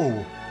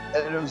 no!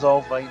 It was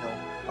all vinyl.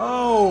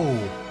 Oh!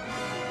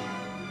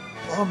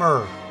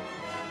 Bummer.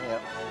 Yeah.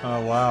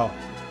 Oh, wow.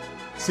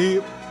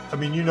 See, I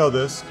mean, you know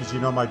this because you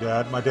know my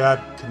dad. My dad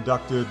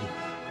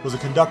was a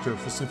conductor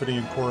for symphony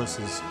and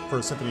choruses, for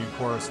a symphony and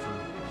chorus for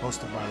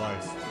most of my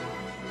life.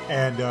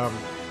 And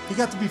he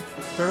got to be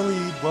fairly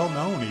well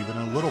known, even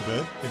a little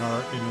bit in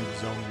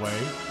his own way.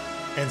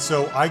 And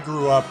so I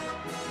grew up,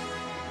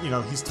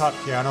 he's taught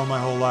piano my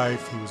whole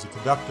life. He was a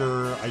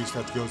conductor. I used to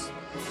have to go,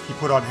 he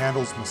put on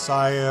Handel's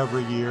Messiah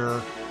every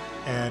year.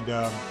 And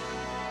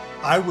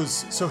that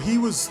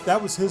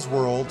was his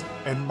world.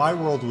 And my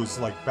world was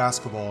like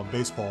basketball and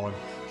baseball. And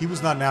he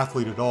was not an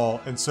athlete at all.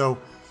 And so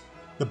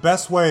the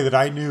best way that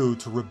I knew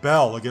to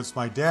rebel against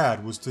my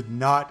dad was to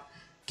not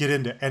get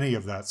into any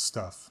of that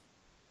stuff.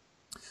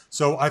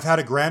 So I've had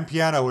a grand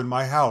piano in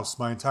my house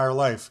my entire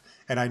life,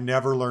 and I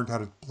never learned how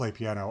to play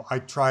piano. I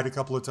tried a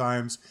couple of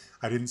times.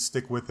 I didn't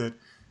stick with it.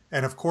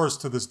 And of course,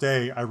 to this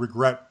day, I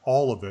regret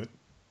all of it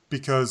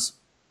because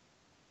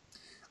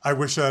I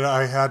wish that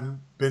I hadn't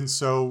been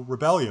so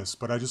rebellious,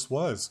 but I just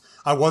was.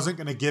 I wasn't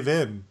going to give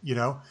in,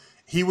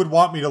 He would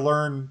want me to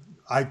learn.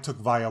 I took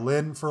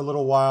violin for a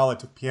little while. I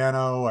took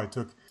piano. I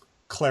took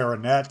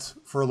clarinet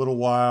for a little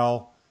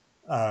while.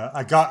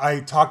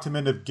 I talked him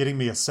into getting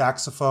me a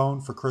saxophone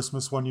for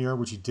Christmas one year,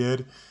 which he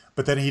did.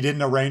 But then he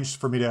didn't arrange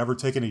for me to ever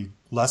take any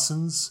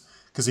lessons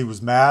because he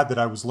was mad that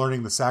I was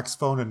learning the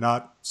saxophone and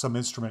not some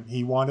instrument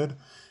he wanted.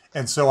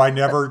 And so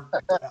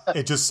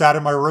it just sat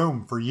in my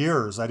room for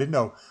years. I didn't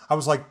know. I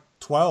was like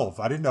 12.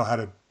 I didn't know how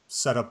to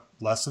set up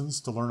lessons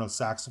to learn a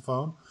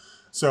saxophone.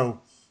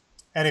 So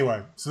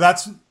anyway,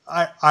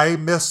 I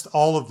missed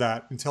all of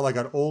that until I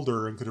got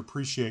older and could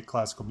appreciate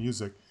classical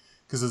music.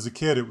 Because as a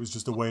kid, it was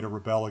just a way to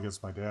rebel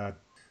against my dad.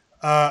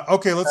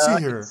 Okay, let's see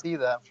here. I can see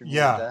that from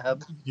your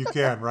dad. You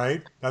can,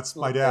 right? That's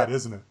my dad,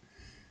 isn't it?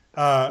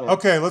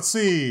 Okay, let's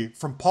see.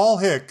 From Paul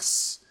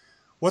Hicks,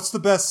 what's the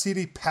best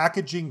CD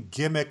packaging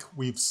gimmick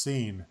we've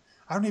seen?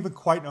 I don't even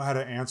quite know how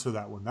to answer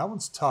that one. That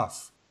one's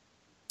tough.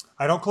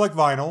 I don't collect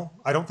vinyl.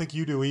 I don't think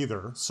you do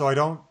either. So I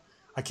don't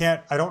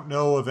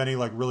know of any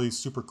like really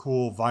super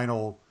cool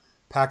vinyl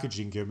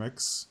packaging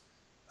gimmicks.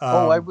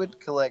 I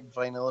would collect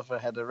vinyl if I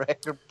had a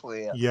record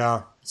player.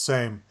 Yeah,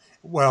 same.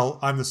 Well,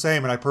 I'm the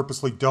same, and I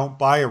purposely don't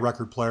buy a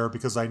record player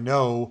because I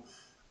know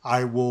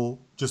I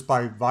will just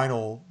buy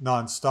vinyl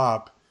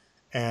nonstop,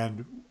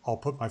 and I'll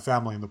put my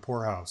family in the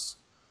poorhouse.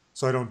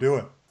 So I don't do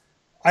it.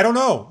 I don't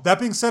know. That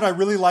being said, I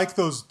really like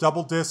those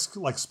double disc,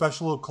 like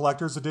special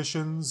collector's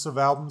editions of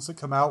albums that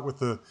come out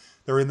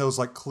they're in those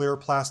like clear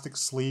plastic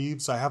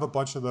sleeves. I have a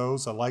bunch of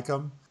those. I like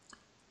them.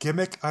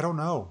 Gimmick, I don't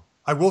know.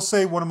 I will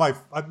say one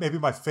of maybe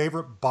my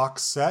favorite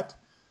box set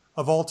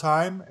of all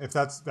time, if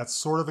that's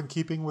sort of in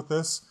keeping with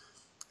this.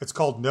 It's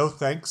called No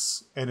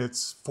Thanks, and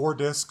it's 4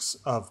 discs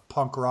of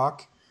punk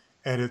rock,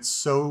 and it's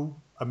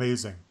so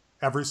amazing.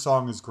 Every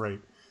song is great.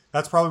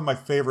 That's probably my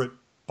favorite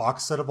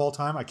box set of all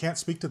time. I can't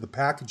speak to the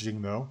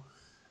packaging though.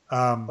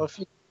 Well,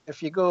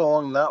 if you go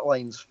along that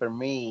lines, for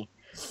me,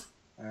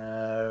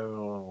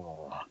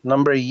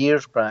 number of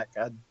years back,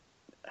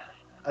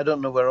 I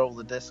don't know where all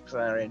the discs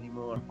are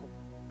anymore.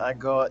 I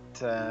got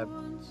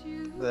an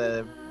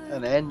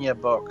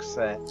Enya box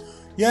set.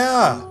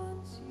 Yeah.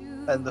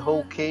 And the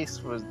whole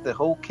case was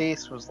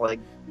like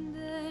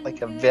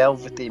a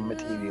velvety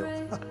material.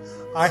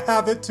 I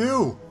have it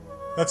too.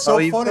 That's so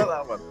you've funny.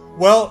 got that one.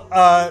 Well,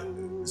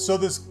 so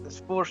It's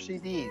 4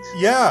 CDs.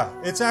 Yeah,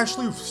 it's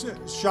actually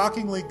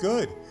shockingly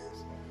good.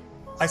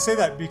 I say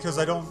that because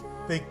I don't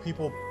think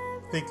people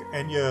think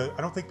Enya.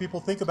 I don't think people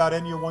think about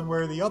Enya one way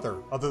or the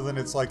other than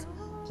it's like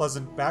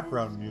pleasant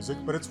background music.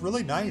 But it's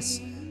really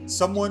nice.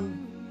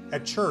 Someone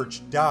at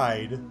church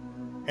died,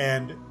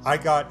 and I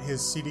got his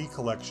CD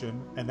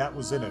collection, and that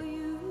was in it.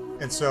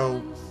 And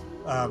so,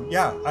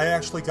 I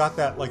actually got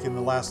that like in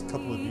the last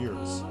couple of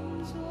years.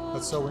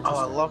 That's so interesting.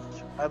 Oh,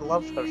 I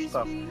love her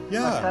stuff.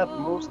 Yeah. I had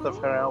most of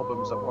her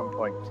albums at one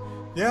point.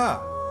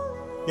 Yeah.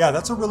 Yeah,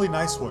 that's a really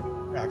nice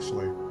one,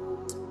 actually.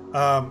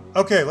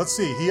 Okay, let's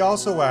see. He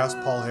also asked,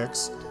 Paul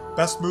Hicks,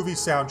 best movie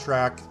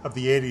soundtrack of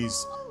the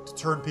 80s to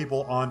turn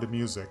people on to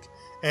music.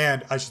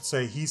 And I should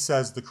say, he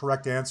says the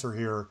correct answer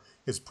here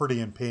is Pretty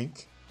in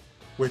Pink,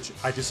 which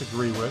I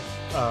disagree with.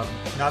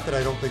 Not that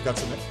I don't think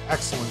that's an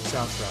excellent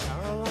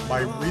soundtrack.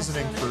 My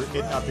reasoning for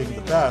it not being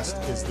the best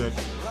is that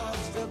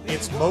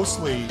it's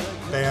mostly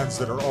bands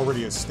that are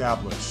already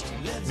established.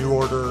 New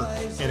Order,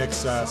 In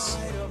Excess,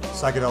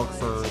 Psychedelic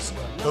Furs.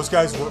 Those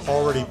guys were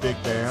already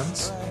big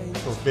bands,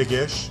 or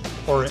big-ish,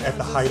 or at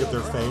the height of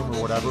their fame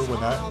or whatever when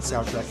that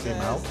soundtrack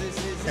came out.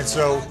 And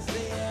so,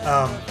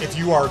 if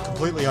you are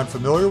completely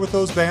unfamiliar with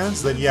those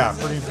bands, then yeah,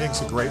 Pretty in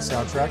Pink's a great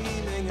soundtrack.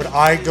 But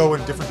I go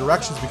in different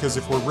directions because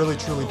if we're really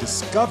truly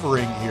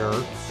discovering here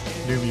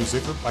new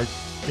music by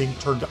being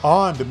turned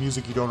on to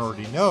music you don't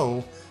already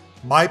know,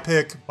 my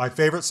pick, my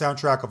favorite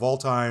soundtrack of all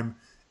time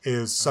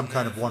is Some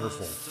Kind of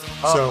Wonderful.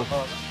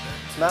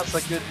 That's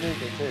a good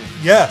movie too.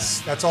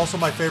 Yes, that's also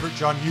my favorite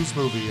John Hughes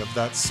movie of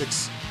those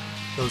six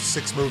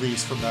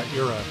movies from that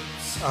era.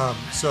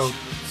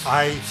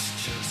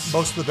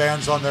 Most of the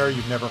bands on there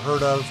you've never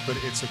heard of, but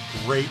it's a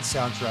great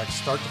soundtrack,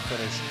 start to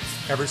finish.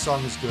 Every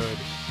song is good.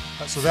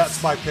 So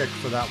that's my pick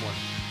for that one.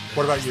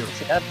 What about you?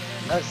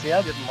 See,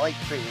 I didn't like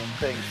Pretty in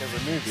Pink as a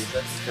movie.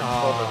 I just couldn't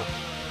bother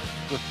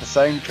with the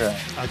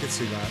soundtrack. I can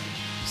see that.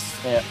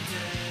 Yeah.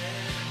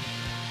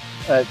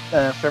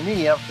 For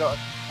me, I've got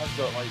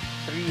like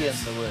 3 in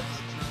the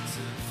list.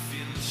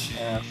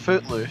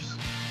 Footloose.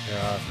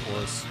 Yeah, of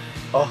course.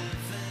 Oh,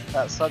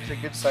 that's such a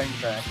good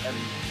soundtrack, and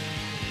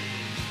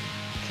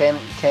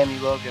Kenny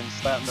Loggins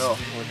starting off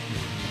with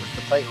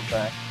the title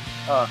track.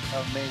 Oh,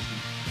 amazing.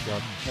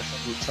 Yep.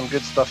 There's some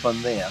good stuff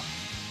on there.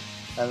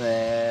 And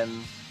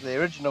then the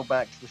original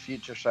Back to the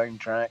Future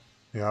soundtrack.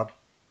 Yep.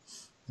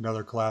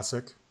 Another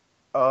classic.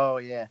 Oh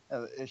yeah,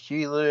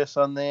 Huey Lewis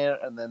on there,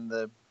 and then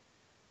the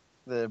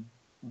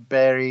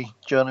Berry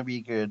Johnny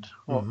B. Good.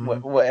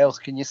 What else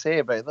can you say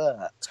about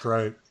that? It's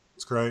great.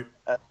 It's great.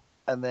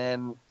 And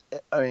then,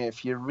 I mean,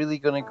 if you're really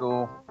going to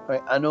go,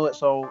 I know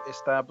it's all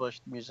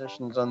established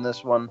musicians on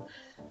this one,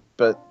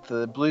 but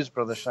the Blues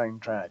Brothers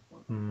soundtrack,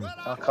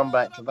 I'll come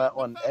back to that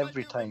one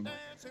every time.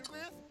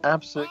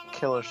 Absolute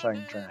killer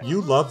soundtrack.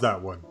 You love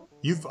that one.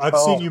 I've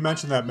seen you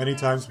mention that many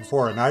times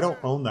before, and I don't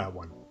own that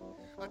one.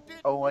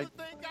 Oh, I've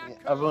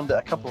owned it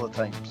a couple of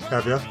times.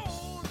 Have you?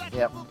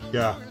 Yep.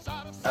 Yeah.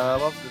 And I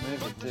love the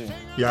movie too.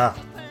 Yeah.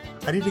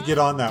 I need to get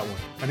on that one.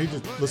 I need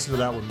to listen to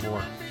that one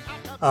more.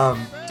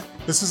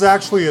 This is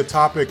actually a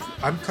topic,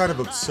 I'm kind of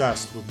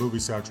obsessed with movie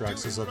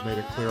soundtracks, as I've made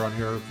it clear on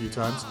here a few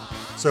times.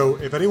 So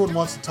if anyone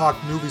wants to talk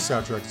movie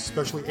soundtracks,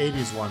 especially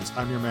 80s ones,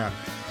 I'm your man.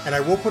 And I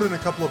will put in a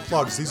couple of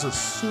plugs. These are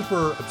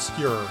super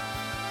obscure,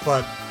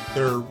 but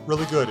they're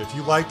really good. If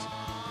you like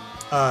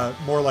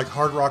more like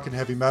hard rock and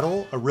heavy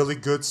metal, a really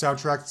good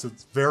soundtrack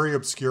that's very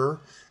obscure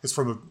is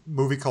from a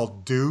movie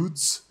called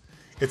Dudes.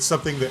 It's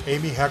something that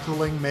Amy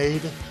Heckerling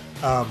made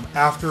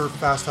after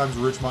Fast Times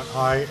at Ridgemont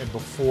High and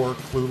before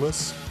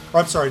Clueless.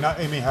 I'm sorry, not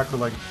Amy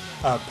Heckerling,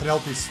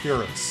 Penelope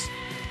Spheris,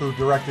 who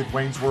directed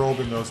Wayne's World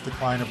and those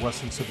Decline of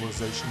Western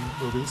Civilization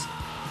movies.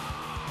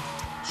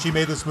 She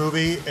made this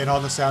movie, and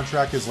on the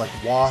soundtrack is like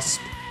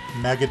Wasp,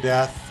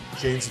 Megadeth,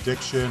 Jane's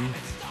Addiction,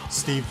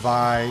 Steve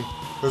Vai.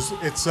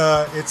 It's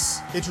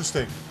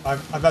interesting.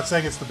 I'm not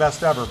saying it's the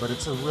best ever, but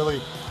it's a really,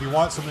 if you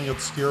want something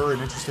obscure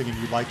and interesting and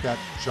you like that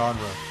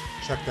genre,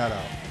 check that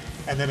out.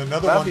 And then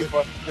another one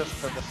just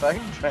for the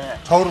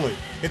soundtrack. Totally.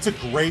 It's a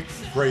great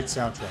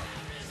soundtrack.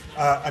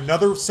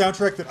 Another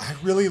soundtrack that I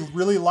really,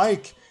 really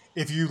like,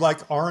 if you like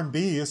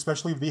R&B,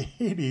 especially the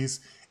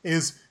 80s,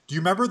 is, do you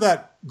remember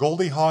that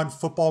Goldie Hawn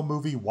football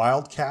movie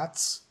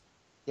Wildcats?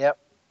 Yep,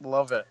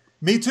 love it.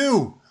 Me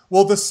too.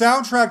 Well, the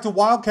soundtrack to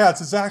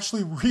Wildcats is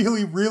actually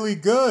really, really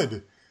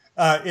good.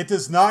 It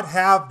does not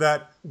have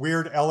that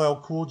weird LL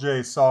Cool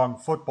J song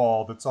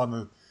Football that's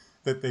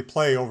that they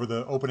play over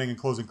the opening and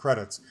closing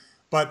credits.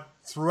 But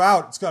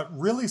throughout, it's got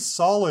really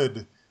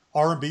solid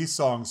R&B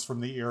songs from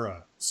the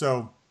era.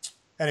 So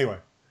anyway,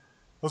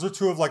 those are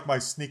 2 of like my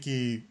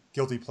sneaky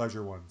guilty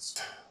pleasure ones.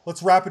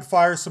 Let's rapid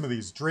fire some of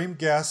these. Dream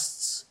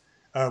guests.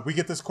 We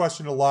get this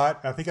question a lot.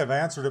 I think I've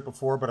answered it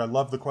before, but I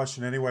love the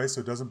question anyway,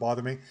 so it doesn't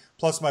bother me.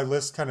 Plus, my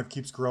list kind of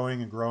keeps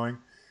growing and growing.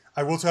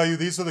 I will tell you,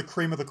 these are the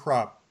cream of the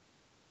crop.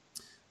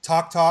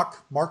 Talk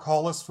Talk, Mark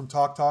Hollis from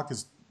Talk Talk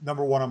is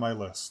number 1 on my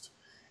list.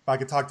 If I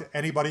could talk to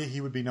anybody, he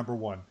would be number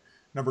 1.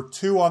 Number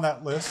 2 on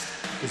that list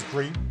is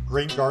Green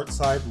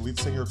Gartside, the lead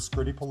singer of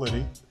Scritti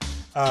Politti.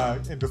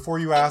 And before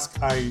you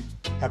ask, I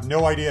have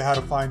no idea how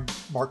to find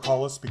Mark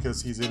Hollis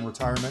because he's in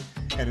retirement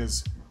and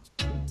is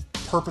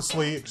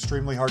purposely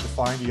extremely hard to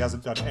find. He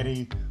hasn't done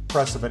any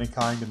press of any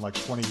kind in like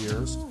 20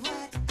 years.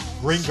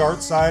 Green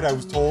Guard side, I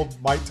was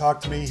told, might talk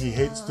to me. He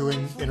hates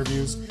doing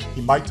interviews.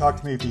 He might talk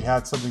to me if he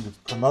had something to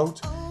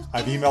promote.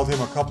 I've emailed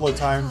him a couple of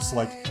times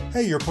like,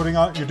 hey, you're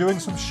doing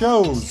some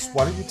shows.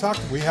 Why don't you talk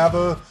to me? We have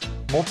a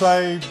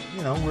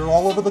we're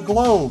all over the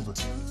globe.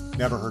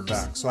 Never heard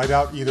back. So I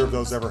doubt either of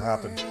those ever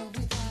happened.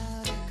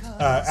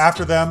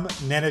 After them,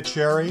 Nana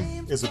Cherry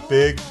is a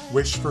big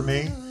wish for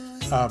me.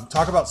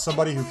 Talk about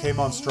somebody who came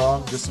on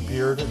strong,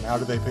 disappeared, and how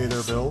do they pay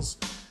their bills?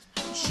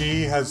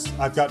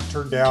 I've gotten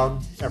turned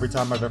down every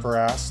time I've ever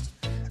asked.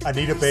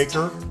 Anita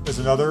Baker is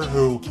another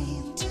who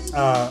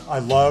I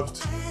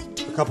loved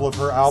a couple of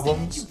her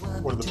albums.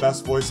 One of the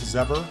best voices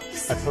ever.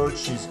 I've heard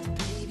she's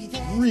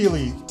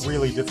really,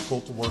 really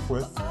difficult to work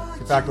with.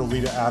 In fact,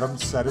 Oleta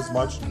Adams said as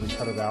much, and we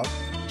cut it out.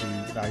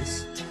 It'd be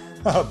nice.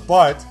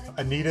 But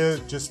Anita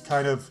just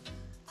kind of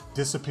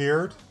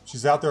disappeared.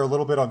 She's out there a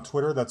little bit on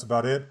Twitter. That's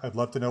about it. I'd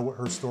love to know what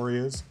her story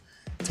is.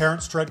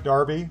 Terrence Trent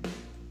D'Arby.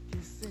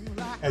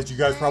 As you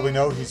guys probably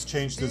know, he's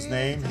changed his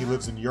name. He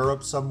lives in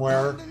Europe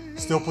somewhere.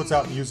 Still puts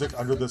out music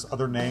under this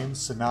other name,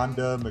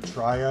 Sananda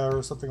Maitreya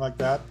or something like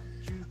that.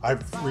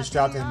 I've reached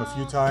out to him a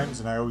few times,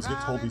 and I always get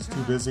told he's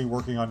too busy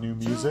working on new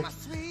music,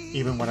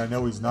 even when I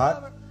know he's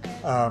not.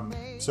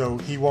 So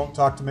he won't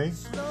talk to me.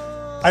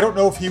 I don't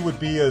know if he would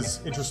be as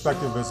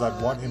introspective as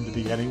I'd want him to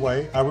be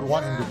anyway. I would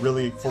want him to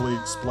really fully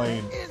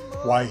explain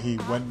why he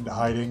went into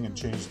hiding and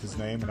changed his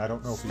name, and I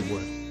don't know if he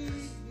would.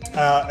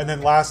 And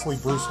then lastly,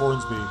 Bruce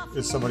Hornsby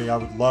is somebody I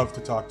would love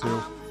to talk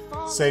to.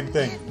 Same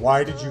thing.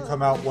 Why did you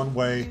come out one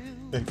way,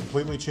 then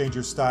completely change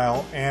your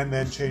style, and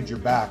then change your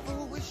back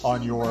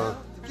on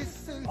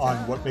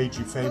what made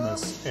you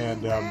famous?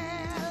 And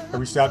I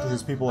reached out to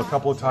his people a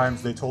couple of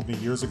times. They told me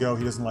years ago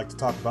he doesn't like to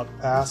talk about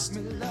the past,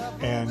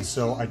 and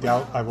so I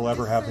doubt I will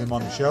ever have him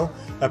on the show.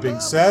 That being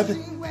said,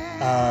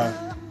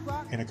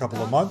 in a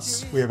couple of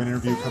months, we have an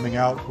interview coming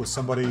out with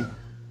somebody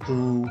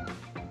who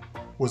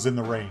was in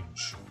the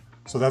range.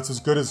 So that's as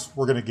good as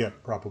we're going to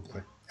get,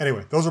 probably.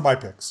 Anyway, those are my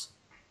picks.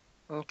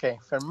 Okay,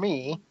 for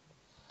me,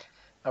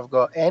 I've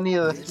got any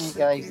of the three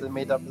guys that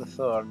made up the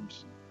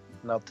Thorns,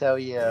 and I'll tell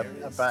you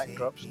a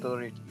backdrop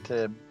story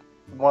to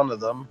one of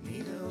them.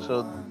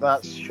 So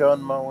that's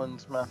Sean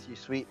Mullins, Matthew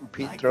Sweet, and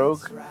Pete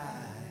Droge.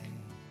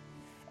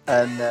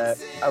 And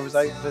I was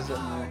out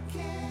visiting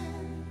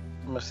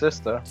my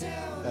sister,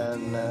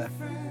 and I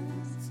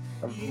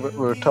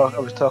was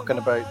talking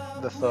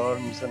about the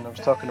Thorns, and I was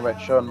talking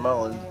about Sean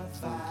Mullins.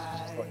 And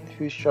she's like,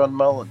 "Who's Sean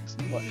Mullins?"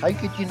 I'm like, how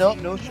could you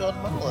not know Sean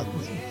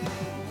Mullins?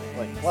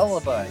 Like,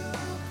 Lullaby.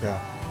 Yeah.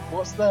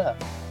 What's that?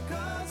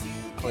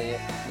 Play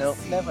it. No,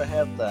 never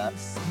heard that.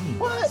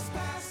 What?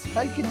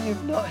 How can you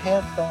have not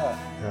heard that?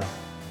 Yeah.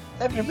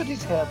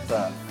 Everybody's heard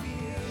that.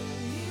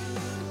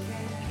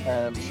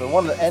 So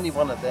any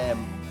one of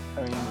them,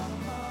 I mean,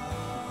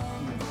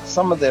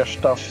 some of their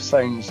stuff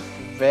sounds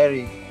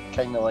very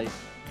kind of like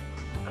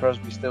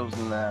Crosby, Stills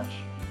and Nash.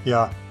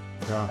 Yeah.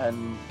 Yeah.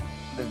 And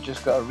they've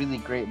just got a really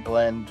great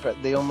blend,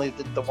 but they only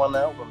did the one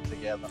album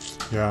together.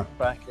 Yeah.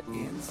 Back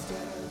in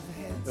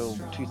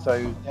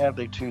 2000,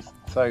 early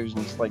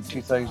 2000s, like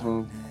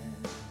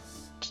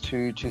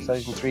 2002,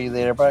 2003,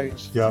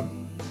 thereabouts. Yeah.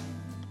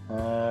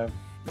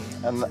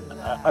 And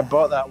I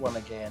bought that one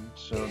again,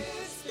 so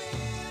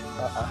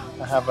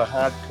I have a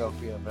hard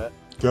copy of it.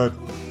 Good.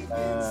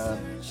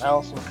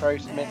 Alison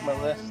Krauss make my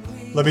list.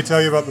 Let me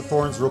tell you about the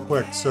Thorns real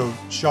quick. So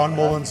Sean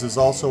Mullins is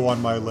also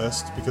on my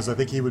list because I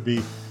think he would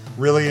be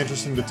really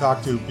interesting to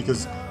talk to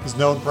because he's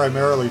known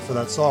primarily for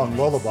that song,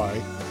 Lullaby.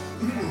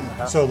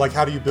 So, like,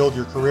 how do you build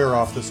your career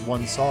off this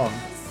one song?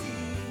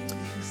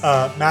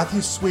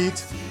 Matthew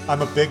Sweet,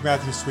 I'm a big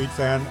Matthew Sweet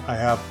fan. I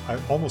have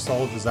almost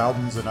all of his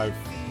albums, and I've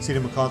seen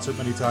him in concert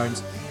many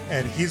times.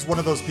 And he's one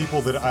of those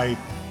people that I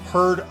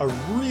heard a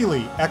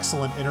really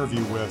excellent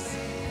interview with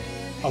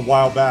a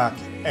while back.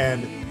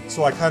 And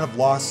so I kind of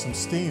lost some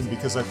steam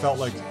because I felt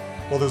like,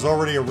 well, there's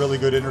already a really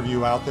good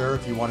interview out there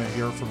if you want to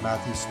hear from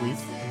Matthew Sweet.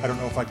 I don't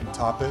know if I can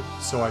top it,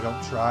 so I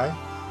don't try.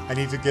 I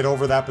need to get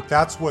over that, but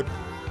that's what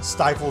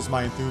stifles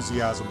my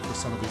enthusiasm for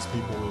some of these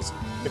people is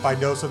if I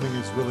know something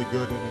is really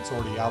good and it's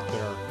already out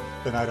there,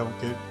 then I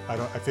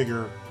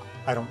figure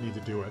I don't need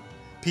to do it.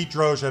 Pete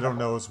Droge, I don't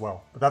know as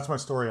well, but that's my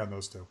story on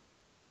those two.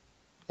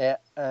 Yeah,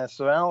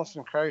 so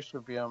Alison Krauss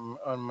would be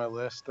on my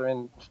list. I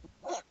mean,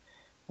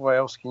 what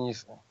else can you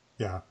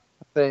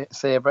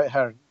say about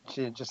her?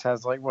 She just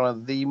has like one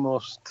of the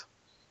most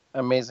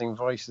amazing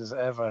voices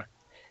ever.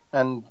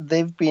 And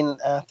they've been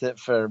at it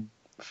for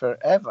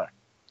forever.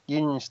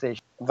 Union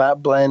Station,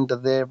 that blend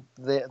of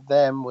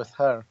them with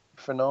her,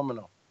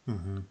 phenomenal.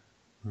 Mm-hmm.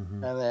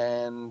 Mm-hmm. And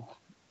then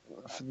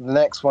the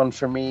next one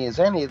for me is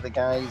any of the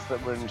guys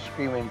that were in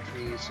Screaming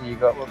Trees. So you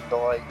got the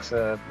likes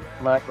of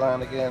Mac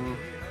Lanigan,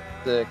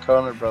 the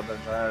Connor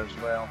brothers are as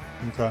well.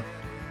 Okay.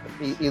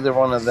 Either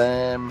one of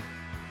them.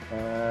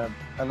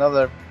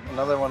 Another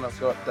one I've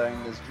got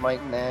down is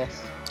Mike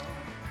Ness.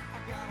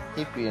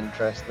 He'd be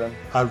interesting.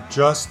 I've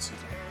just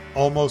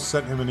almost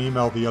sent him an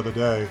email the other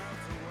day,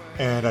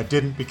 and I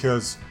didn't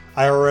because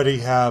I already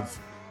have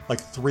like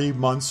 3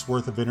 months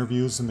worth of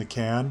interviews in the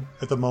can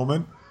at the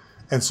moment.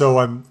 And so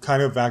I'm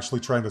kind of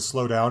actually trying to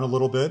slow down a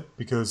little bit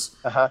because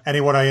Uh-huh.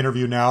 anyone I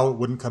interview now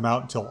wouldn't come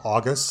out until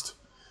August.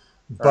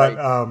 But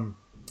Right.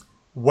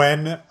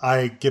 when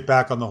I get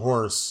back on the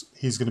horse,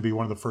 he's going to be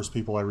one of the first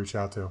people I reach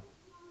out to.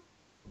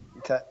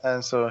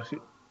 And so,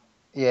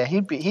 yeah,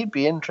 he'd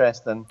be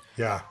interesting.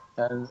 Yeah.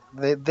 And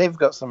they've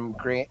got some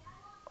great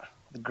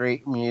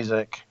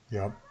music.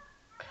 Yeah.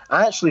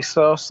 I actually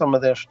saw some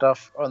of their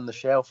stuff on the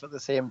shelf at the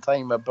same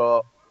time I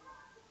bought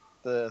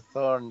the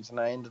Thorns, and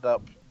I ended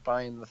up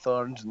buying the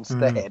Thorns Mm,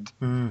 instead.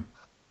 mm,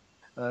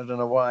 I don't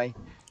know why.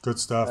 good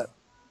stuff.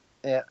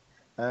 Yeah.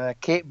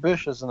 Kate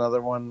Bush is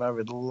another one I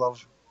would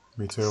love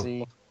Me to too.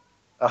 see.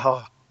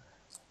 Oh,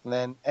 and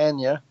then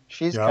Enya,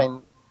 Yeah.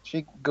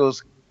 she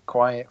goes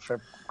quiet for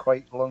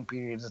quite long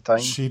periods of time.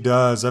 She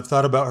does. I've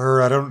thought about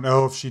her. I don't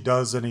know if she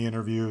does any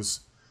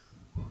interviews.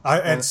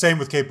 And And same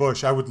with Kate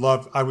Bush. I would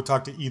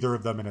talk to either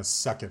of them in a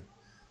second,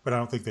 but I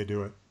don't think they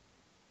do it.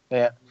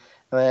 yeah.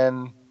 And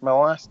then my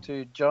last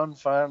two, John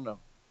Farnham.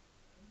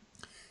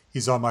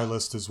 He's on my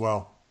list as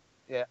well.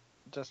 Yeah,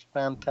 just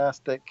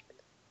fantastic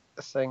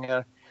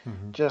singer.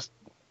 Mm-hmm. Just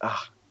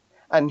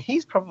and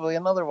he's probably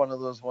another one of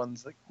those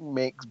ones that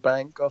makes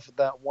bank off of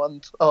that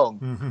one song.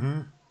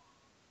 Mm-hmm.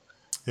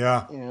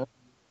 Yeah. You know,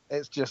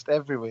 it's just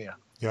everywhere.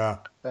 Yeah.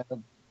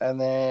 And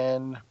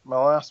then my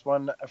last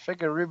one, I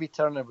figure Ruby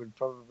Turner would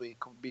probably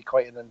be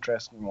quite an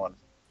interesting one.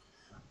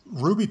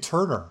 Ruby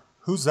Turner.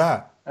 Who's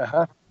that?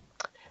 Uh-huh.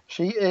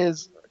 She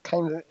is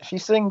she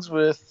sings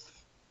with.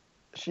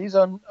 She's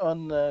on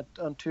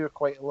tour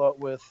quite a lot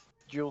with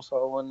Jules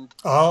Holland,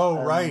 Oh,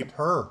 and right.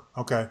 Her.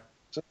 Okay.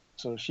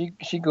 so she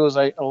goes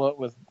out a lot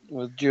with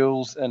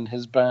Jules and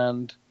his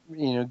band.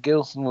 You know,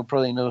 Gilson will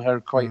probably know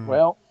her quite Mm,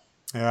 well.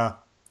 yeah.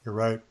 You're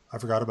right. I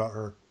forgot about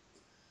her.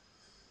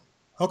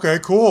 Okay,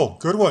 cool.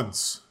 Good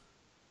ones.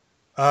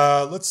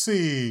 Let's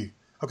see.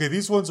 Okay,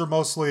 these ones are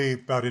mostly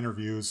about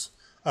interviews.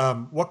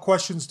 What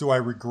questions do I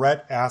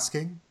regret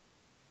asking?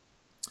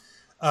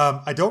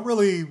 I don't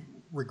really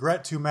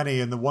regret too many,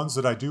 and the ones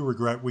that I do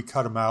regret, we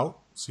cut them out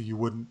so you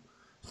wouldn't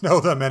know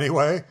them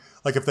anyway.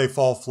 Like if they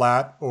fall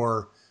flat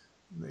or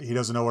he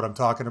doesn't know what I'm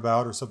talking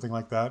about or something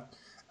like that.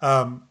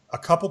 A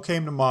couple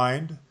came to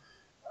mind.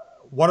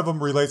 One of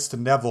them relates to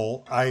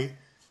Neville. I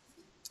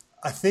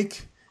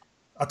think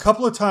a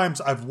couple of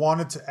times I've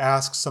wanted to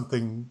ask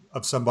something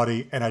of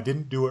somebody and I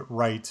didn't do it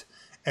right,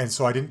 and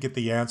so I didn't get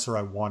the answer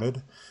I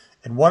wanted.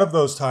 And one of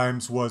those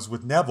times was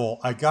with Neville.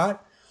 I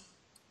got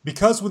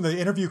because when the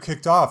interview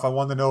kicked off, I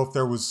wanted to know if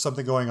there was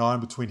something going on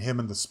between him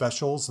and the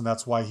Specials, and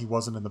that's why he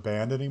wasn't in the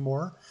band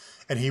anymore.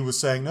 And he was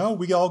saying, "No,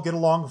 we all get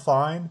along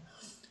fine."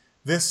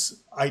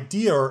 This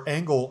idea or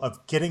angle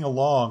of getting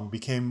along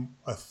became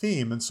a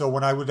theme, and so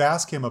when I would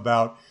ask him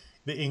about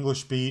the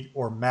English beat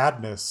or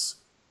Madness,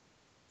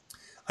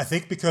 I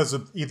think because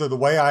of either the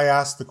way I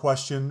asked the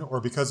question or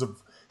because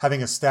of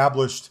having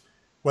established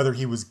whether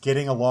he was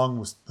getting along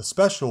with the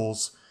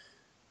Specials,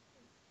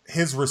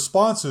 his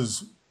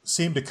responses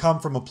seemed to come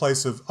from a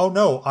place of, oh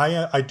no,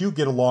 I do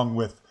get along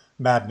with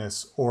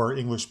Madness or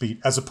English Beat,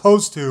 as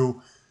opposed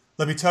to,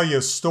 let me tell you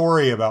a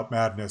story about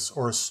Madness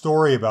or a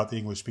story about the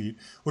English Beat,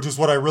 which is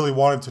what I really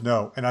wanted to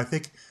know. And I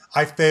think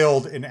I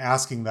failed in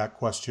asking that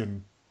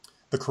question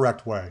the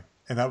correct way,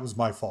 and that was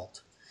my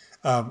fault.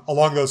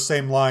 Along those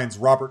same lines,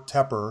 Robert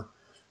Tepper,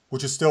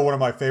 which is still one of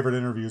my favorite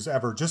interviews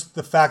ever, just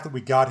the fact that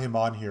we got him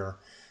on here,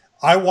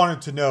 I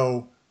wanted to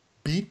know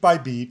beat by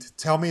beat,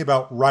 tell me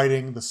about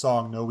writing the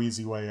song No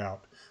Easy Way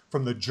Out,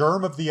 from the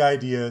germ of the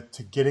idea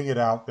to getting it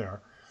out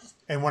there.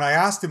 And when I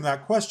asked him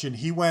that question,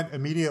 he went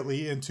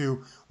immediately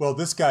into, well,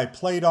 this guy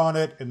played on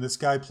it, and this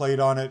guy played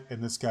on it,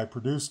 and this guy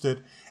produced it.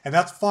 And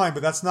that's fine,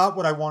 but that's not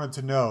what I wanted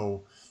to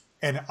know.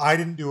 And I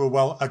didn't do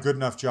a good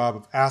enough job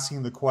of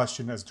asking the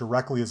question as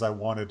directly as I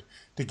wanted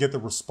to get the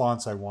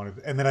response I wanted.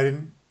 And then I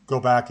didn't go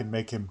back and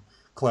make him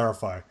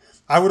clarify.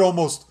 I would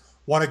almost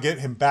want to get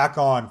him back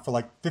on for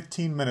like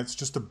 15 minutes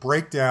just to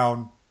break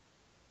down.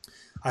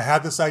 I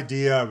had this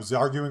idea. I was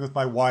arguing with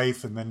my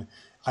wife, and then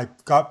I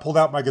pulled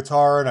out my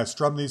guitar and I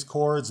strummed these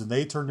chords, and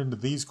they turned into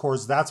these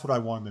chords. That's what I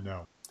wanted to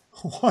know.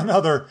 One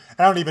other,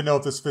 I don't even know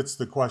if this fits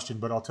the question,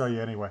 but I'll tell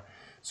you anyway.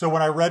 So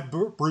when I read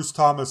Bruce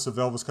Thomas of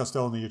Elvis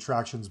Costello and the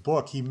Attractions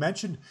book, he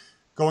mentioned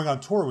going on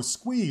tour with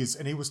Squeeze,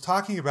 and he was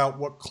talking about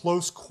what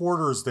close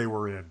quarters they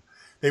were in.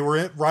 They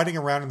were riding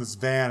around in this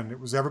van, and it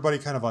was everybody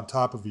kind of on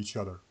top of each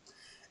other.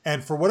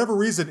 And for whatever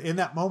reason, in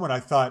that moment, I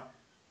thought,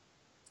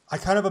 I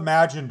kind of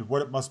imagined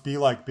what it must be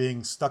like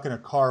being stuck in a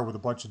car with a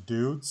bunch of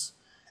dudes,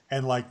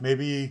 and like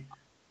maybe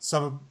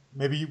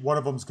one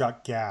of them's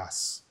got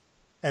gas,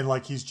 and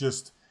like he's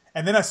just.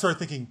 And then I started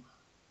thinking,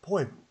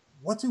 boy,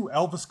 what do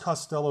Elvis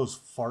Costello's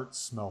farts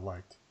smell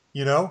like?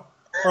 You know,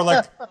 or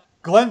like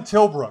Glenn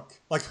Tilbrook,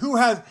 like who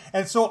has?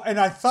 And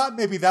I thought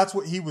maybe that's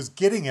what he was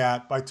getting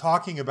at by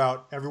talking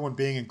about everyone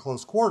being in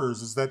close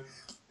quarters, is that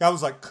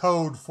was like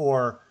code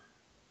for.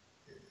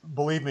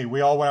 Believe me,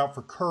 we all went out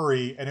for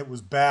curry and it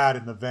was bad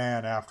in the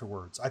van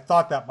afterwards. I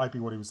thought that might be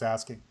what he was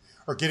asking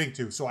or getting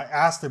to. So I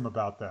asked him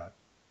about that.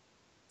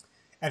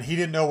 and he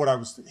didn't know what I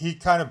was. He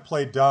kind of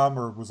played dumb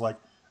or was like,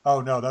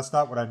 "Oh no, that's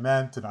not what I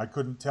meant," and I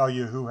couldn't tell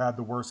you who had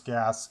the worst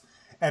gas.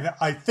 And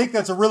I think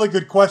that's a really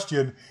good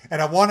question,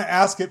 and I want to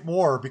ask it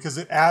more because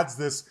it adds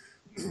this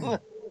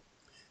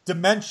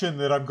dimension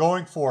that I'm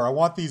going for. I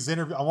want these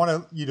interview. I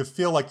want you to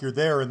feel like you're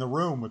there in the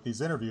room with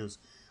these interviews.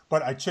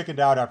 But I chickened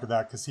out after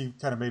that because he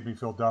kind of made me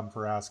feel dumb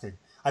for asking.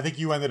 I think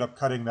you ended up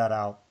cutting that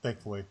out,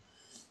 thankfully.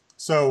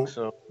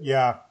 So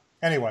yeah.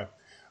 Anyway,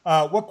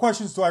 what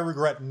questions do I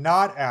regret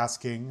not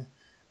asking?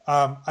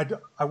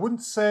 I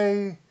wouldn't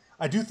say.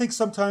 I do think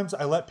sometimes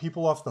I let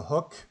people off the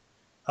hook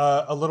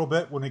a little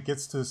bit when it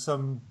gets to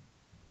some,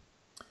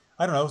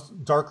 I don't know,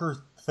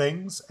 darker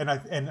things. And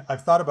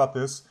I've thought about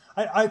this.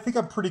 I think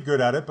I'm pretty good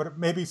at it, but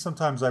maybe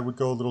sometimes I would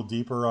go a little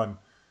deeper on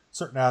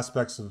certain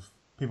aspects of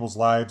people's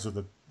lives or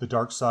the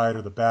dark side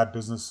or the bad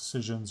business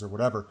decisions or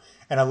whatever.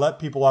 And I let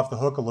people off the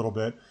hook a little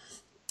bit.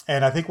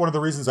 And I think one of the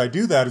reasons I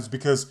do that is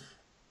because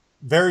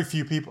very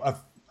few people,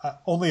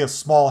 only a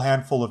small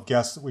handful of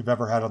guests that we've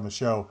ever had on the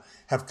show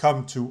have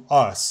come to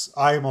us.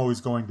 I am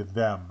always going to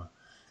them.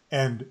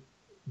 And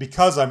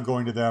because I'm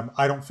going to them,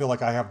 I don't feel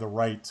like I have the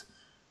right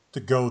to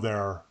go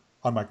there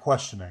on my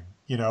questioning.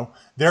 You know,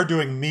 they're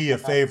doing me a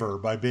favor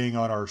by being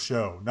on our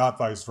show, not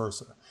vice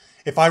versa.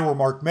 If I were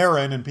Mark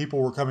Maron and people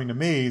were coming to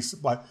me,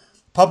 like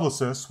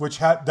publicists, which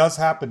does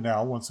happen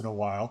now once in a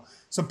while,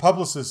 some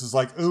publicist is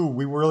like, "Ooh,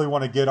 we really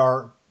want to get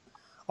our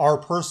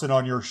person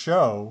on your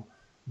show,"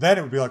 then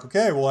it would be like,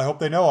 okay, well, I hope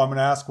they know I'm going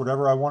to ask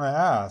whatever I want to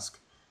ask.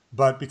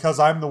 But because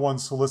I'm the one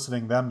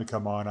soliciting them to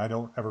come on, I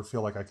don't ever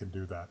feel like I can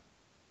do that.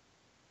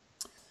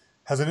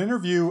 Has an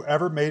interview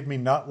ever made me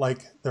not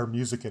like their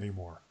music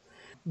anymore?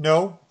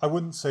 No, I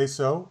wouldn't say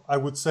so. I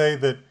would say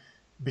that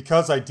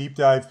because I deep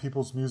dive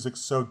people's music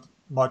so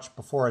much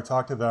before I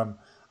talk to them,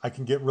 I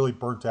can get really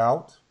burnt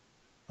out.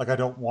 Like I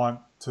don't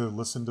want to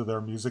listen to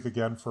their music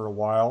again for a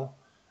while.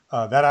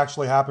 That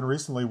actually happened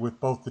recently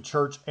with both the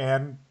Church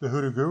and the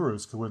Hoodoo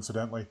Gurus,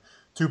 coincidentally.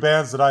 Two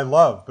bands that I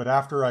love, but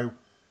after I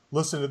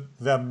listened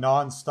to them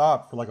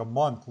nonstop for like a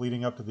month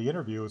leading up to the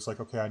interview, it's like,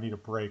 okay, I need a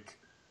break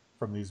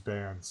from these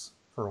bands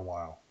for a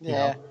while.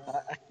 Yeah,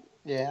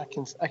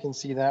 I can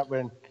see that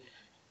when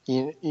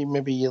you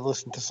maybe you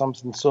listen to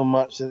something so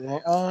much that you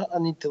think, oh, I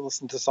need to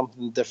listen to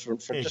something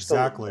different for just a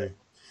little bit.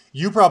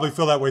 You probably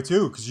feel that way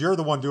too, because you're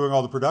the one doing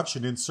all the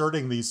production,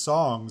 inserting these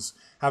songs,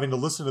 having to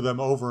listen to them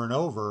over and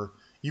over.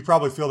 You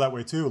probably feel that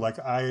way too. Like,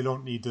 I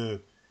don't need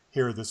to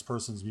hear this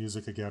person's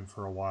music again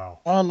for a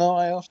while. Oh no,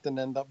 I often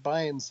end up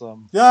buying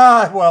some.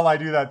 Yeah, well, I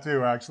do that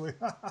too, actually.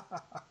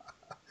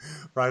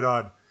 Right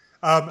on.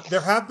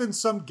 There have been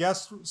some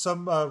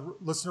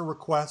listener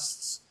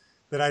requests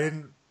that I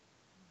didn't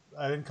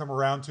come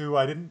around to.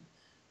 I didn't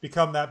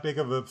become that big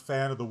of a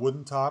fan of the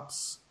Wooden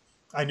Tops.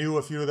 I knew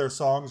a few of their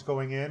songs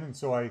going in, and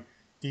so I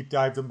deep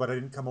dived them, but I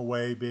didn't come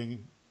away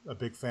being a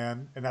big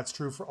fan. And that's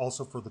true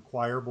also for the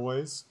Choir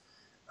Boys.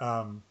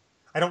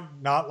 I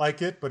don't not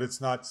like it, but it's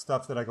not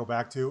stuff that I go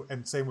back to.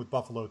 And same with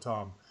Buffalo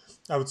Tom.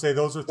 I would say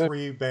those are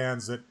three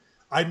bands that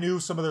I knew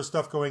some of their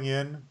stuff going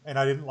in, and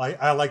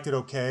I liked it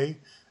okay,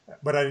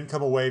 but I didn't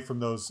come away from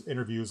those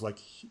interviews like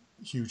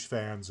huge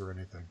fans or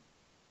anything.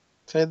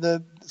 So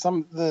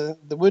the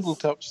Wooden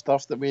Top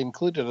stuff that we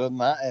included in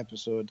that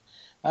episode,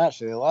 I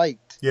actually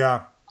liked.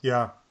 Yeah.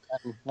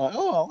 And like,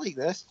 oh, I like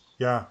this.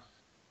 Yeah.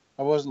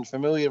 I wasn't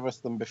familiar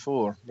with them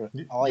before, but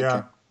I like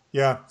it.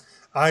 Yeah.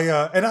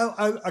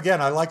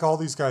 I like all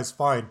these guys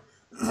fine,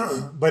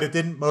 but it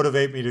didn't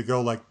motivate me to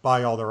go like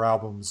buy all their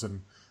albums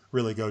and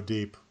really go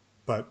deep.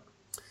 But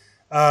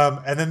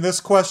and then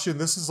this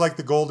is like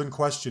the golden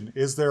question: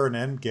 is there an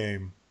end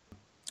game?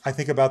 I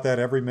think about that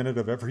every minute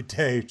of every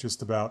day,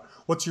 just about.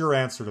 What's your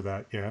answer to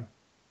that, Jan?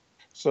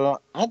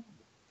 So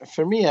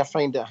for me, I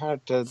find it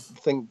hard to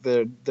think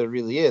there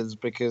really is,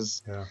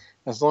 because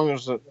as long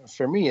as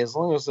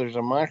there's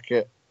a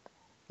market,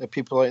 the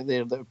people out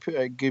there that put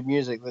out good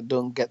music that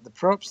don't get the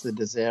props they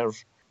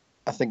deserve,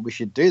 I think we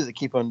should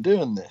keep on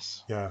doing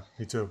this. Yeah,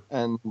 me too.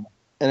 And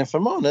if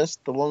I'm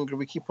honest, the longer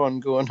we keep on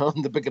going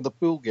on, the bigger the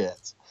pool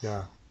gets.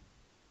 Yeah.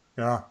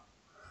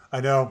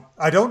 I know.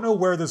 I don't know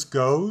where this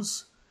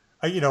goes.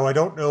 I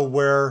don't know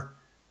where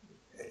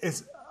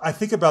it's. I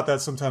think about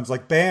that sometimes,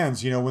 like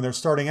bands, when they're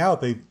starting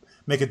out, they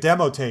make a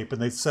demo tape and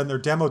they send their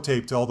demo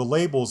tape to all the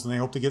labels and they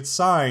hope to get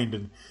signed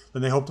and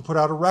then they hope to put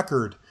out a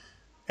record.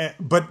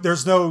 But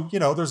there's no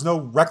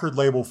record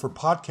label for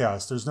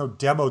podcasts. There's no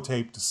demo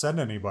tape to send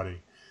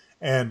anybody.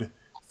 And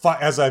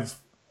as I've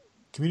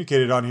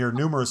communicated on here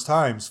numerous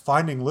times,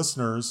 finding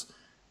listeners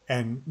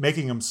and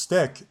making them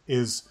stick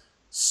is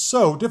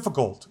so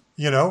difficult,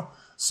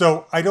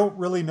 So I don't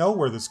really know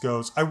where this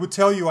goes. I would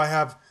tell you I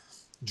have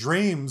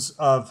dreams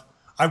of,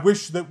 I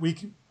wish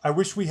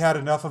we had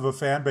enough of a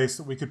fan base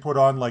that we could put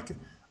on like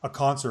a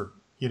concert,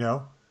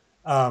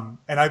 And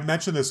I've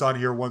mentioned this on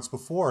here once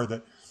before,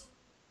 that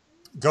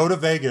go to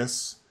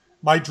Vegas.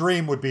 My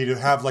dream would be to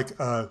have like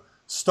a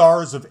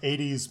Stars of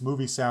 80s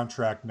movie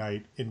soundtrack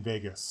night in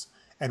Vegas.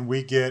 And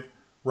we get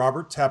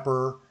Robert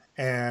Tepper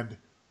and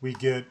we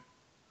get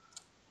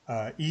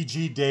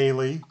E.G.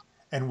 Daily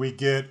and we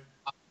get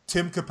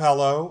Tim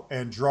Capello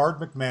and Gerard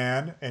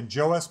McMahon and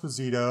Joe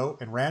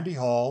Esposito and Randy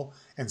Hall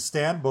and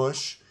Stan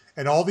Bush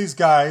and all these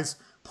guys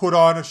put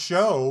on a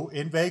show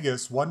in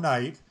Vegas one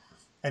night,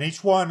 and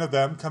each one of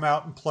them come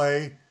out and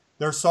play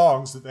their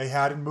songs that they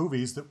had in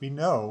movies that we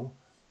know.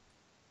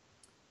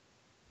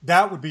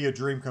 That would be a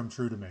dream come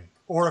true to me.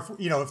 Or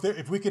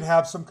if we could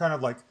have some kind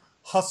of like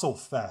hustle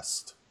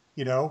fest,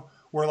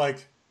 where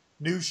like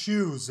New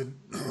Shoes and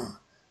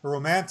the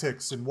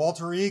Romantics and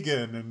Walter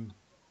Egan and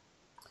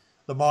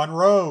the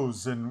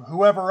Monroes and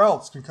whoever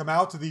else can come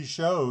out to these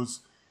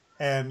shows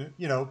and,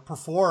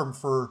 perform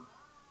for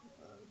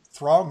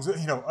throngs,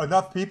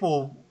 enough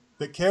people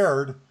that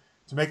cared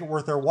to make it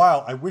worth their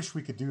while. I wish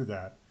we could do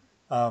that.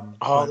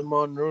 The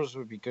Monroes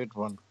would be a good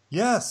one.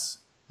 Yes.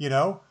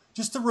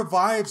 Just to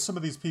revive some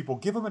of these people,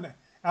 give them an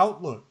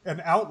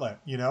outlet.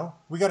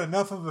 We got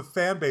enough of a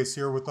fan base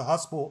here with the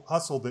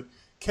hustle that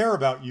care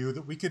about you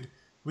that we could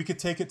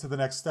take it to the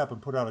next step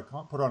and put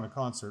on a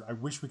concert. I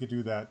wish we could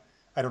do that.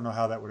 I don't know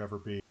how that would ever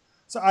be.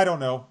 So I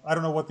don't know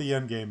what the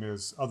end game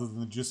is other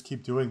than just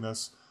keep doing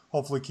this.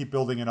 Hopefully keep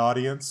building an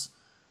audience.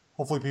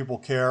 Hopefully people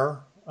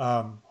care.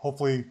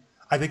 Hopefully,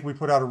 I think we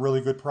put out a really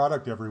good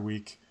product every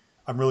week.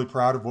 I'm really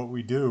proud of what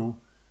we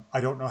do.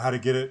 I don't know how to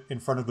get it in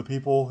front of the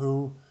people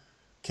who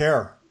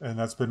care. And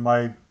that's been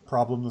my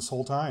problem this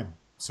whole time.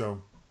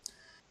 So,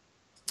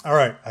 all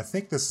right. I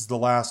think this is the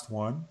last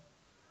one.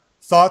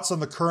 Thoughts on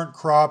the current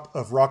crop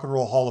of Rock and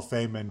Roll Hall of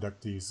Fame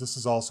inductees. This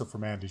is also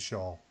from Andy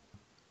Shaw.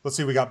 Let's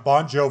see. We got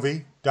Bon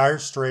Jovi, Dire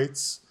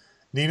Straits,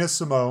 Nina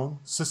Simone,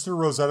 Sister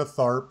Rosetta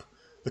Tharpe,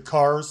 The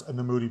Cars, and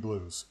the Moody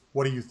Blues.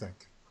 What do you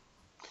think?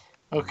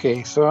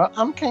 Okay, so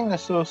I'm kind of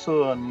so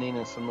on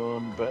Nina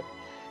Simone, but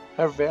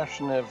her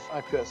version of I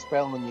Put a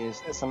Spell on You,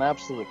 it's an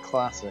absolute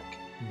classic,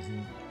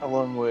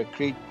 along with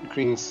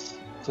Creed's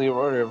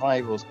Clearwater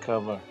Revival's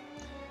cover.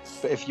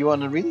 But if you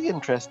want a really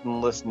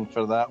interesting listen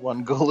for that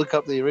one, go look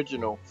up the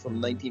original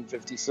from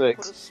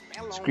 1956,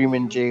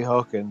 Screaming Jay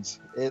Hawkins.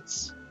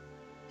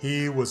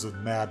 He was a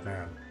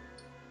madman.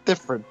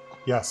 Different.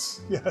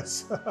 Yes.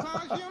 It's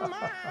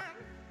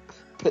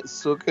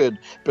so good.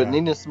 But yeah.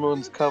 Nina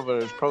Simone's cover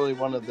is probably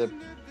one of the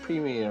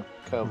premier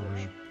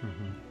covers.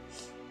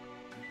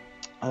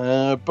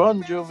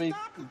 Bon Jovi,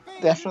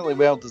 definitely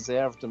well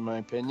deserved in my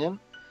opinion.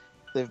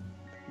 They've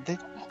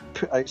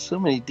put out so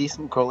many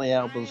decent quality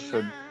albums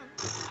for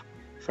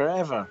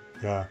forever.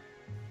 Yeah.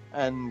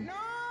 And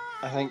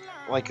I think,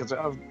 like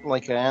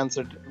I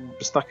answered,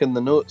 stuck in the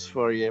notes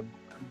for you,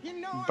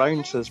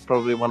 Bounce is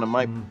probably one of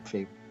my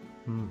favorites.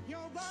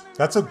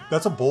 That's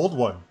a bold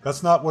one.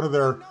 That's not one of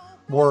their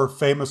more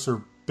famous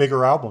or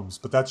bigger albums,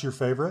 but that's your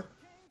favorite?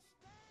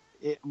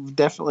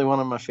 Definitely one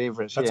of my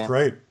favorites. That's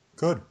great.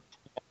 Good.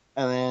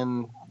 And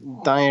then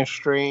Dire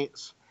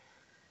Straits.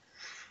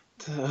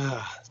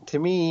 To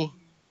me,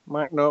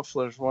 Mark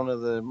Knopfler is one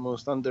of the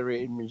most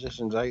underrated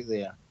musicians out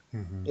there.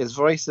 His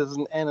voice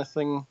isn't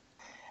anything.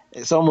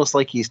 It's almost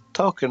like he's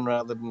talking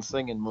rather than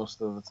singing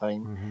most of the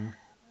time.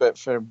 But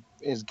for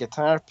his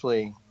guitar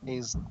play,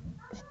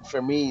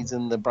 for me, he's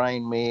in the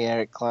Brian May,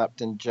 Eric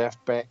Clapton, Jeff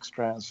Beck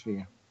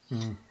stratosphere.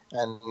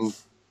 And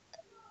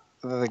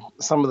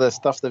some of the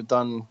stuff they've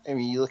done, I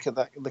mean, you look at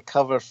the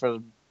cover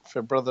for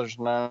Brothers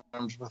in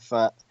Arms with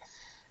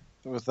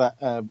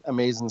that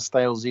amazing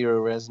Style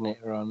Zero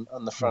resonator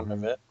on the front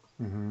of it.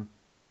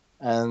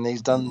 And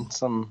he's done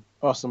some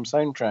awesome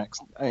soundtracks.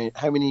 I mean,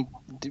 how many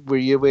were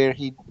you aware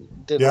he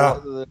did a lot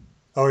of the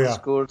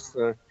scores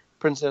for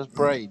Princess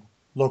Bride?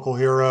 Local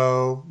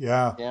Hero,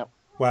 yeah.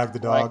 Wag the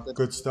Dog,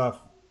 good stuff.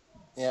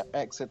 Yeah,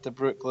 Exit to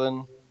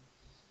Brooklyn.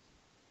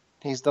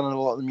 He's done a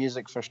lot of the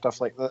music for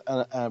stuff like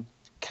that.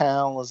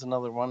 Cal is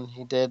another one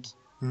he did.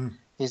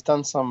 He's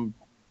done some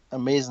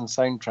amazing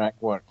soundtrack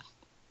work.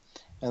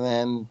 And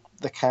then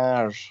The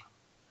Cars.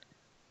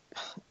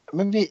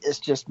 Maybe it's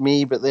just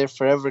me, but they're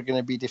forever going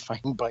to be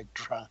defined by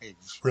Drive.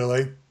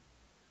 Really?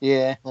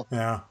 Yeah.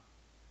 Yeah.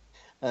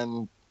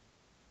 And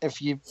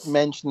if you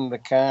mention The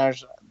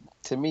Cars,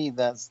 to me,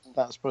 that's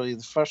probably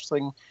the first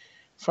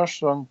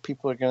song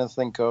people are going to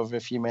think of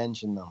if you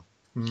mention them.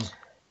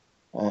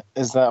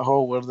 Is that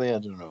Hall Worthy? I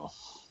don't know.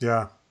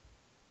 Yeah.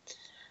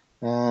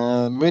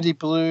 Moody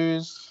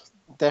Blues,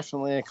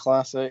 definitely a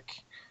classic.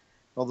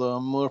 Although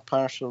I'm more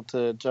partial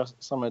to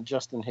some of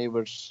Justin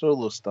Hayward's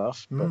solo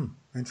stuff. But,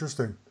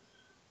 interesting.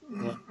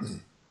 Yeah.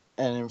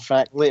 And in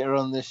fact, later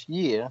on this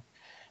year,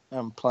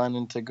 I'm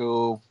planning to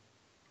go.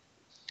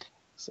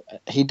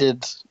 He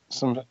did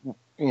some,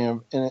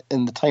 in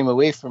the time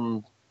away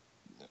from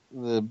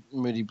the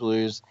Moody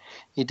Blues,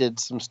 he did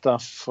some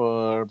stuff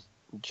for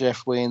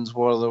Jeff Wayne's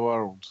War of the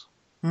Worlds.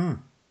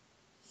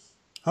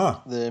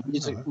 The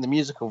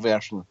musical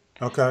version.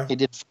 Okay. He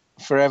did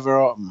Forever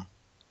Autumn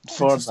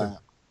for that.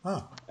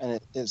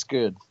 And it's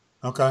good.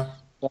 Okay.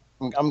 So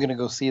I'm going to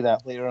go see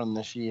that later on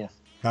this year.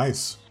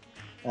 Nice.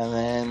 And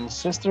then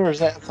Sister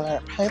Rosetta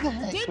Tharpe, how the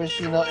heck was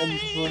she not in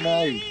before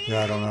now?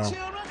 Yeah, I don't know.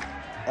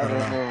 I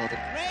don't know.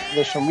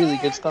 There's some really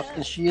good stuff.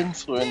 And she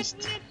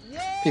influenced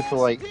people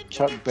like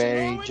Chuck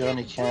Berry,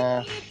 Johnny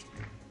Cash.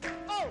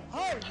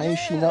 How is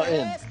she not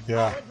in?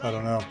 Yeah, I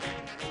don't know.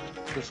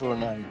 before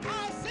now.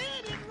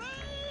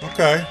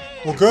 Okay,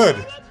 well, good.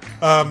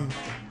 How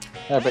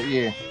about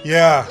you?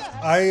 Yeah,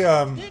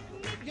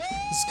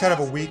 this is kind of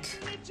a weak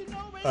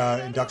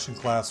induction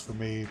class for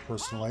me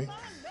personally.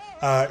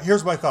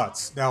 Here's my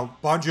thoughts. Now,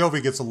 Bon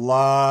Jovi gets a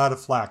lot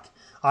of flack.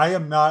 I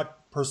am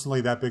not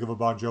personally that big of a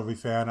Bon Jovi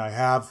fan. I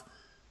have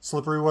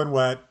Slippery When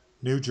Wet,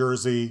 New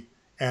Jersey,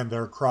 and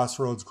their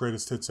Crossroads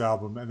Greatest Hits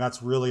album, and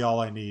that's really all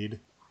I need.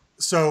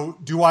 So,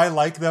 do I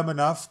like them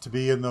enough to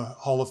be in the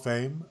Hall of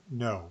Fame?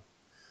 No.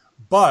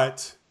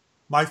 But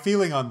my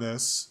feeling on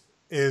this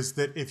is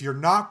that if you're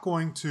not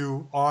going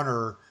to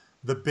honor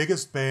the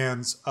biggest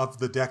bands of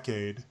the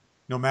decade,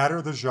 no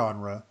matter the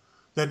genre,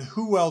 then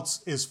who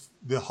else is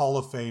the Hall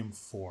of Fame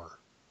for?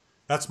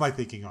 That's my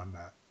thinking on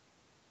that.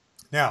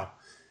 Now,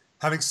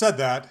 having said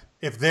that,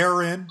 if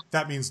they're in,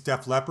 that means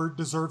Def Leppard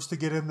deserves to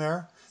get in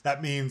there.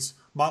 That means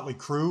Motley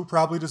Crue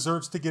probably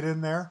deserves to get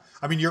in there.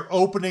 I mean, you're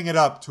opening it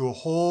up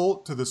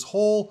to this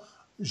whole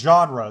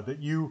genre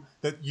that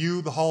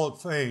the Hall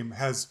of Fame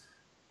has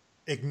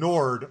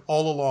ignored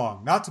all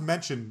along. Not to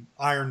mention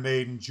Iron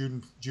Maiden,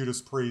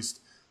 Judas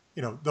Priest,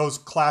 those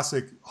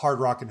classic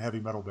hard rock and heavy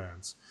metal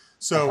bands.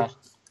 So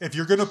if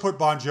you're going to put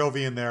Bon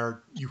Jovi in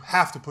there, you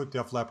have to put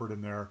Def Leppard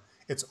in there.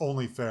 It's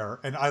only fair.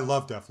 And I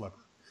love Def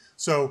Leppard.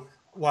 So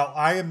while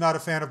I am not a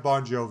fan of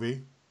Bon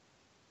Jovi,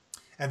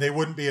 and they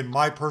wouldn't be in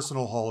my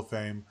personal Hall of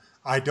Fame,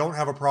 I don't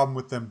have a problem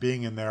with them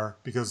being in there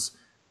because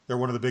they're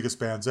one of the biggest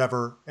bands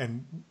ever.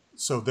 And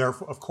so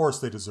therefore, of course,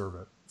 they deserve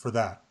it for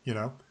that,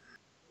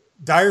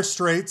 Dire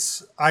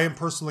Straits, I am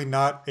personally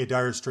not a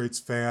Dire Straits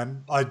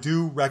fan. I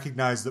do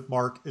recognize that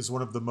Mark is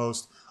one of the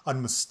most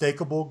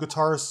unmistakable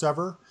guitarists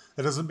ever.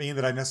 That doesn't mean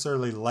that I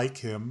necessarily like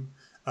him.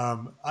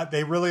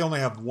 They really only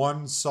have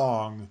one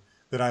song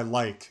that I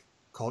like,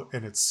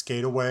 and it's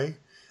Skate Away.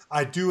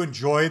 I do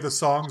enjoy the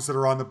songs that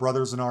are on the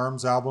Brothers in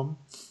Arms album.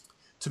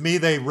 To me,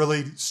 they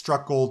really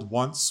struck gold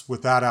once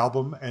with that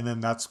album, and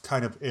then that's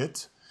kind of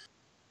it.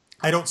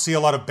 I don't see a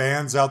lot of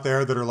bands out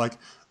there that are like,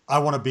 I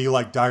want to be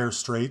like Dire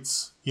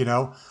Straits,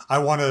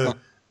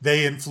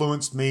 they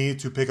influenced me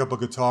to pick up a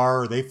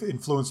guitar, or they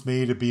influenced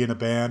me to be in a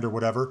band or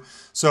whatever.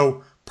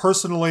 So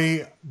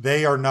personally,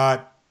 they are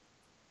not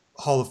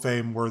Hall of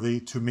Fame worthy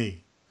to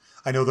me.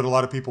 I know that a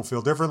lot of people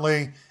feel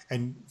differently.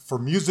 And for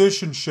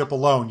musicianship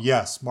alone,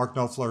 yes, Mark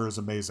Knopfler is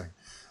amazing.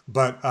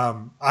 But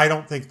I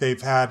don't think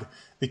they've had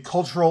the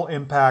cultural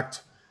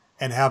impact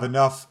and have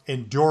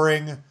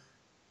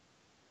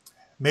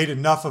made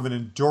enough of an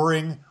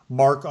enduring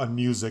mark on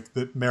music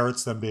that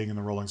merits them being in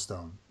the Rolling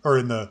Stone or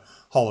in the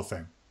Hall of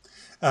Fame.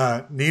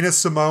 Nina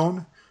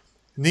Simone,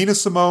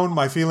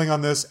 my feeling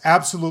on this,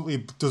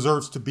 absolutely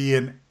deserves to be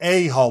in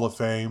a Hall of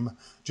Fame,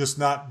 just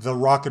not the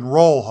Rock and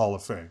Roll Hall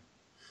of Fame.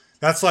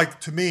 That's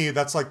like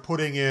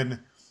putting in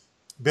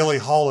Billie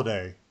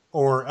Holiday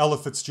or Ella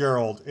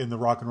Fitzgerald in the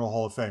Rock and Roll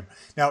Hall of Fame.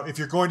 Now, if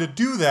you're going to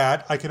do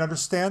that, I can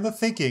understand the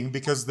thinking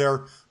because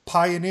they're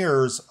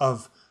pioneers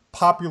of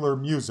popular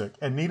music,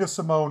 and Nina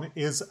Simone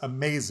is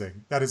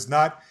amazing. That is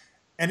not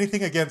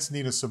anything against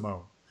Nina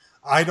Simone.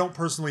 I don't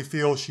personally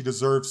feel she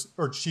deserves,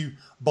 or she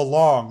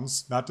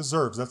belongs, not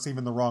deserves, that's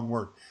even the wrong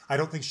word. I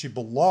don't think she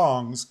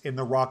belongs in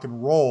the Rock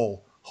and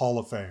Roll Hall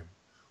of Fame.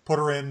 Put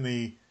her in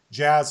the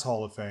Jazz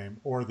Hall of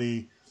Fame or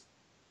the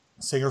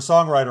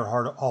Singer-Songwriter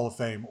Hall of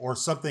Fame or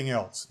something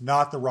else,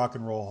 not the Rock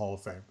and Roll Hall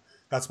of Fame.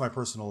 That's my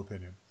personal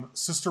opinion.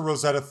 Sister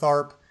Rosetta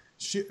Tharpe,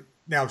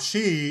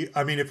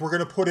 if we're going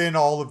to put in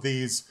all of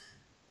these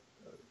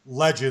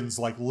legends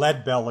like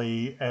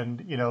Leadbelly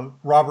and,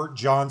 Robert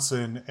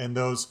Johnson and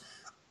those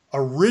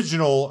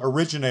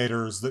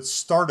originators that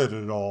started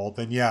it all,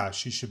 then yeah,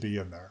 she should be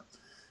in there.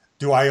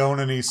 Do I own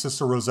any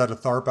Sister Rosetta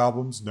Tharpe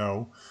albums?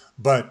 No.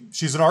 But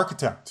she's an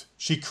architect.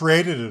 She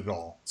created it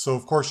all. So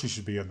of course she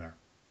should be in there.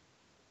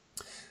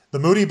 The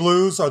Moody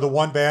Blues are the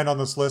one band on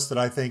this list that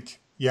I think,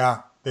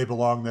 yeah, they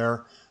belong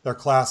there. They're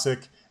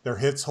classic. Their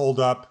hits hold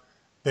up.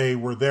 They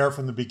were there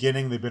from the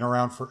beginning. They've been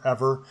around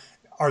forever.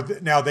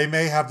 Now, they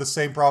may have the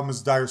same problem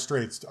as Dire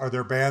Straits. Are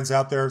there bands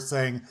out there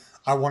saying,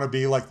 I want to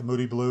be like the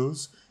Moody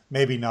Blues?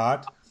 Maybe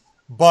not.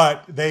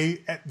 But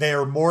they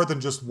are more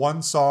than just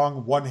one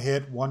song, one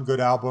hit, one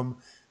good album.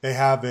 They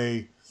have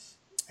a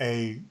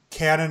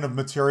canon of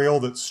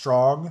material that's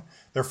strong.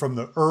 They're from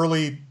the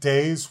early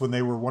days when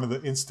they were one of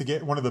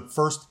the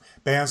first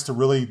bands to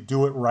really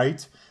do it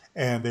right.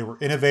 And they were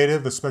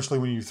innovative, especially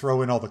when you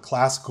throw in all the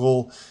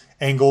classical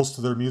angles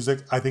to their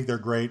music. I think they're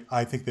great.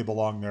 I think they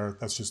belong there.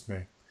 That's just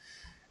me.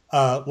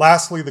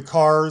 Lastly, the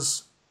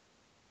Cars.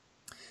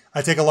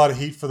 I take a lot of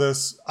heat for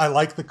this. I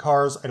like the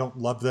Cars. I don't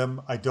love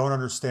them. I don't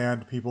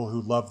understand people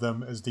who love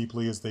them as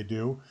deeply as they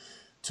do.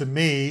 To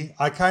me,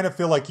 I kind of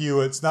feel like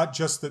you. It's not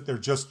just that they're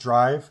just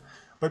Drive,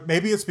 but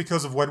maybe it's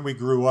because of when we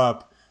grew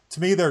up.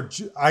 To me, their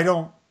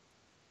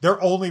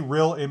only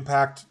real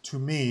impact to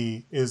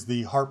me is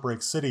the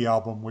Heartbreak City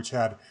album, which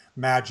had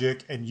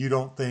Magic and You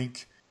Don't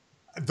Think.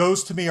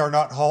 Those to me are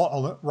not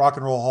Rock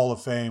and Roll Hall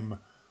of Fame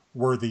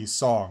worthy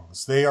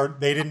songs. They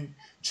didn't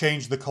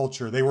change the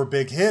culture. They were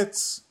big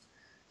hits.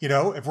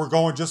 If we're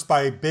going just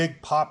by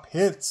big pop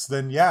hits,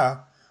 then yeah.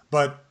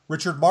 But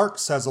Richard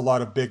Marx has a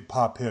lot of big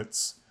pop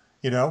hits,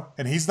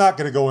 and he's not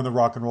going to go in the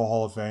Rock and Roll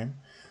Hall of Fame.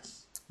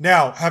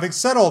 Now, having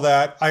said all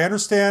that, I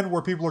understand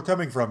where people are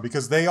coming from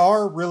because they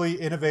are really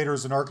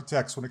innovators and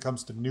architects when it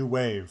comes to new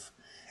wave.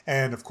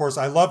 And of course,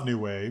 I love new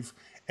wave.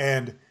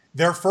 And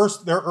their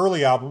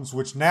early albums,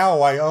 which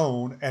now I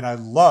own and I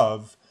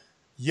love,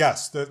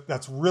 yes,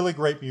 that's really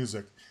great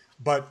music.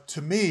 But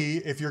to me,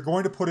 if you're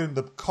going to put in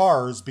the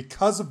Cars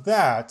because of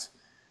that,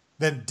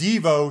 then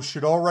Devo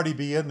should already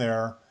be in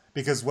there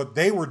because what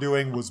they were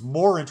doing was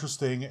more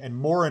interesting and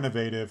more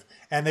innovative,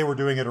 and they were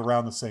doing it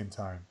around the same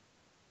time.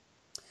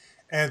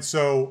 And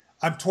so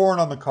I'm torn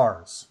on the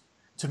Cars.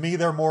 To me,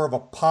 they're more of a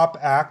pop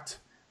act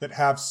that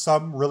have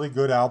some really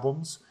good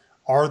albums.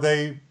 Are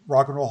they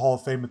Rock and Roll Hall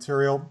of Fame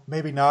material?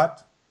 Maybe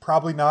not.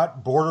 Probably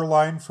not.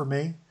 Borderline for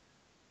me.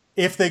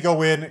 If they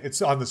go in,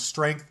 it's on the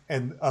strength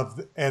and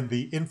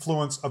the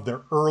influence of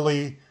their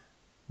early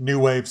new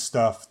wave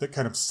stuff that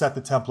kind of set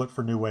the template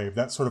for new wave.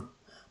 That sort of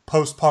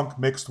post-punk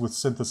mixed with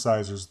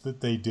synthesizers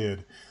that they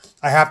did.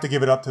 I have to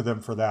give it up to them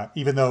for that,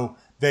 even though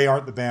they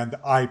aren't the band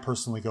that I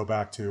personally go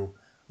back to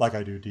like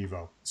I do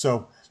Devo.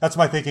 So that's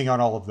my thinking on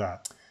all of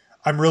that.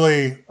 I'm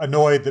really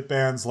annoyed that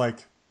bands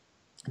like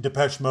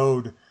Depeche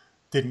Mode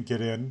didn't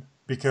get in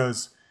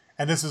because,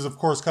 and this is of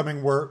course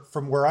coming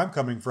from where I'm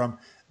coming from,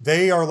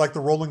 they are like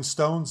the Rolling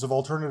Stones of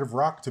alternative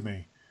rock to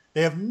me.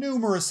 They have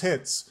numerous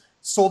hits,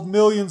 sold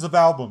millions of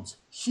albums,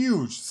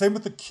 huge. Same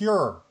with The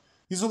Cure.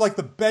 These are like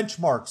the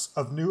benchmarks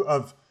of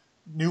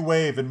new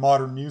wave and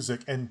modern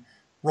music, and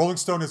Rolling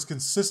Stone has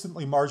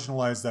consistently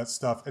marginalized that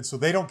stuff, and so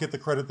they don't get the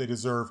credit they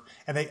deserve,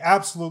 and they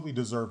absolutely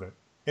deserve it.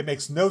 It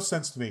makes no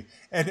sense to me.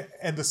 And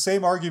the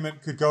same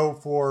argument could go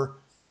for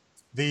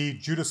the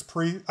Judas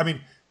Priest. I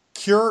mean,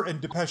 Cure and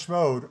Depeche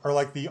Mode are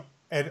like the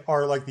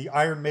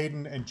Iron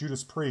Maiden and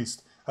Judas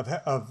Priest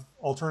of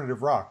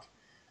alternative rock.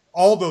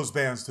 All those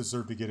bands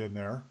deserve to get in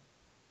there.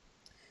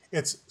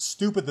 It's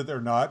stupid that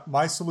they're not.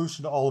 My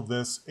solution to all of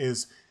this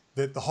is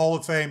that the Hall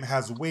of Fame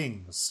has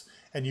wings,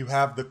 and you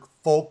have the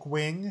folk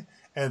wing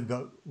and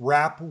the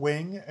rap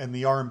wing and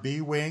the R&B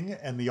wing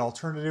and the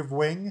alternative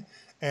wing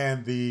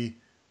and the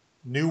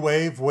new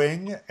wave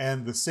wing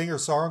and the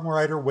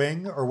singer-songwriter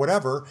wing or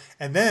whatever.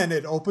 And then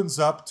it opens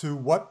up to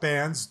what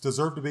bands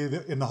deserve to be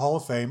in the Hall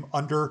of Fame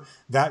under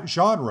that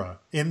genre,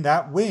 in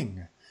that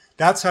wing.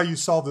 That's how you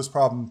solve this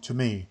problem to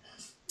me.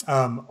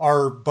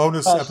 Our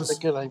bonus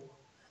episode...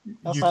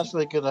 That's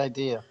actually a good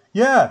idea.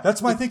 Yeah,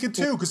 that's my thinking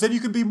too, because then you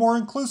can be more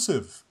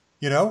inclusive,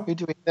 Who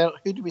do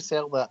we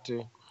sell that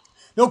to?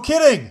 No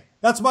kidding.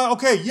 That's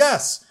okay,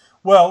 yes.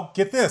 Well,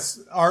 get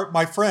this.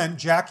 My friend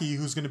Jackie,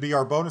 who's going to be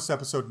our bonus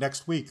episode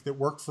next week that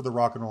worked for the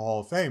Rock and Roll Hall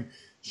of Fame,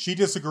 she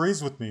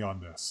disagrees with me on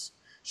this.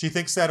 She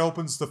thinks that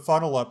opens the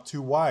funnel up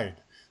too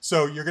wide.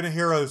 So you're going to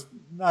hear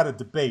not a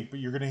debate,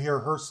 but you're going to hear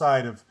her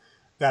side of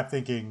that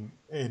thinking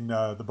in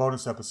the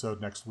bonus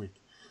episode next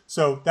week.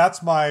 So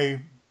that's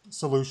my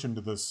solution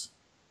to this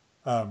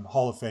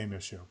Hall of Fame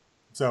issue.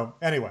 So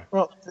anyway.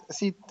 Well,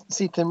 see,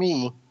 to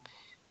me,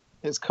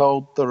 it's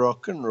called the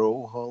Rock and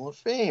Roll Hall of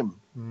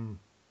Fame. Mm.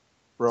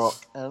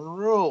 Rock and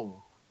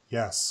roll.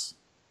 Yes.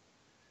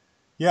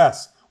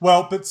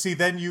 Well, but see,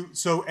 then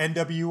so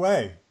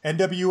NWA,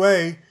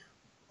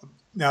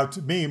 now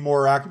to me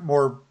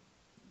more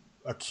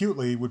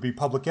acutely would be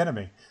Public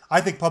Enemy.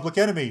 I think Public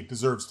Enemy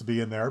deserves to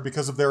be in there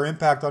because of their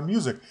impact on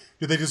music.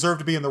 Do they deserve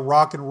to be in the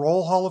Rock and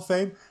Roll Hall of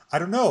Fame? I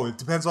don't know. It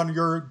depends on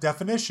your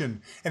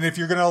definition. And if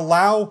you're going to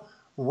allow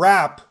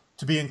rap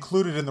to be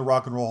included in the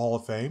Rock and Roll Hall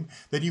of Fame,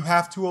 then you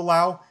have to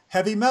allow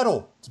heavy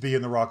metal to be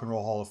in the Rock and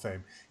Roll Hall of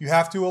Fame. You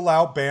have to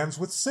allow bands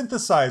with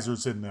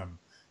synthesizers in them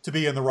to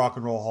be in the Rock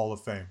and Roll Hall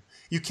of Fame.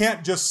 You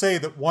can't just say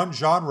that one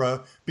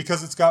genre,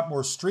 because it's got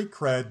more street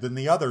cred than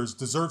the others,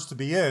 deserves to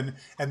be in,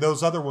 and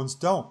those other ones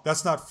don't.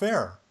 That's not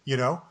fair,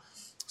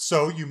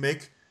 So you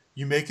make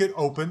it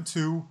open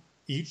to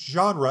each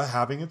genre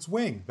having its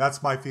wing.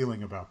 That's my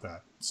feeling about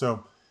that.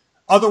 So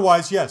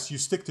otherwise, yes, you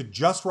stick to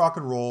just rock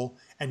and roll,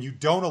 and you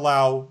don't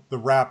allow the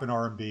rap and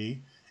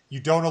R&B. You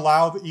don't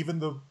allow even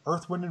the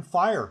Earth, Wind, and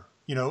Fire,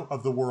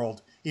 of the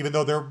world, even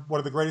though they're one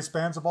of the greatest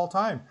bands of all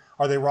time.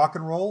 Are they rock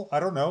and roll? I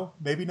don't know.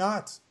 Maybe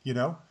not,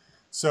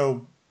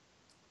 So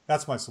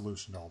that's my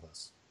solution to all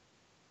this.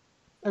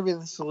 Maybe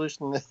the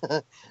solution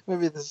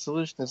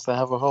is to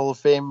have a Hall of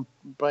Fame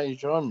by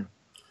genre.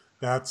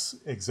 Yes,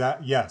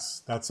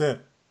 that's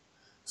it.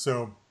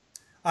 So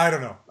I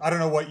don't know. I don't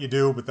know what you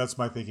do, but that's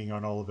my thinking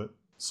on all of it.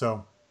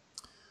 So,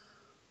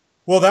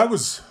 well, that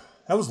was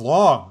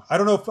long. I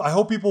don't know I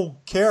hope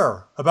people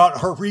care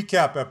about our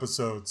recap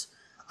episodes.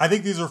 I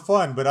think these are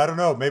fun, but I don't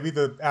know. Maybe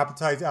the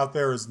appetite out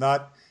there is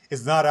not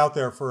out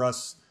there for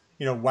us,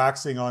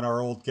 waxing on our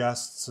old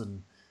guests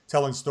and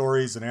telling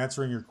stories and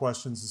answering your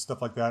questions and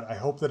stuff like that. I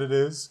hope that it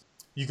is.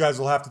 You guys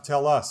will have to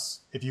tell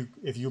us if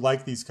you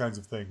like these kinds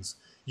of things.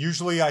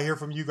 Usually I hear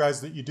from you guys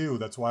that you do.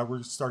 That's why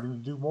we're starting to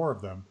do more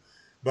of them.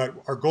 But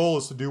our goal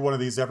is to do one of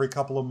these every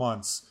couple of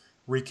months.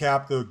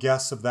 Recap the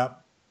guests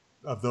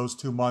of those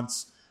 2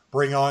 months.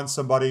 Bring on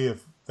somebody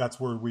if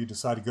that's where we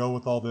decide to go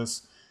with all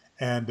this,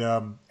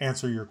 and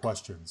answer your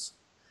questions.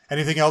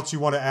 Anything else you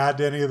want to add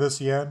to any of this,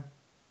 Jan?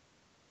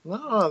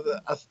 No,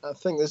 I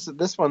think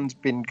this one's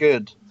been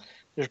good.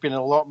 There's been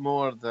a lot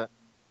more that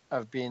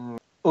I've been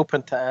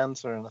open to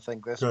answering. I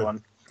think this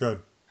one.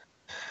 Good.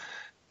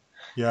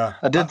 Yeah.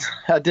 I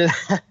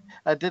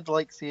did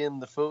like seeing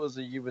the photos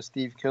of you with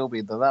Steve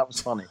Kilby, though. That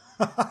was funny.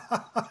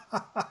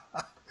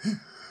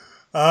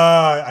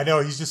 I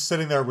know, he's just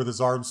sitting there with his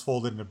arms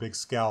folded and a big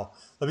scowl.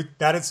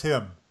 That is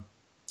him.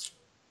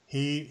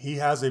 He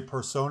has a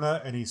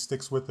persona and he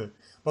sticks with it.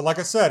 But like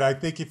I said, I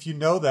think if you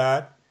know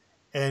that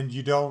and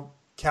you don't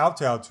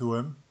kowtow to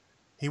him,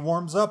 he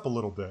warms up a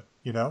little bit,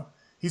 you know?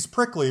 He's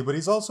prickly, but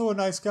he's also a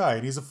nice guy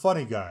and he's a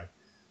funny guy.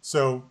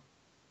 So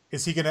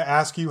is he going to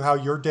ask you how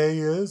your day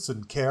is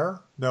and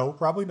care? No,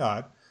 probably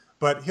not.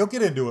 But he'll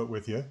get into it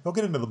with you. He'll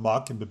get into the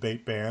muck and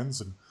debate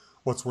bands and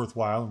what's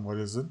worthwhile and what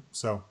isn't.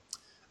 So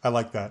I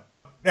like that.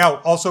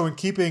 Now, also in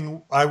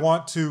keeping, we're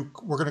going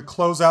to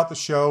close out the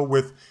show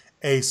with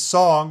a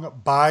song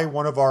by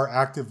one of our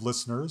active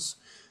listeners.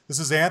 This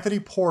is Anthony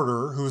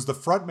Porter, who's the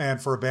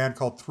frontman for a band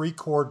called 3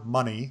 Chord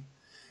Money.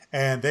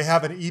 And they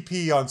have an EP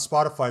on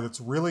Spotify that's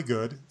really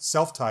good,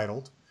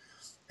 self-titled.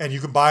 And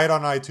you can buy it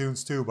on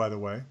iTunes too, by the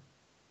way.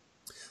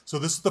 So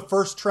this is the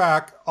first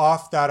track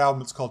off that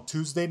album. It's called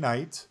Tuesday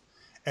Night.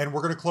 And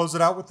we're going to close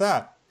it out with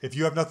that. If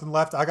you have nothing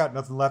left, I got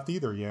nothing left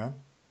either, Jan.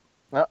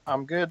 No,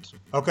 I'm good.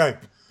 Okay.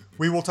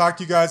 We will talk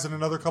to you guys in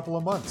another couple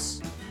of months.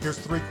 Here's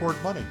 3 Chord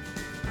Money.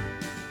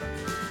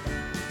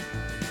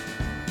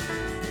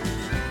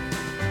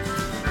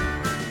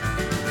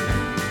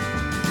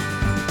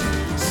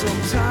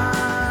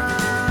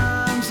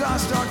 Sometimes I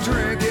start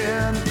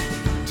drinking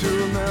to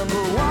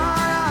remember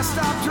why I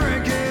stopped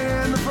drinking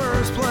in the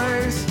first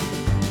place.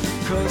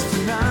 'Cause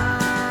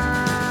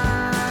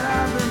tonight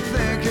I've been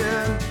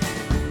thinking,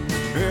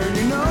 and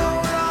you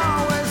know it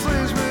always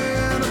leaves me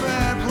in a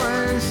bad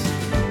place.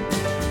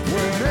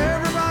 When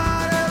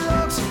everybody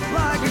looks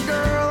like a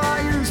girl I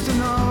used to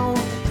know,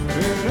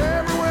 and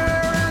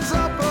everywhere ends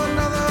up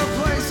another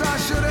place I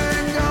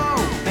shouldn't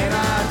go. And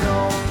I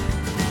don't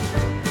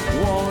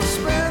wanna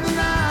spend the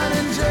night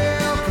in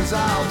jail, 'cause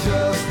I'll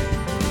just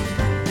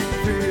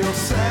feel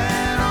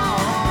sad.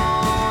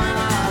 Oh, and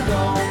I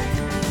don't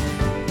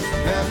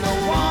have no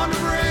one to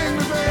ring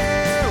the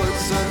bell.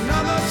 It's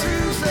another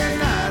Tuesday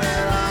night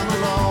and I'm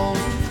alone.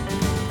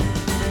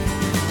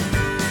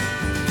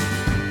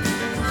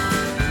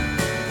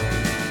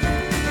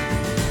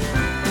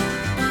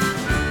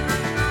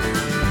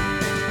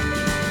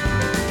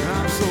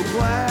 I'm so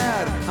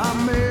glad I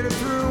made it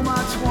through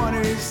my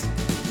 20s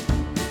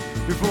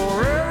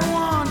before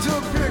everyone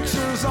took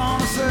pictures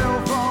on a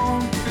cell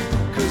phone.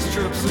 'Cause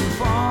trips and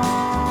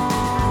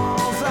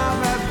falls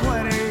I've had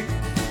plenty,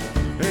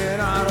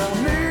 and I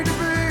don't need to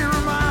be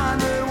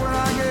reminded when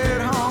I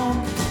get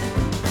home.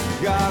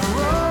 Got a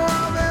row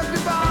of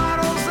empty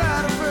bottles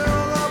that are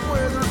filled up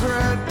with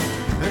regret,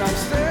 and I'm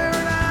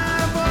staring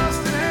at a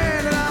busted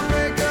hand and I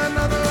make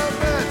another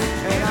bet.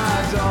 And I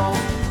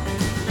don't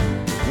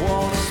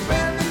wanna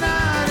spend the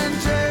night in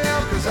jail,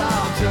 'cause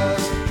I'll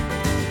just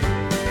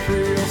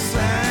feel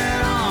sad.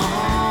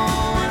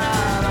 Oh, and I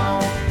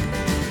don't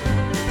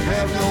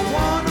have no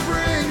one to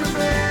ring the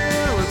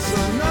bell. It's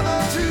another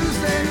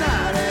Tuesday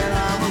night and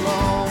I'm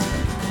alone.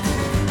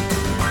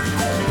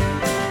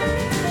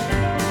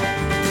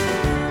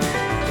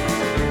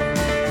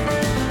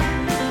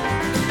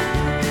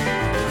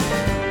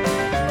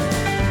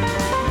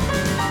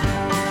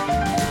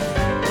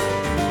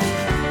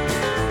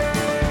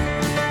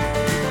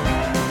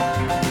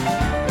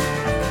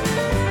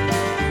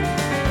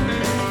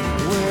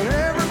 When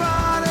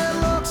everybody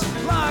looks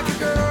like a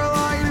girl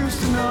I used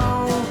to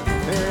know,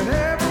 and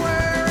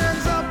everywhere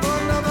ends up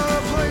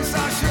another place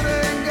I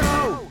shouldn't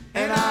go.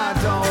 And I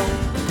don't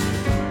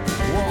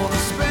wanna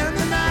spend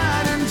the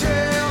night in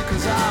jail,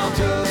 'cause I'll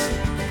just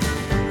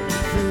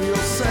feel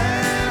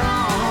sad.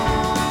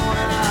 Oh,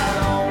 and I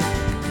don't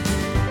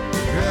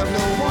have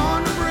no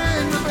one to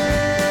ring the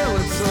bell.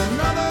 It's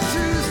another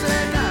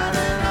Tuesday night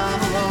and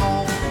I'm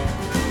alone.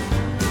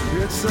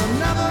 It's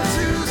another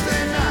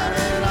Tuesday night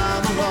and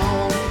I'm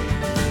alone.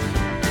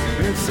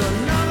 It's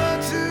another